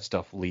don't want that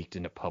stuff leaked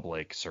into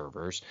public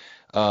servers.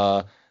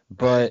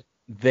 But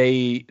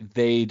they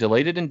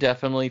delayed it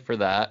indefinitely for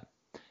that.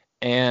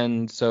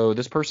 And so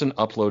this person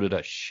uploaded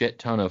a shit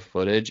ton of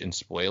footage and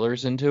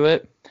spoilers into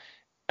it.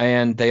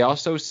 And they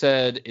also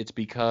said it's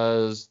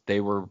because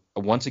they were,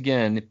 once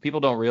again,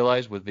 people don't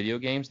realize with video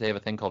games, they have a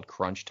thing called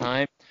crunch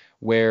time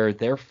where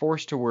they're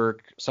forced to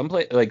work. Some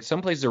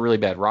places are really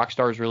bad.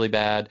 Rockstar is really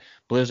bad.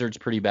 Blizzard's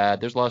pretty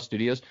bad. There's a lot of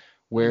studios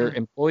where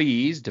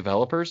employees,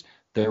 developers,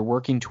 they're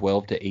working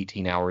 12 to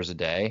 18 hours a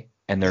day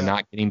and they're Yeah.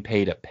 not getting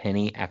paid a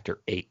penny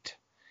after 8.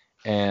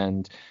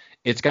 And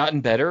it's gotten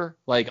better.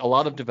 Like a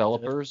lot of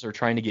developers are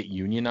trying to get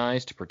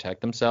unionized to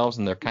protect themselves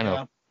and they're kind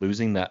Yeah. of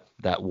losing that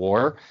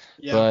war.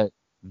 Yeah. But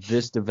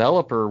this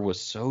developer was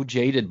so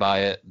jaded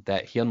by it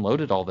that he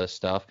unloaded all this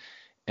stuff,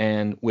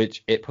 and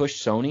which it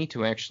pushed Sony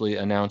to actually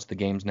announce the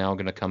game's now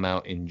going to come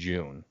out in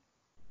June.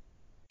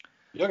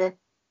 Okay.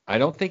 I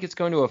don't think it's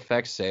going to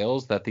affect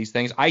sales that these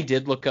things. I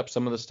did look up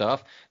some of the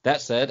stuff.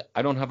 That said,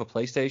 I don't have a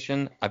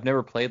PlayStation. I've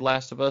never played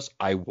Last of Us.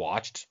 I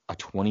watched a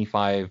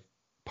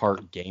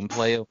 25-part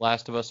gameplay of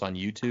Last of Us on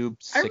YouTube.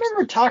 I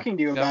remember talking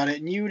to you about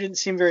it, and you didn't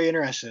seem very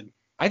interested.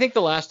 I think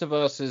The Last of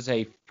Us is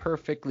a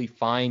perfectly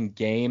fine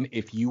game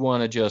if you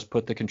want to just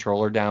put the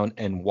controller down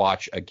and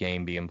watch a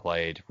game being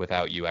played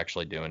without you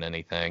actually doing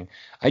anything.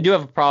 I do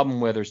have a problem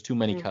where there's too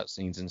many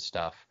cutscenes and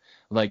stuff.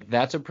 Like,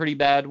 that's a pretty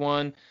bad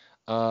one.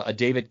 A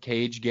David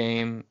Cage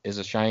game is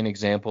a shining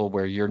example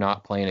where you're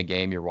not playing a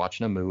game, you're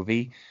watching a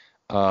movie.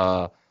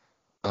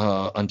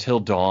 Until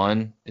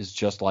Dawn is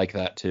just like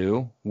that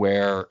too,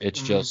 where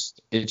it's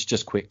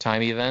just quick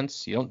time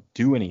events. You don't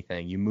do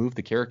anything. You move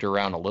the character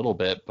around a little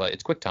bit, but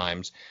it's quick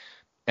times.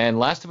 And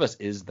Last of Us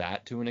is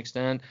that to an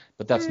extent,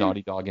 but that's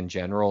Naughty Dog in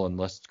general,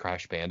 unless it's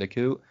Crash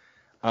Bandicoot.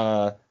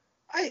 I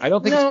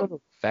don't think it's going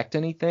to affect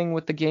anything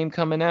with the game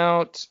coming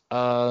out.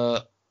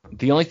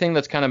 The only thing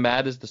that's kind of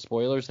mad is the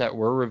spoilers that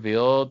were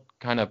revealed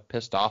kind of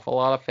pissed off a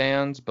lot of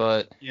fans,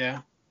 but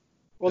yeah.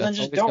 Well, then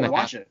just don't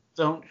watch it.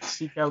 Don't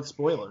seek out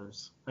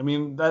spoilers. I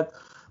mean,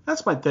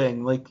 that's my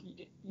thing. Like,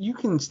 you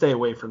can stay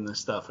away from this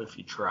stuff if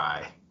you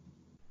try.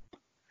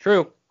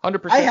 True,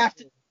 100%. I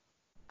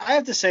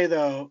have to say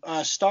though,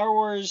 Star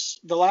Wars,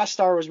 the last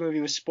Star Wars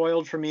movie was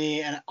spoiled for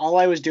me, and all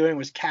I was doing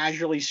was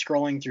casually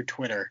scrolling through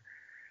Twitter.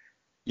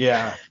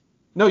 Yeah.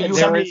 No, you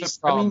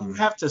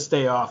have to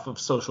stay off of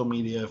social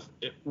media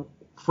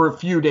for a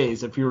few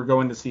days if you were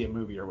going to see a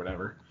movie or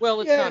whatever. Well,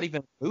 it's not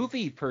even a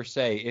movie per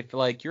se. If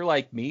like you're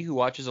like me who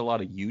watches a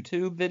lot of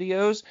YouTube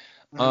videos,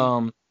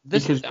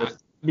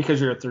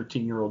 because you're a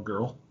 13-year-old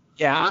girl.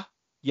 Yeah.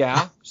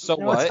 So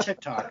no, what?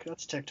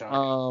 That's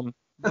TikTok.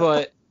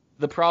 But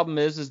the problem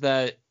is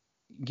that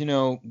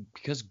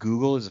because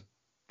Google is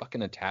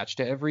fucking attached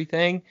to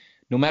everything,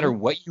 no matter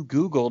what you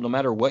Google, no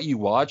matter what you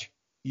watch,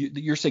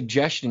 your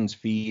suggestions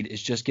feed is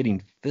just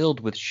getting filled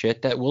with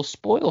shit that will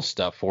spoil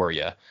stuff for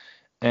you.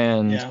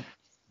 And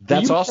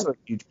that's also a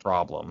huge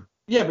problem.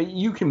 Yeah, but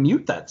you can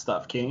mute that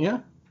stuff, can't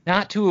you?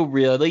 Not to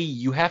really.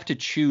 You have to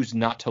choose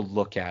not to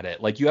look at it.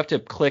 Like, you have to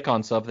click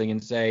on something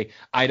and say,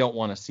 I don't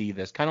want to see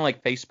this. Kind of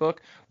like Facebook,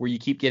 where you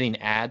keep getting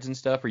ads and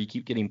stuff, or you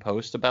keep getting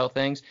posts about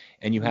things,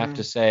 and you have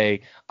to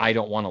say, I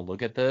don't want to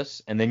look at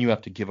this. And then you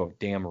have to give a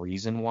damn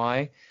reason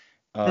why.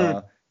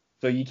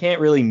 So you can't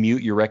really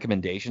mute your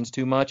recommendations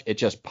too much. It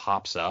just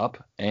pops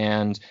up.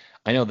 And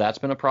I know that's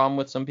been a problem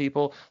with some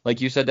people. Like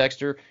you said,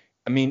 Dexter,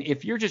 I mean,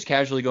 if you're just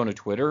casually going to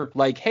Twitter,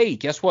 like, hey,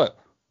 guess what?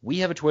 We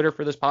have a Twitter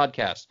for this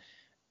podcast.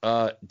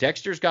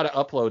 Dexter's got to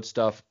upload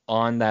stuff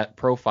on that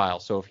profile.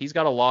 So if he's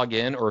got to log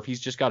in, or if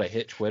he's just got to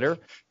hit Twitter,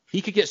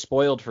 he could get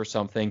spoiled for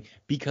something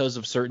because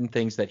of certain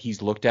things that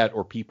he's looked at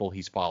or people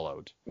he's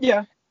followed.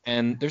 Yeah.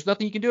 And there's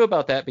nothing you can do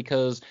about that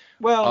because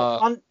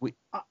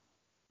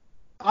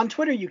on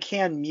Twitter you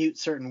can mute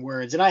certain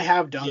words, and I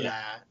have done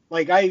that.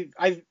 Like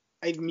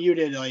I've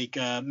muted like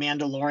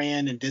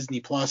Mandalorian and Disney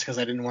Plus because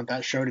I didn't want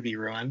that show to be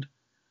ruined.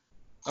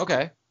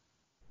 Okay.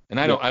 And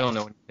I don't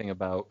know anything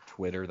about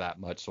Twitter that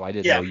much, so I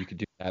didn't know you could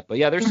do that. But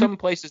yeah, there's some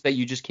places that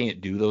you just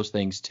can't do those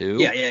things too.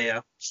 Yeah.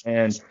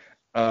 And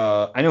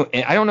I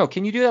don't know.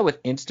 Can you do that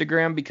with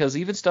Instagram? Because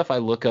even stuff I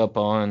look up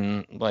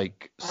on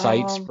like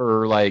sites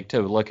for like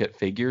to look at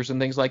figures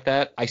and things like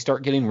that, I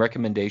start getting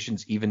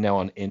recommendations even now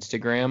on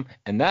Instagram,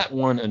 and that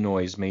one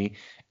annoys me.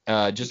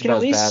 Just you can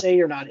at least say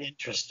you're not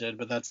interested,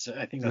 but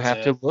I think you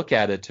have to look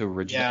at it to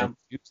reject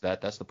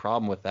that. That's the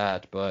problem with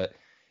that. But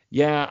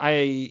yeah,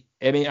 I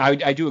mean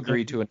I do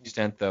agree to an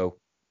extent though.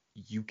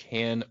 You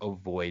can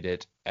avoid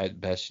it as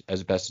best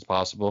as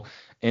possible,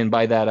 and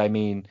by that I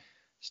mean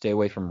stay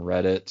away from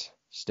Reddit.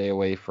 Stay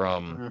away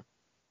from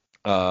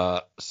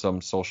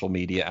some social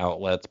media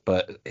outlets,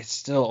 but it's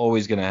still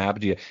always going to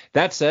happen to you.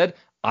 That said,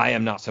 I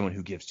am not someone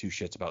who gives two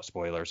shits about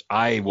spoilers.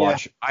 I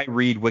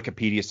read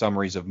Wikipedia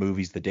summaries of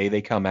movies the day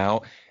they come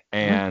out,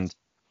 and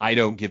I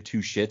don't give two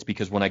shits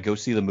because when I go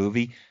see the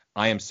movie,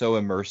 I am so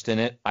immersed in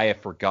it, I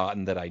have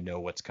forgotten that I know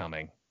what's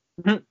coming.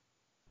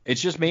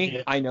 It's just me.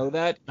 Yeah. I know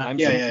that. I'm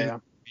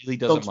really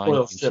doesn't mind.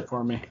 Don't spoil shit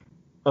for me.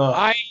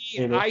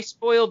 I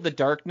spoiled The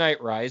Dark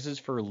Knight Rises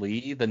for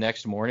Lee the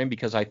next morning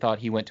because I thought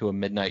he went to a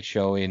midnight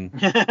showing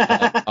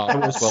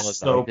as well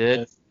as I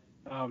did.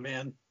 Oh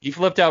man, he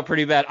flipped out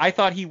pretty bad. I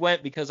thought he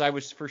went because I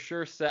was for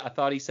sure I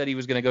thought he said he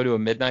was going to go to a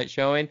midnight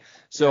showing.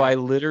 So I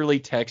literally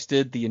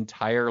texted the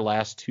entire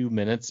last 2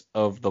 minutes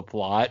of the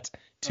plot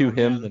to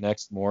him the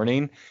next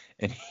morning,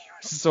 and he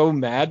was so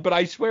mad. But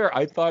I swear,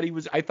 I thought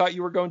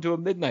you were going to a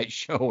midnight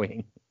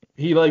showing.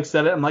 He like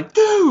said it. I'm like,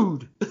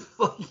 dude.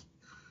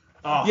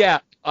 Yeah,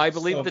 I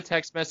believe the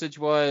text message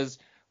was,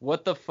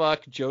 what the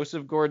fuck,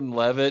 Joseph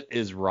Gordon-Levitt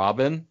is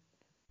Robin?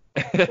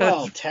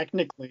 Well,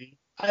 technically.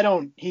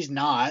 He's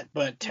not,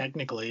 but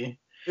technically.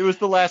 It was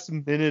the last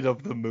minute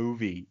of the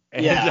movie.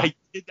 And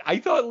I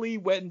thought Lee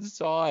went and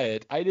saw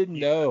it. I didn't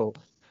know.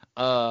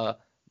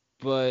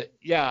 But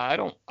yeah, I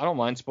don't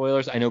mind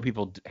spoilers. I know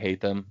people hate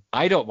them.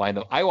 I don't mind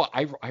them. I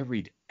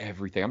read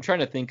everything. I'm trying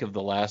to think of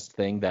the last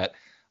thing that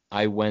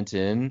I went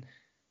in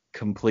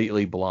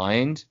completely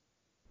blind,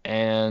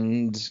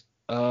 and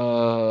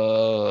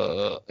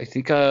I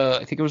think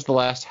it was the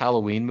last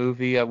Halloween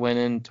movie I went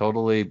in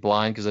totally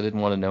blind because I didn't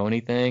want to know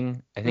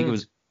anything. Hmm.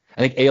 I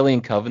think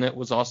Alien Covenant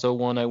was also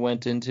one I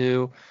went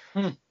into.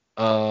 Hmm.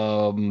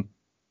 Um,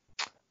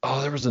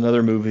 oh, there was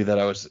another movie that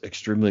I was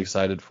extremely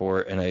excited for,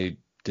 and I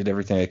did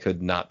everything I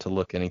could not to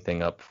look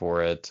anything up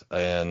for it.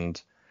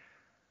 And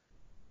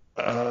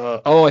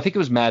I think it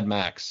was Mad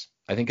Max.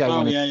 I think I Oh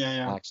went into yeah, yeah,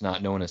 yeah. Mad Max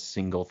not knowing a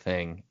single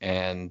thing,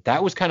 and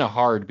that was kind of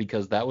hard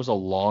because that was a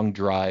long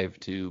drive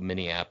to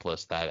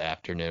Minneapolis that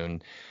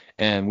afternoon,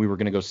 and we were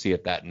gonna go see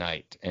it that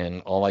night,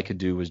 and all I could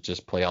do was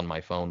just play on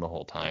my phone the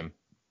whole time.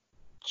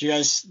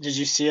 Did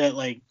you see it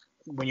like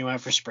when you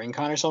went for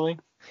SpringCon or something?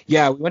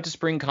 Yeah, we went to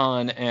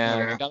SpringCon and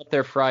I Okay. got up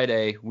there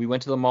Friday. We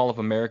went to the Mall of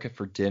America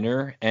for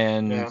dinner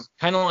and Yeah.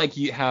 kind of like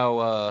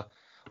how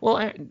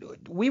well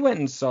we went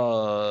and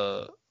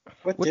saw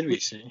What what did did we we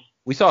see?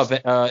 we saw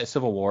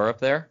Civil War up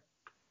there.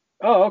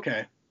 Oh,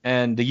 okay.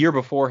 And the year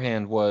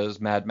beforehand was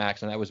Mad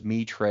Max, and that was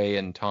me, Trey,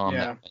 and Tom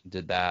that Yeah.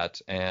 did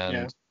that. Yeah. And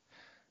Count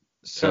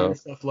so,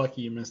 yourself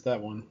lucky you missed that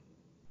one.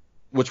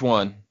 which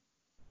one?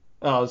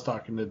 Oh, I was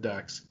talking to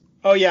Dex.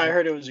 Oh yeah, I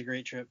heard it was a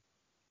great trip.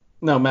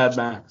 No, Mad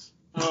Max.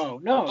 Oh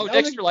no, Oh,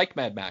 Dexter liked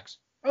Mad Max.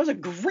 that was a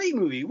great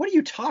movie. What are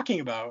you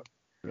talking about?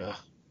 Ugh.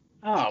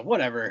 Oh,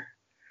 whatever.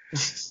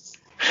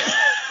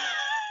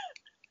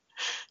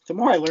 The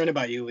more I learn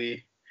about you,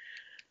 Lee,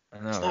 I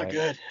know, it's not right?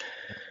 good.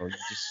 Oh, you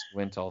just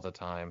squint all the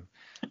time.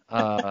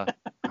 Uh,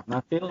 I'm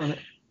not feeling it.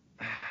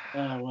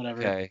 Whatever.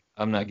 okay,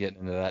 I'm not getting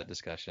into that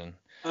discussion.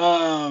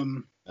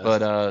 Um,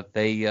 But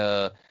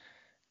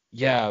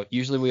yeah,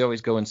 usually we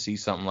always go and see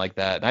something like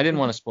that. And I didn't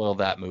want to spoil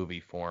that movie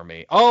for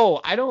me. Oh,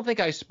 I don't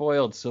think I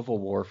spoiled Civil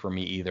War for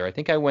me either. I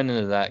think I went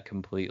into that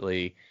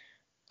completely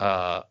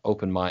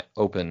open,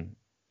 and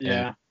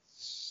yeah,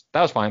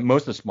 that was fine.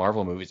 Most of the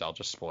Marvel movies I'll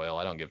just spoil.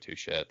 I don't give two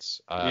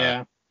shits.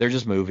 yeah. They're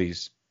just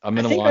movies. I'm I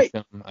gonna think watch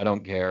them. I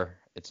don't care.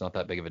 It's not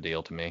that big of a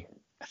deal to me.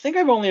 I think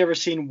I've only ever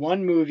seen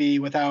one movie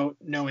without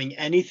knowing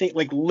anything.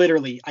 Like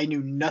literally, I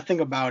knew nothing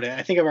about it.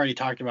 I think I've already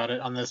talked about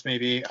it on this,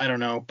 maybe. I don't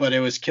know, but it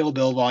was Kill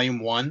Bill Volume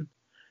One.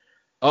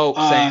 Oh,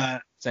 same, Uh,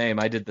 same.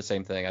 I did the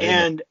same thing. I didn't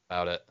know and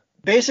about it.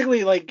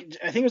 basically, like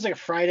I think it was like a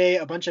Friday.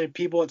 A bunch of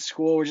people at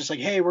school were just like,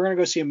 "Hey, we're gonna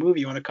go see a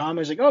movie. You want to come?"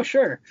 I was like, "Oh,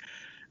 sure."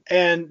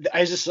 And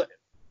I was just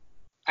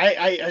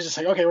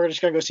like, okay, we're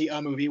just gonna go see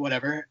a movie,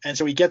 whatever. And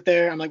so we get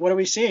there. I'm like, what are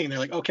we seeing? They're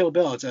like, oh, Kill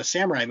Bill. It's a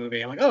samurai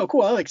movie. I'm like, oh,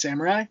 cool. I like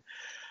samurai.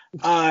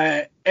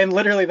 And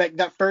literally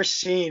that first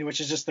scene, which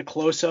is just the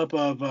close up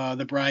of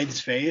the bride's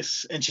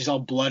face, and she's all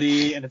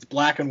bloody, and it's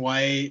black and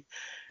white,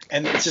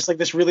 and it's just like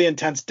this really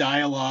intense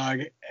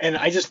dialogue. And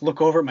I just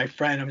look over at my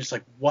friend. I'm just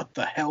like, what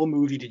the hell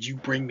movie did you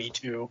bring me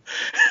to?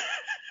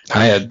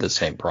 I had the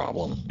same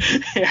problem.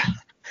 Yeah.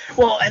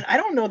 Well, and I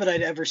don't know that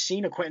I'd ever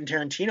seen a Quentin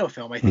Tarantino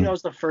film. I think that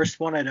was the first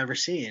one I'd ever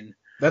seen.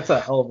 That's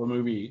a hell of a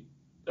movie,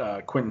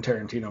 Quentin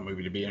Tarantino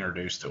movie to be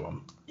introduced to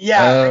him.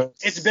 Yeah,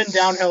 it's been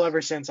downhill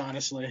ever since,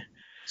 honestly.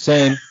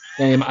 Same.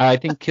 I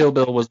think Kill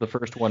Bill was the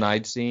first one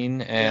I'd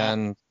seen,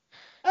 and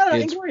I don't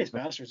know. it's Inglourious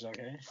Basterds,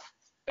 okay.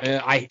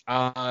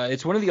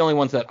 it's one of the only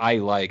ones that I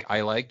like.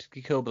 I liked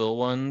the Kill Bill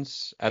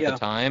ones at the Yeah.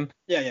 time.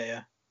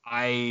 Yeah.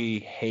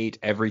 I hate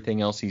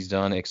everything else he's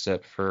done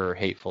except for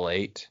Hateful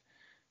Eight.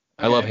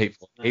 I Okay. love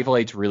Hateful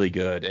Eight's really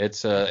good.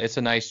 It's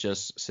a nice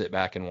just sit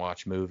back and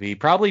watch movie.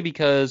 Probably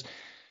because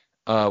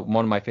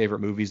one of my favorite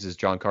movies is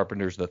John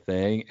Carpenter's The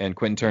Thing, and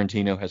Quentin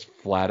Tarantino has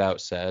flat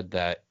out said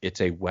that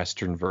it's a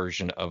Western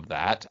version of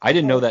that. I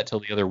didn't know that till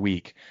the other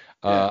week.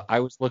 Yeah. I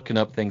was looking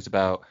up things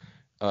about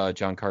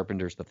John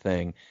Carpenter's The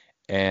Thing,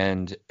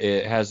 and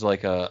it has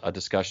like a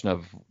discussion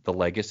of the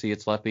legacy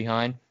it's left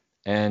behind.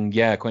 And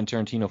yeah,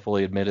 Quentin Tarantino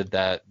fully admitted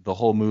that the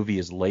whole movie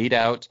is laid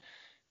out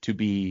to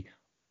be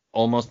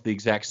almost the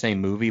exact same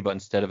movie, but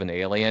instead of an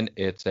alien,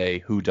 it's a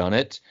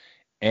whodunit.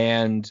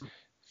 And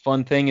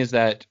fun thing is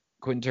that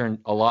Quentin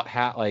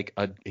like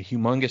a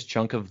humongous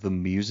chunk of the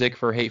music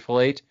for Hateful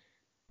Eight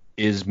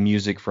is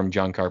music from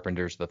John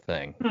Carpenter's The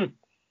Thing.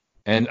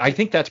 And I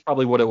think that's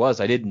probably what it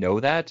was. I didn't know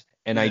that,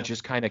 and I Yeah.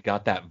 just kind of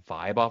got that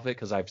vibe off it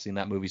because I've seen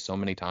that movie so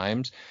many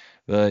times.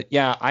 But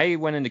yeah, I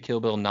went into Kill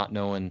Bill not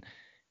knowing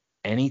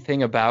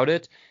anything about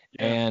it,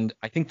 Yeah. and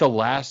I think the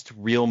last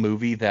real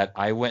movie that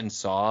I went and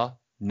saw,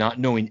 not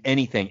knowing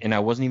anything, and I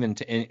wasn't even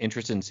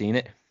interested in seeing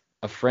it,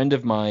 a friend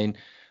of mine,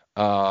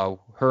 her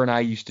and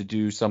I used to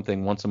do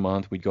something once a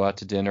month. We'd go out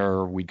to dinner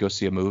or we'd go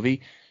see a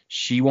movie.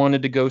 She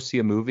wanted to go see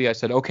a movie. I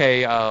said,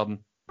 okay,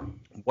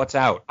 what's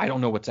out? I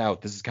don't know what's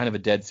out. This is kind of a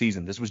dead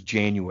season. This was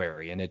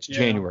January, and it's Yeah.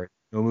 January.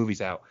 No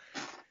movies out.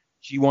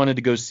 She wanted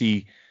to go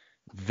see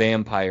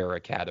Vampire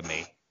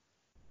Academy.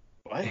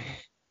 What?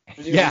 What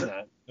Yeah. is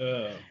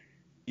that?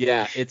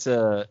 Yeah, it's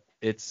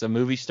a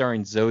movie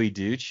starring Zoe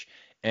Deutch,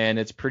 and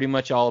it's pretty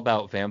much all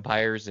about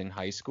vampires in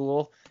high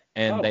school.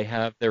 and Oh. they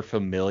have their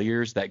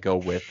familiars that go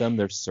with them,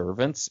 their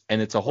servants,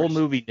 and it's a whole course.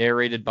 movie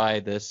narrated by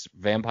this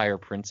vampire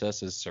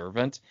princess's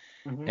servant,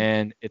 Mhm.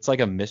 and it's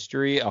like a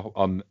mystery.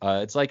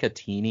 It's like a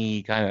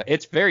teeny kind of.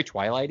 It's very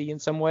Twilighty in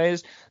some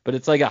ways, but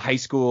it's like a high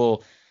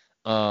school,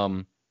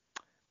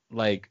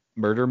 like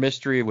murder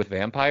mystery with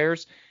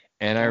vampires.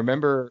 And I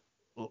remember,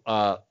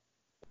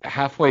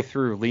 halfway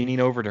through leaning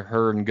over to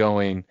her and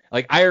going,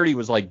 like, I already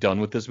was like done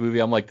with this movie.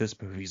 I'm like, this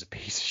movie's a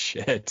piece of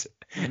shit.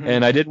 Mhm.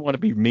 And I didn't want to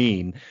be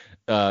mean,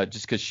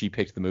 just because she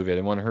picked the movie. I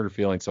didn't want to hurt her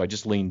feelings. So I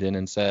just leaned in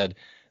and said,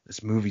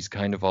 this movie's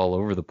kind of all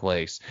over the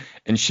place.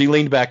 And she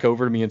leaned back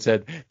over to me and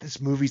said, this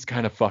movie's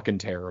kind of fucking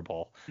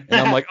terrible. And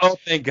I'm like, oh,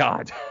 thank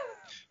God.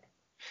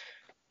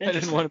 I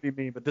didn't want to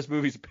be mean, but this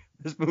movie's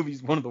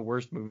one of the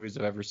worst movies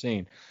I've ever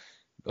seen.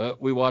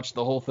 But we watched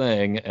the whole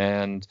thing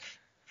and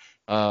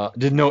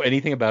didn't know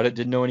anything about it,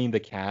 didn't know any of the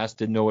cast,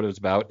 didn't know what it was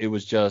about. It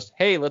was just,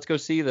 hey, let's go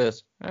see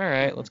this. All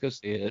right, let's go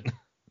see it.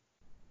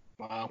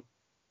 Wow.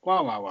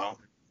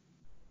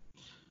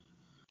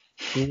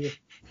 Cool.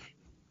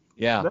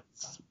 Yeah.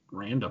 That's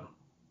random.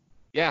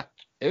 Yeah,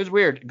 it was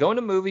weird. Going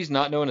to movies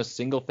not knowing a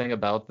single thing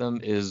about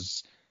them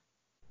is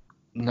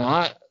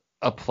not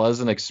a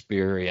pleasant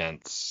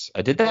experience.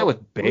 I did that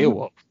with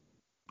Beowulf.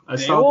 I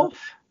saw Beowulf?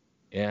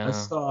 Yeah.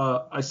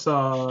 I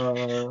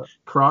saw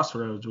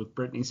Crossroads with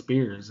Britney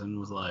Spears and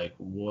was like,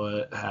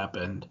 what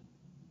happened?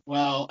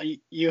 Well, you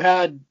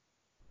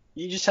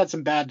just had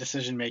some bad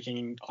decision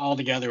making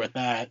altogether with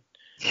that.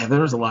 Yeah,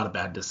 there was a lot of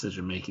bad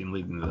decision making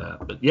leading to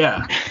that, but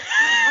yeah.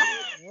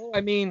 Well,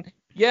 I mean,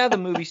 yeah, the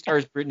movie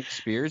stars Britney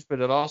Spears, but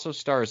it also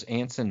stars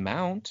Anson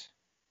Mount.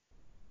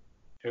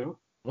 Who?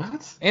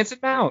 What? Anson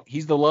Mount.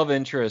 He's the love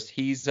interest.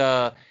 He's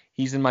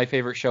in my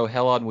favorite show,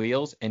 Hell on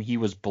Wheels, and he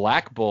was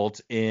Black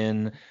Bolt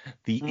in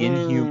the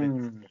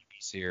Inhumans TV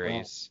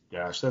series. Oh,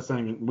 gosh, that's not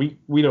even.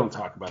 We don't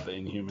talk about the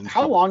Inhumans.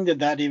 How long did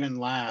that even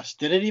last?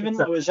 Did it even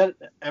was that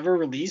ever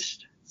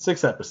released?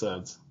 6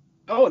 episodes.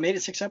 Oh, it made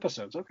it 6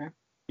 episodes. Okay.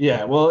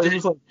 Yeah, well, it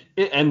was like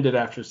it ended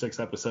after 6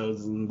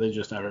 episodes, and they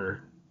just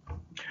never.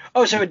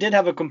 Oh, so it did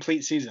have a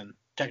complete season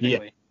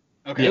technically.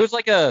 Yeah. Okay. It was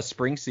like a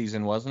spring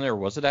season, wasn't it? Or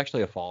was it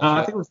actually a fall?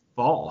 I think it was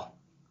fall.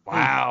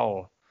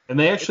 Wow. And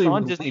they actually it's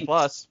on Disney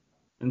Plus.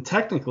 And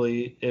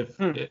technically, if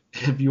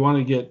you want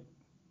to get,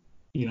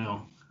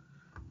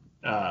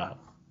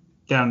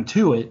 down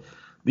to it,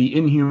 the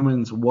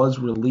Inhumans was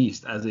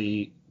released as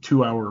a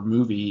 2-hour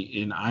movie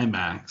in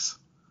IMAX.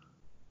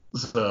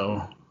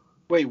 So.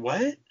 Wait,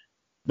 what?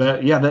 The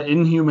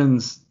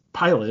Inhumans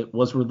pilot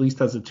was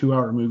released as a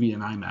 2-hour movie in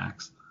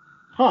IMAX.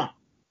 Huh.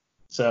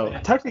 So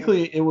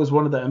technically, it was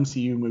one of the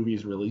MCU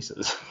movies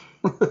releases.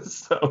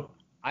 So.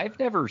 I've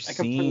never I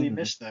completely seen.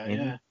 missed that.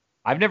 Yeah.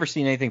 I've never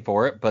seen anything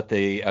for it, but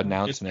the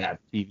announcement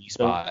TV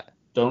spot.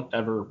 Don't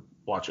ever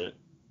watch it.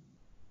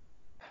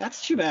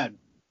 That's too bad.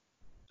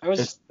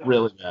 It's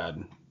really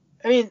bad.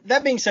 I mean,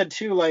 that being said,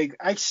 too, like,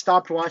 I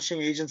stopped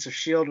watching Agents of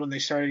S.H.I.E.L.D. when they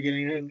started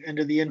getting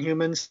into the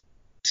Inhumans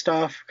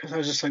stuff, because I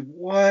was just like,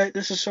 what?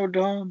 This is so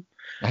dumb.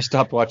 I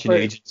stopped watching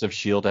Agents of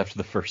S.H.I.E.L.D. after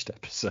the first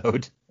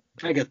episode.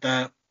 I get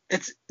that.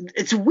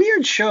 It's a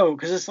weird show,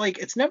 because it's like,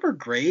 it's never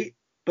great,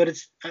 but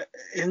it's,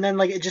 and then,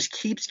 like, it just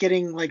keeps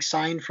getting, like,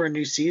 signed for a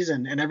new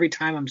season, and every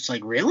time I'm just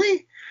like,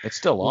 really? It's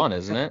still on,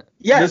 isn't it?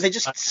 Yeah, they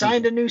just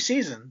signed a new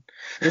season.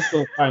 It's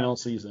the final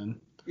season.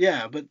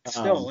 Yeah, but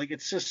still, like,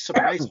 it's just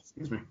surprising.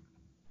 Excuse me.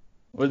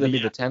 Would that be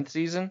the 10th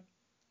season?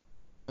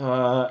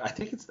 I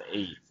think it's the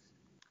 8th.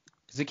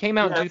 Because it came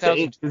out in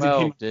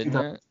 2012, didn't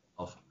it?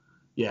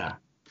 Yeah.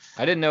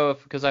 I didn't know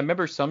because I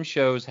remember some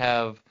shows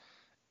have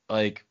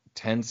like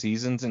 10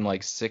 seasons in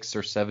like 6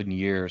 or 7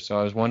 years, so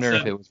I was wondering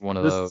if it was one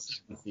of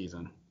those.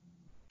 Season.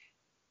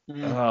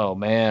 Oh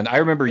man, I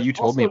remember you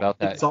told me about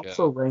that. It's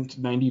also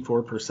ranked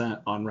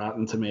 94% on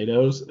Rotten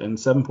Tomatoes and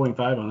 7.5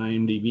 on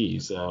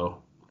IMDb.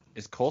 So.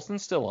 Is Coulson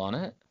still on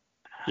it?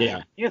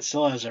 Yeah. It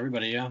still has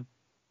everybody, yeah.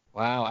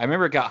 Wow, I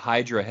remember it got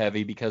Hydra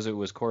heavy because it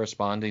was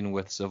corresponding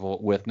with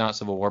not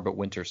Civil War but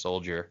Winter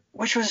Soldier.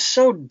 Which was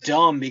so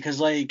dumb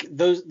because like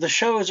the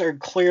shows are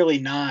clearly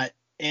not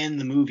in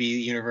the movie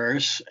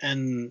universe,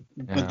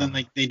 but then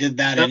like they did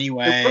that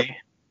anyway.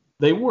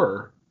 They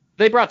were.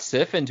 They brought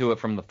Sif into it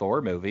from the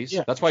Thor movies.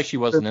 Yeah. That's why she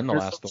wasn't in the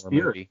last Thor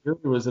movie. Fury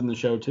was in the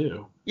show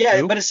too. Yeah,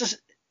 Who? but it's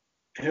just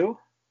who?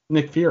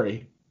 Nick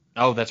Fury.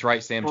 Oh, that's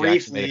right. Sam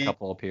Jackson made a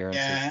couple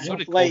appearances. Yeah, so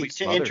did like Colby to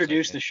Smothers,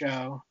 introduce the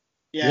show.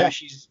 Yeah,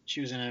 she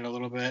was in it a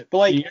little bit, but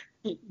like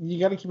you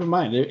got to keep in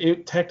mind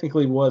it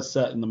technically was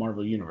set in the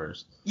Marvel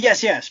universe.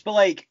 Yes, but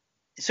like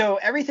so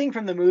everything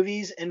from the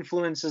movies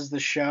influences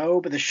the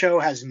show, but the show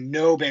has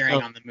no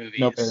bearing on the movies.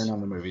 No bearing on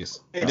the movies.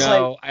 It's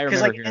I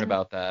remember hearing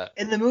about that.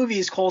 In the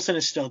movies, Coulson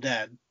is still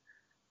dead.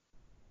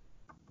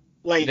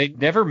 Like they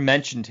never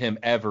mentioned him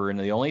ever, and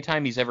the only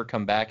time he's ever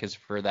come back is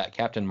for that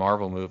Captain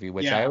Marvel movie,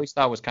 which I always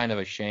thought was kind of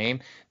a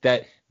shame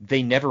that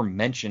they never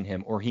mentioned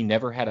him or he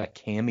never had a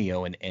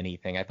cameo in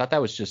anything. I thought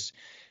that was just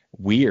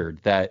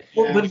weird that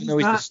but even though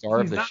he's the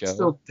star of the show, he's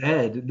still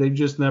dead. They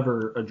just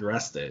never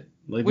addressed it.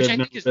 Like, which I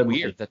think is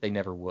weird that they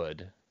never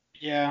would.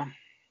 Yeah.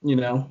 You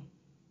know.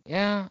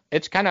 Yeah,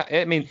 it's kind of.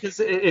 I mean, Because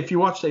if you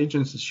watch the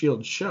Agents of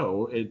Shield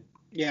show,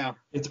 Yeah.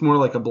 it's more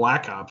like a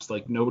Black Ops.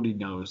 Like nobody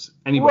knows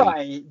anybody.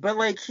 Right, but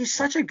like he's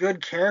such a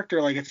good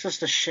character. Like it's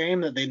just a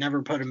shame that they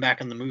never put him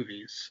back in the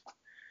movies.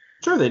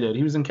 Sure, they did.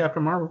 He was in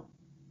Captain Marvel.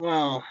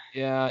 Well,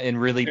 yeah, in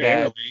really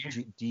bad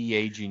barely.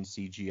 de-aging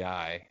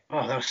CGI.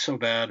 Oh, that was so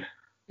bad.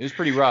 It was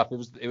pretty rough. It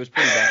was pretty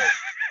bad.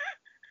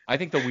 I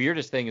think the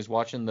weirdest thing is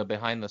watching the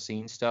behind the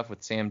scenes stuff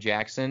with Sam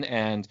Jackson,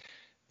 and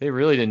they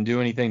really didn't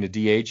do anything to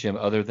de-age him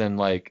other than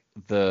like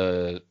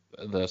the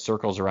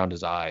circles around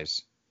his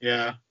eyes.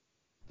 Yeah.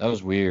 That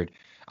was weird.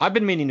 I've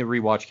been meaning to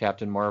rewatch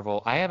Captain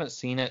Marvel. I haven't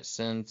seen it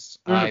since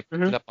I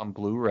picked it up on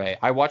Blu-ray.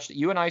 I watched it.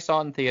 You and I saw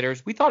it in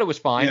theaters. We thought it was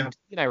fine. Yeah.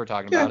 You and I were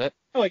talking about it.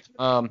 I like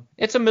it.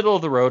 It's a middle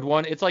of the road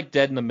one. It's like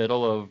dead in the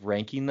middle of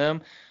ranking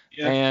them.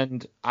 Yeah.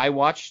 And I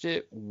watched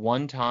it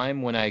one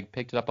time when I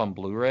picked it up on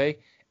Blu-ray,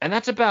 and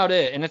that's about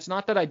it. And it's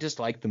not that I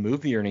dislike the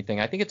movie or anything.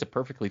 I think it's a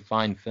perfectly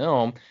fine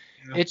film.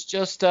 Yeah. It's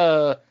just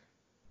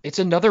it's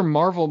another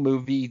Marvel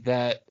movie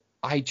that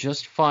I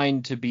just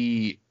find to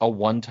be a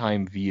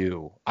one-time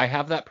view. I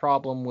have that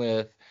problem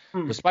with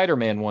the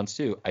Spider-Man ones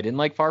too. I didn't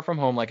like Far From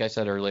Home, like I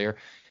said earlier,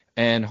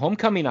 and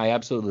Homecoming I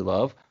absolutely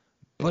love,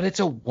 but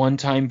it's a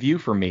one-time view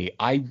for me.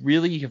 I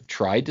really have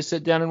tried to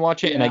sit down and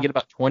watch it, and I get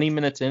about 20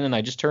 minutes in and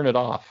I just turn it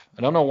off.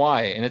 I don't know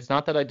why, and it's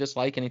not that I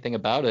dislike anything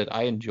about it.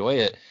 I enjoy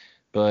it,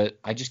 but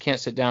I just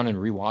can't sit down and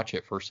rewatch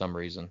it for some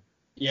reason.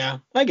 Yeah,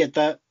 I get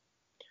that.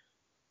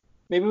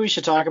 Maybe we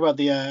should talk about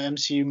the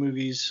MCU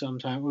movies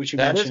sometime. Which you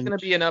That mentioned. is going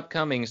to be an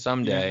upcoming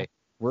someday. Yeah.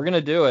 We're going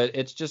to do it.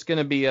 It's just going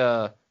to be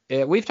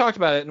we've talked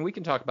about it, and we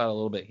can talk about it a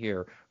little bit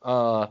here.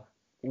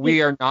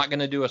 We are not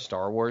going to do a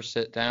Star Wars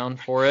sit down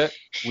for it.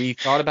 We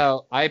thought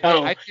about I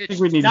pitched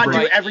we need Not to do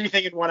break.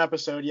 everything in one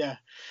episode. Yeah.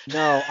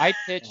 No, I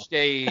pitched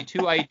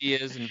two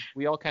ideas, and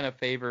we all kind of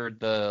favored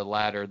the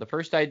latter. The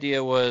first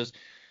idea was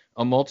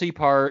a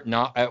multi-part,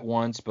 not at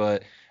once,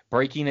 but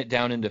breaking it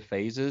down into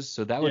phases.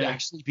 So that would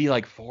actually be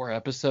like 4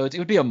 episodes. It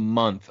would be a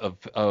month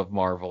of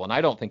Marvel, and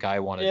I don't think I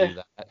want to do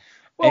that.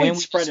 Well, And we'd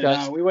spread it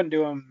out. We wouldn't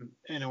do them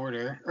in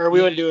order, or we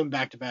wouldn't do them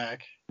back to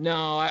back.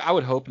 No, I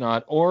would hope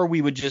not. Or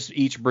we would just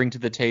each bring to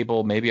the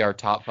table maybe our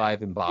top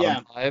 5 and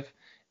bottom 5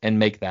 and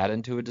make that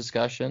into a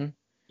discussion.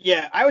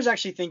 Yeah, I was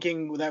actually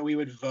thinking that we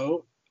would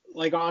vote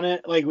like on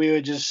it. Like we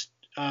would just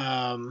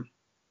like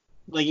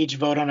each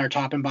vote on our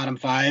top and bottom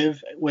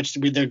 5, which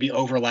there'd be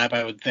overlap,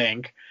 I would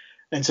think.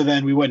 And so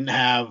then we wouldn't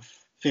have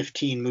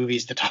 15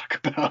 movies to talk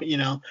about, you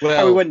know?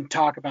 Well, or we wouldn't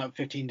talk about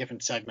 15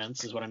 different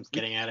segments is what I'm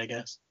getting at, I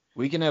guess.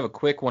 We can have a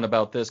quick one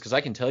about this because I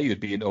can tell you it'd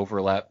be an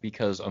overlap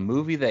because a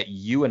movie that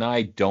you and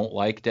I don't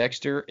like,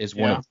 Dexter, is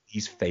one of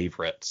these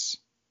favorites.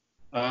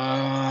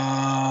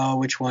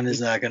 Which one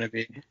is that going to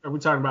be? Are we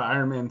talking about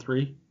Iron Man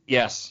 3?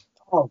 Yes.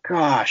 Oh,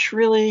 gosh,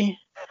 really?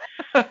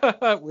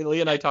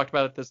 Lee and I talked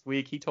about it this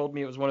week. He told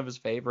me it was one of his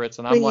favorites,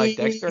 and I'm like,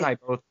 Dexter and I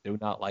both do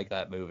not like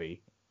that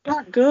movie.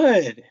 Not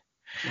good.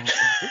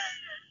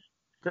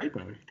 Great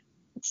movie.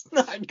 It's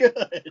not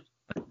good.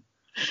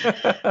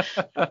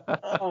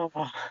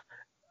 Oh.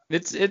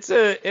 It's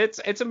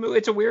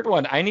a weird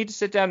one. I need to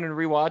sit down and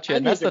rewatch it.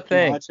 And that's the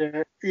thing.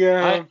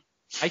 Yeah.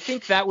 I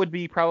think that would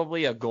be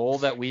probably a goal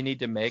that we need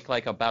to make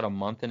like about a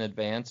month in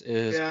advance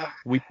is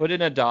we put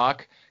in a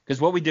doc because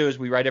what we do is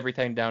we write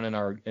everything down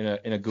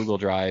in a Google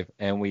Drive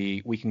and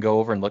we can go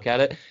over and look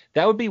at it.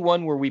 That would be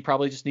one where we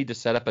probably just need to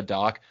set up a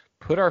doc,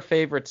 put our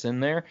favorites in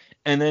there,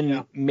 and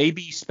then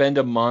maybe spend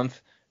a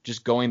month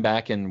just going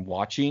back and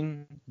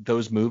watching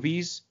those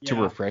movies to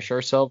refresh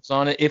ourselves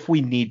on it if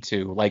we need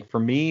to. Like for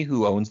me,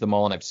 who owns them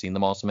all and I've seen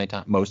them all so many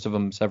times, most of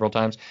them several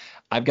times,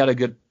 I've got a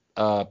good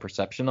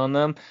perception on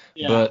them.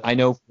 But I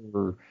know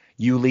for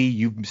you, Lee,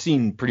 you've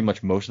seen pretty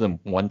much most of them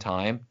one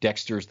time.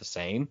 Dexter's the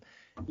same.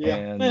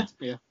 So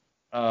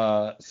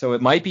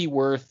it might be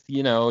worth,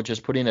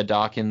 just putting a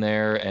doc in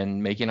there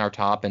and making our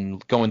top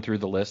and going through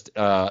the list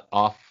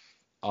off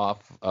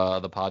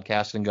the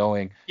podcast and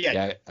going,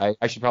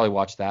 I should probably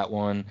watch that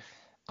one.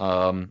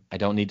 I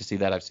don't need to see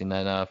that. I've seen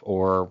that enough.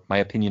 Or my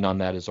opinion on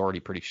that is already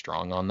pretty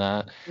strong on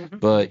that. Mm-hmm.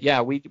 But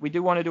yeah, we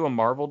do want to do a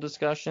Marvel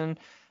discussion.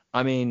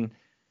 I mean,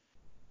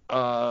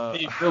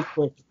 real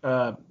quick,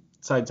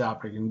 side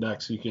topic, and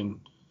Dex, you can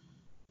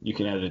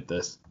edit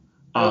this.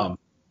 I'm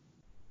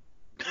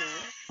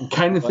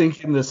kind of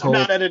thinking this whole.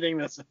 I'm not editing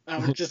this.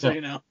 Just so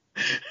you know.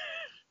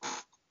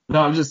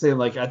 No, I'm just saying,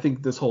 like, I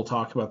think this whole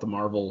talk about the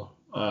Marvel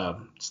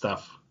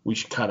stuff we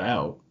should cut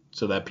out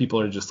so that people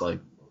are just like,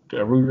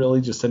 are we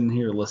really just sitting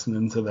here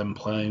listening to them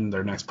playing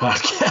their next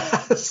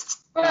podcast?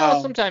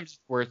 Well, sometimes it's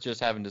worth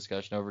just having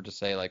discussion over to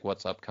say like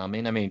what's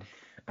upcoming. I mean,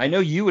 I know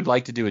you would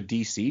like to do a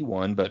DC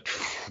one, but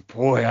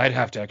boy, I'd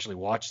have to actually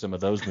watch some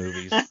of those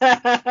movies.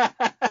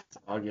 It's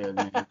all good,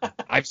 man.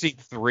 I've seen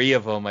 3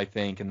 of them, I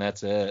think, and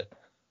that's it.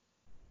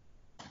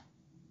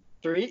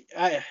 3?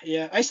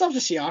 I still have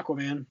to see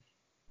Aquaman.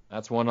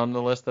 That's one on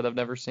the list that I've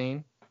never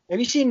seen. Have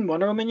you seen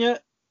Wonder Woman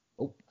yet?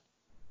 Oh.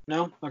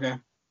 No? Okay.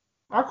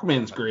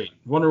 Aquaman's great.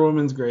 Wonder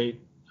Woman's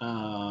great.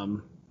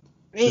 Shazam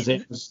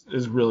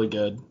is really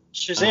good.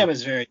 Shazam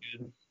is very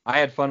good. I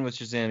had fun with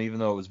Shazam, even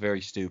though it was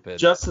very stupid.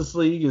 Justice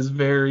League is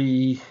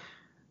very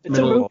It's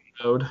a middle movie.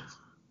 of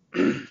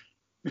movie.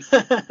 It's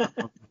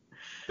a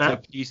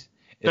That piece.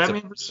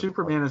 Batman vs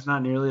Superman is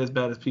not nearly as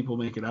bad as people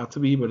make it out to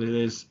be, but it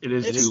is It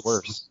is too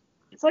worse.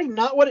 It's like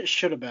not what it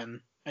should have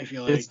been. I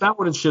feel like It's not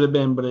what it should have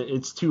been, but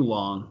it's too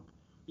long.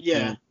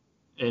 yeah.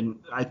 And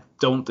I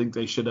don't think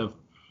they should have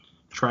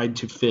tried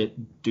to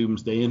fit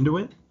Doomsday into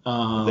it.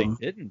 They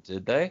didn't,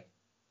 did they?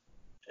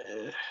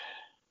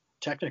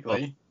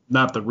 Technically.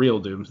 Not the real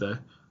Doomsday.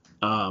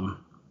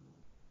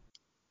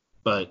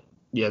 But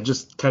yeah,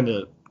 just kind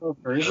of A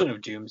version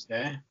of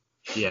Doomsday.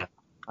 yeah.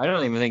 I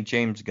don't even think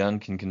James Gunn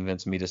can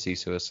convince me to see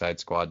Suicide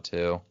Squad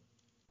 2.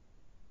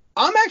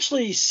 I'm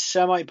actually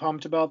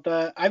semi-pumped about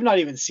that. I've not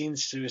even seen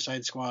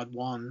Suicide Squad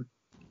 1.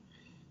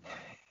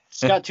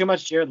 It's got too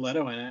much Jared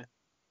Leto in it.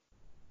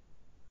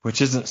 Which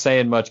isn't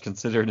saying much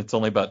considering it's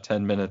only about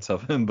 10 minutes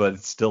of him, but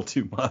it's still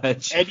too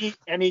much.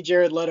 Any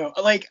Jared Leto.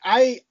 Like,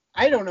 I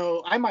don't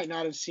know. I might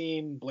not have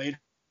seen Blade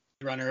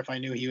Runner if I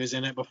knew he was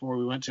in it before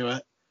we went to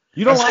it.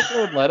 You don't like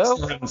Jared I Leto?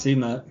 still haven't seen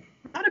that.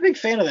 Not a big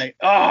fan of that.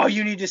 Oh,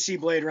 you need to see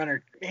Blade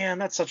Runner. Man,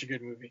 that's such a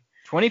good movie.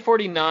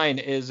 2049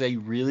 is a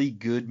really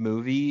good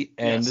movie,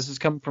 and Yes. this is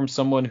coming from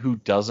someone who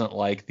doesn't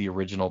like the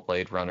original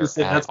Blade Runner That's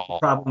at the all.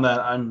 problem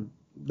that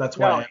that's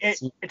why No, I haven't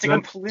seen it's a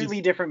I'm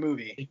completely different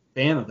movie. a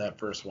fan of that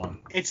first one.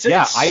 It's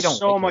I don't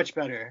so like it. much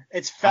better.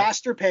 It's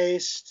faster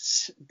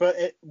paced, but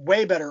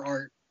way better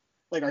art,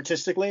 like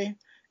artistically.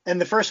 And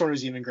the first one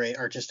was even great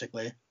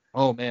artistically.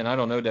 Oh man, I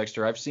don't know,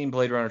 Dexter. I've seen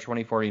Blade Runner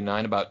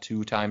 2049 about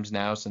 2 times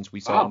now since we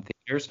saw it in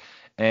theaters,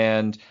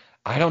 and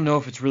I don't know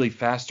if it's really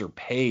faster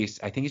paced.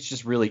 I think it's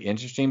just really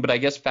interesting, but I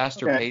guess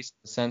faster paced in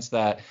the sense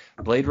that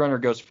Blade Runner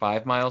goes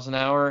 5 miles an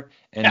hour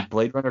and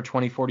Blade Runner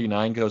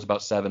 2049 goes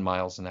about 7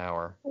 miles an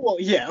hour. Well,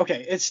 yeah,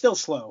 okay, it's still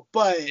slow,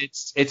 but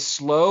It's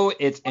slow,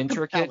 it's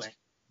intricate, compelling.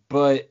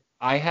 but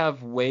I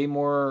have way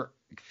more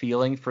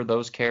feeling for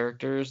those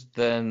characters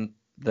than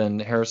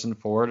Harrison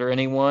Ford or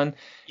anyone,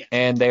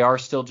 and they are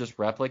still just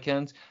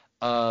replicants.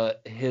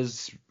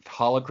 His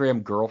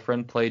hologram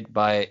girlfriend, played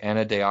by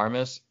Ana de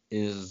Armas,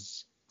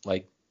 is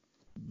like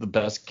the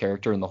best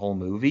character in the whole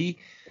movie.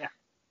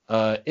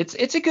 Yeah.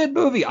 It's a good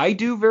movie. I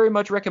do very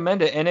much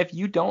recommend it. And if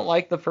you don't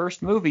like the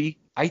first movie,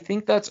 I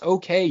think that's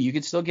okay. You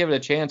could still give it a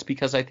chance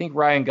because I think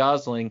Ryan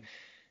Gosling,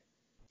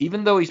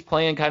 even though he's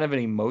playing kind of an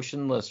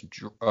emotionless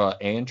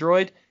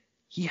android,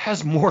 he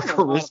has more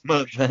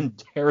charisma than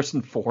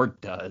Harrison Ford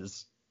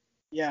does.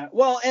 Yeah.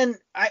 Well, and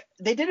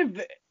they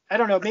did I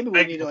don't know. Maybe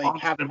we need to like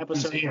have an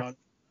episode about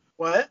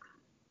what.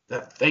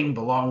 That thing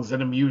belongs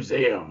in a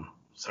museum.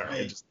 Sorry,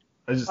 Right.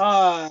 I just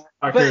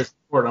but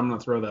Ford, I'm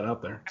gonna throw that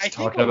out there. I think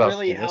Talking what about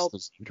really helped.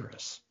 Callista's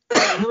uterus.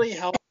 What really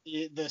helped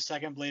the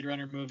second Blade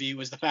Runner movie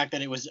was the fact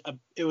that it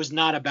was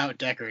not about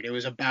Deckard. It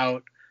was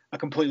about a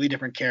completely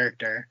different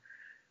character.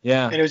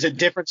 Yeah. And it was a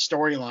different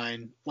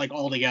storyline, like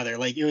altogether.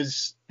 Like it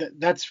was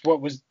that's what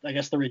was, I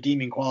guess, the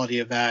redeeming quality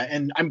of that.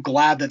 And I'm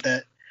glad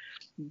that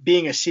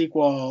being a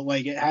sequel,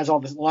 like it has a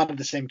lot of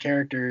the same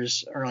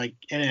characters are like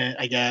in it,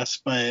 I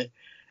guess, but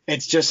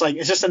it's just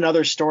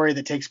another story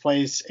that takes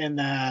place in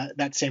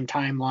that same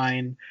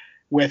timeline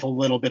with a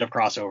little bit of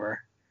crossover.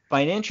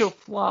 Financial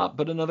flop,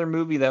 but another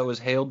movie that was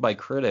hailed by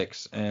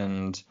critics,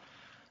 and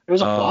It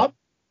was a flop.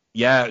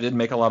 Yeah, it didn't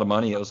make a lot of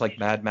money. It was like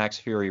Mad Max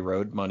Fury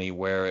Road money,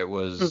 where it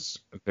was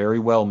very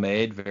well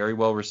made, very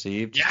well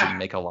received, just didn't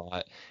make a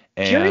lot.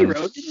 And Fury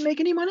Road didn't make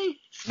any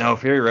money? No,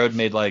 Fury Road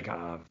made like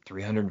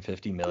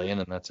 $350 million,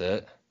 and that's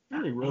it.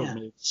 Fury Road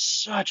made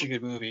such a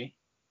good movie.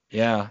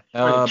 Yeah,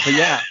 but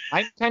yeah,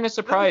 I'm kind of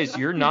surprised.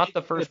 You're not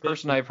the first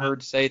person I've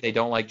heard say they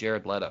don't like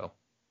Jared Leto.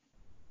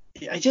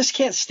 I just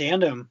can't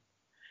stand him.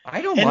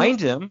 I don't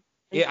mind him.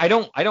 Yeah, I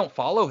don't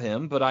follow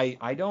him, but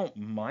I don't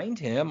mind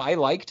him. I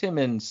liked him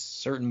in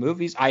certain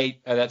movies.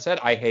 That said,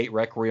 I hate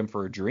Requiem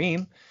for a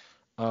Dream.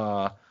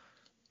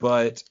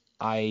 But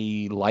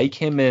I like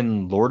him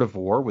in Lord of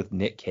War with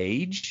Nick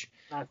Cage.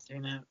 Not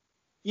seen it.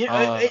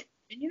 Yeah,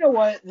 you know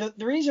what?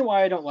 The reason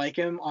why I don't like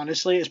him,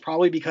 honestly, is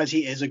probably because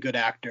he is a good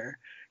actor.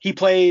 He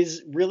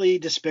plays really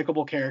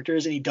despicable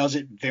characters, and he does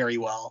it very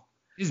well.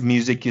 His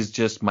music is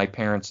just "My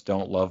Parents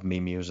Don't Love Me"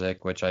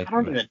 music, which I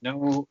don't even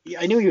know.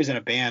 I knew he was in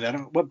a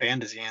band. What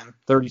band is he in?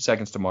 30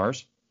 Seconds to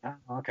Mars. Oh,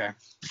 okay.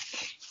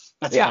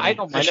 That's yeah, funny. I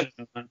don't mind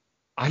him.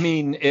 I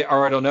mean,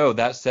 or I don't know.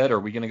 That said, are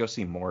we gonna go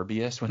see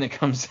Morbius when it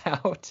comes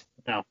out?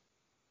 No.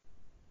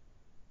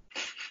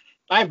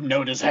 I have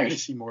no desire to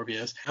see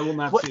Morbius. I will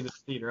not see the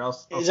theater.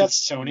 Is that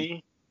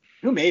Sony?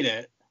 Who made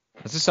it?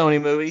 It's a Sony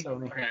movie.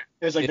 Okay.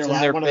 It was like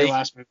one of their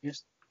last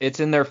movies. It's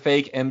in their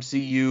fake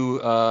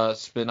MCU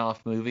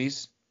spin-off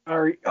movies.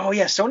 Oh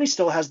yeah, Sony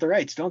still has the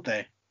rights, don't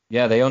they?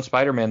 Yeah, they own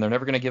Spider-Man. They're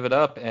never going to give it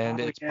up, and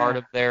it's part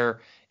of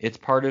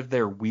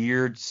their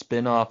weird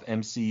spin-off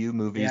MCU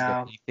movies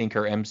that they think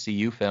are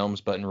MCU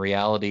films, but in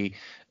reality,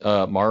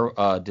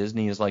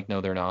 Disney is like,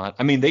 no, they're not.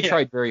 I mean, they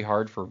tried very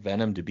hard for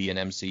Venom to be an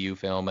MCU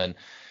film, and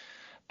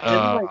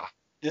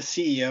the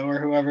CEO or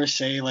whoever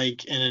say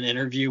like in an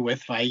interview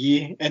with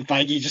Feige, and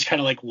Feige just kind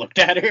of like looked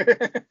at her.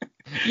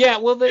 Yeah,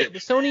 well,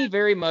 Sony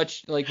very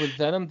much, like with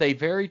Venom, they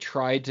very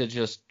tried to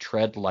just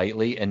tread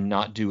lightly and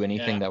not do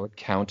anything Yeah. that would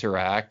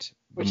counteract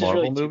the Which is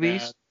Marvel really too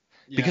movies. bad.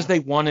 Because Yeah. they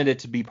wanted it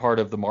to be part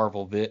of the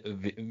Marvel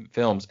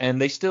films, and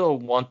they still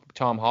want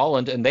Tom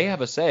Holland, and they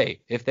have a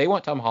say. If they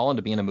want Tom Holland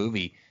to be in a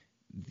movie,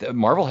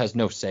 Marvel has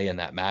no say in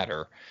that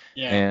matter.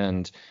 Yeah.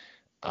 And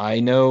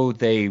I know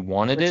they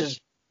wanted Which it.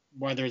 is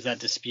why there's that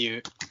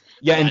dispute.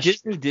 Yeah, and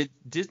Gosh.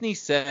 Disney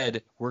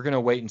said we're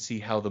gonna wait and see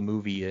how the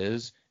movie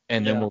is,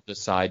 and then Yeah. we'll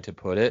decide to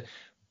put it.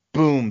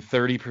 Boom,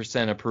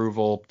 30%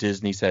 approval.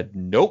 Disney said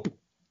nope.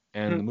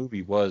 And the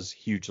movie was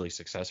hugely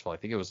successful. I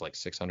think it was like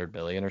 600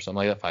 million or something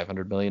like that,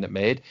 500 million it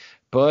made.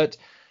 But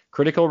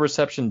critical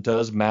reception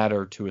does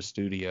matter to a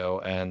studio.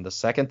 And the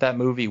second that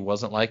movie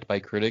wasn't liked by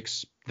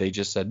critics, they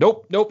just said,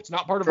 nope, it's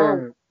not part of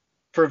our.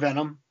 For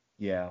Venom.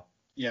 Yeah.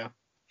 Yeah.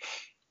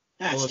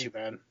 That's Well, too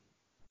bad.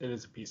 It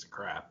is a piece of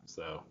crap.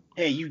 So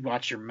Hey, you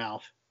watch your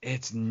mouth.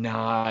 It's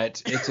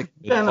not. It's a good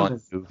Venom fun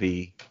is-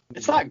 movie.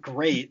 It's not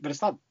great, but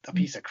it's not a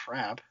piece of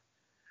crap.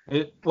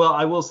 Well,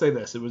 I will say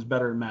this: it was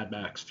better than Mad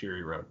Max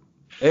Fury Road.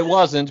 It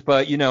wasn't,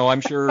 but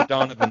I'm sure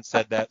Donovan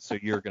said that, so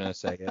you're gonna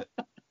say it.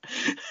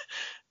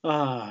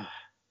 Uh,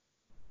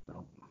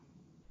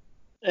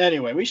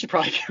 anyway, we should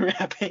probably be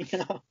wrapping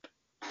up.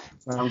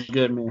 Sounds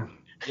good, man.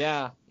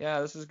 Yeah,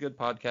 this is a good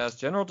podcast.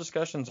 General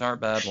discussions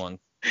aren't bad ones.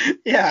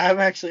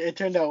 Yeah, it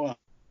turned out well.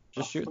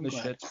 Just shooting I'm the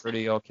glad. shit's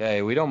pretty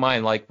okay. We don't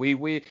mind. Like we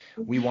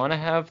want to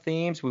have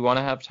themes. We want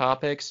to have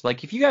topics.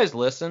 Like if you guys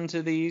listen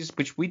to these,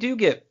 which we do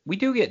get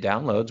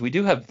downloads. We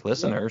do have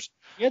listeners.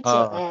 We had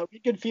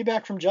good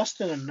feedback from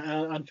Justin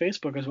on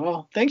Facebook as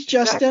well. Thanks,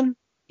 Justin.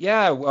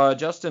 Yeah,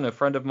 Justin, a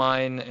friend of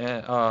mine,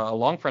 a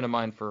long friend of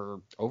mine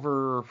for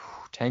over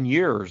 10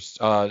 years.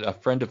 A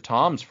friend of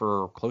Tom's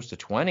for close to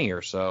 20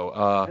 or so.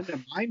 Friend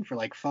of mine for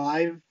like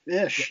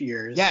 5-ish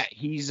years. Yeah,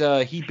 he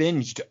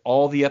binged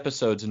all the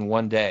episodes in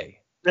one day.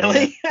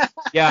 Really?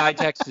 Yeah, I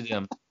texted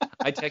him.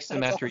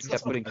 After he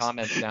kept putting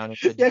comments down and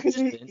said, Yeah,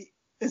 because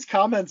his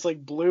comments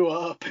like blew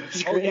up. It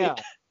was great.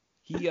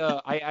 Yeah.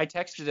 I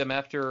texted him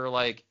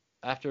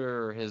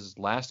after his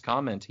last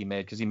comment he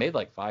made, because he made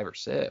like 4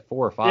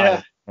 or 5.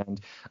 Yeah. And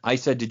I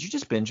said, did you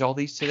just binge all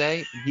these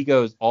today? And he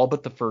goes, all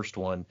but the first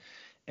one.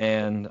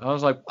 And I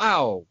was like,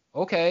 wow,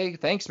 okay,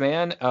 thanks,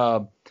 man.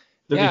 Did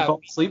he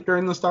fall asleep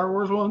during the Star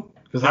Wars one?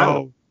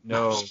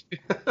 No.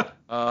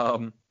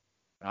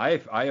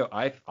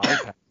 I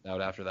passed out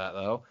after that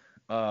though.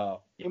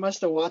 You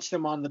must have watched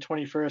them on the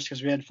 21st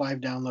because we had 5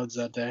 downloads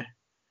that day.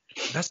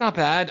 That's not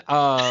bad.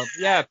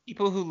 Yeah,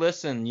 people who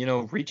listen,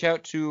 reach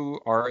out to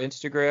our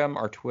Instagram,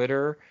 our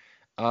Twitter,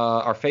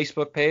 our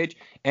Facebook page,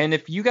 and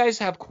if you guys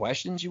have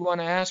questions you want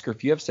to ask, or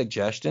if you have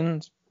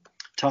suggestions,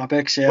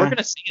 topics, yeah, we're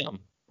gonna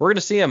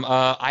see them.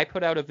 I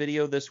put out a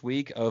video this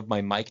week of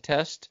my mic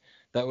test.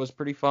 That was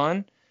pretty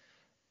fun.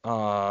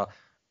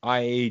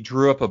 I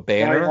drew up a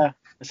banner. Oh, yeah.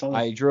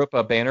 I drew up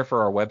a banner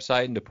for our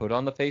website and to put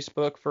on the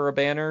Facebook for a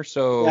banner.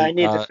 So yeah, I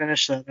need to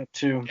finish that up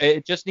too.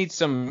 It just needs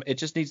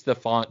the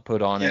font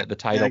put on it, the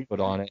title put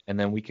on it, and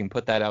then we can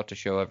put that out to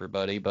show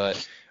everybody.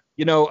 But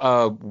we're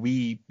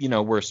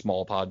a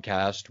small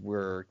podcast.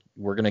 We're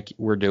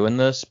doing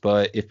this,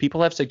 but if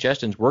people have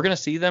suggestions, we're gonna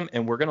see them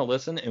and we're gonna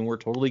listen, and we're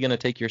totally gonna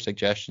take your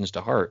suggestions to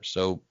heart.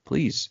 So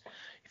please,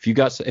 if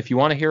you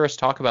want to hear us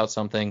talk about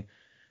something,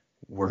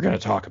 we're gonna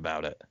talk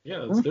about it. Yeah,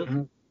 let's do it.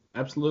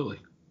 Absolutely.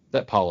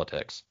 That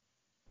politics.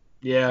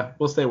 Yeah,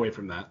 we'll stay away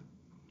from that.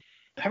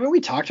 Haven't we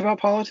talked about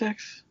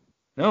politics?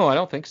 No, I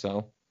don't think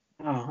so.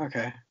 Oh,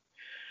 okay.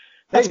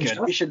 That's good.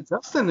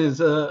 Justin is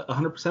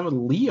 100% with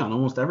Lee on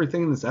almost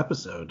everything in this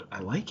episode. I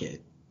like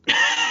it.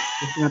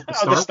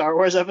 The Star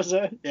Wars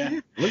episode?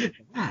 Yeah. Look at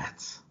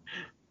that.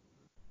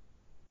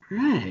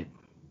 Right.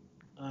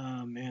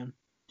 Oh, man.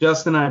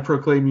 Justin, I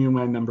proclaim you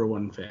my number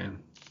 1 fan.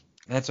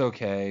 That's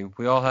okay.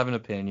 We all have an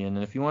opinion,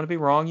 and if you want to be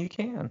wrong, you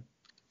can.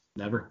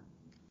 Never.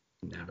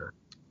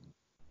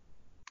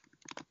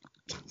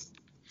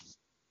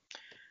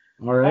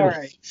 All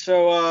right.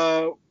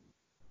 So,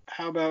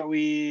 how about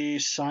we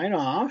sign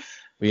off?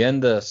 We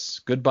end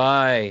this.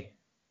 Goodbye.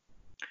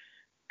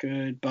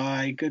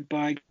 Goodbye.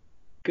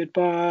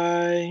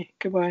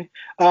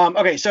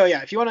 Okay, so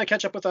yeah, if you want to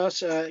catch up with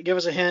us, give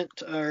us a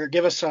hint or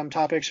give us some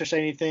topics or say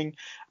anything,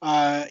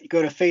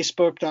 go to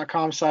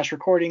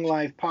facebook.com/recording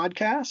live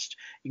podcast.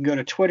 You can go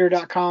to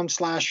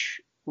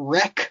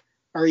twitter.com/rec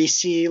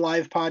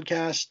live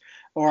podcast,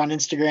 or on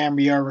Instagram,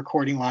 we are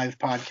Recording Live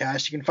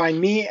Podcast. You can find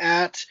me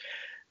at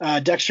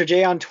Dexter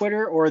J on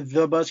Twitter or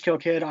The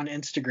Buzzkill Kid on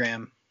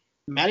Instagram.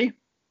 Maddie?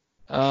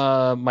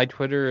 My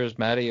Twitter is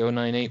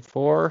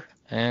Matty0984,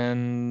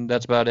 and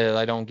that's about it.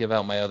 I don't give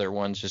out my other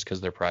ones just because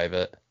they're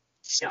private.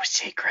 So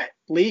secret.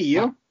 Lee,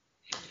 you?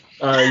 You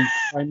can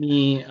find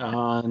me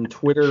on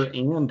Twitter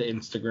and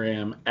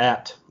Instagram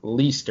at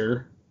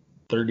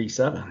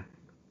Leaster37.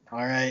 All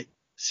right.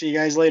 See you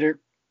guys later.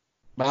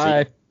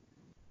 Bye.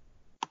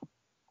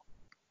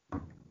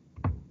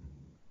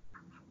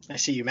 I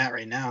see you, Matt,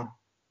 right now.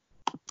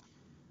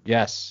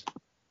 Yes.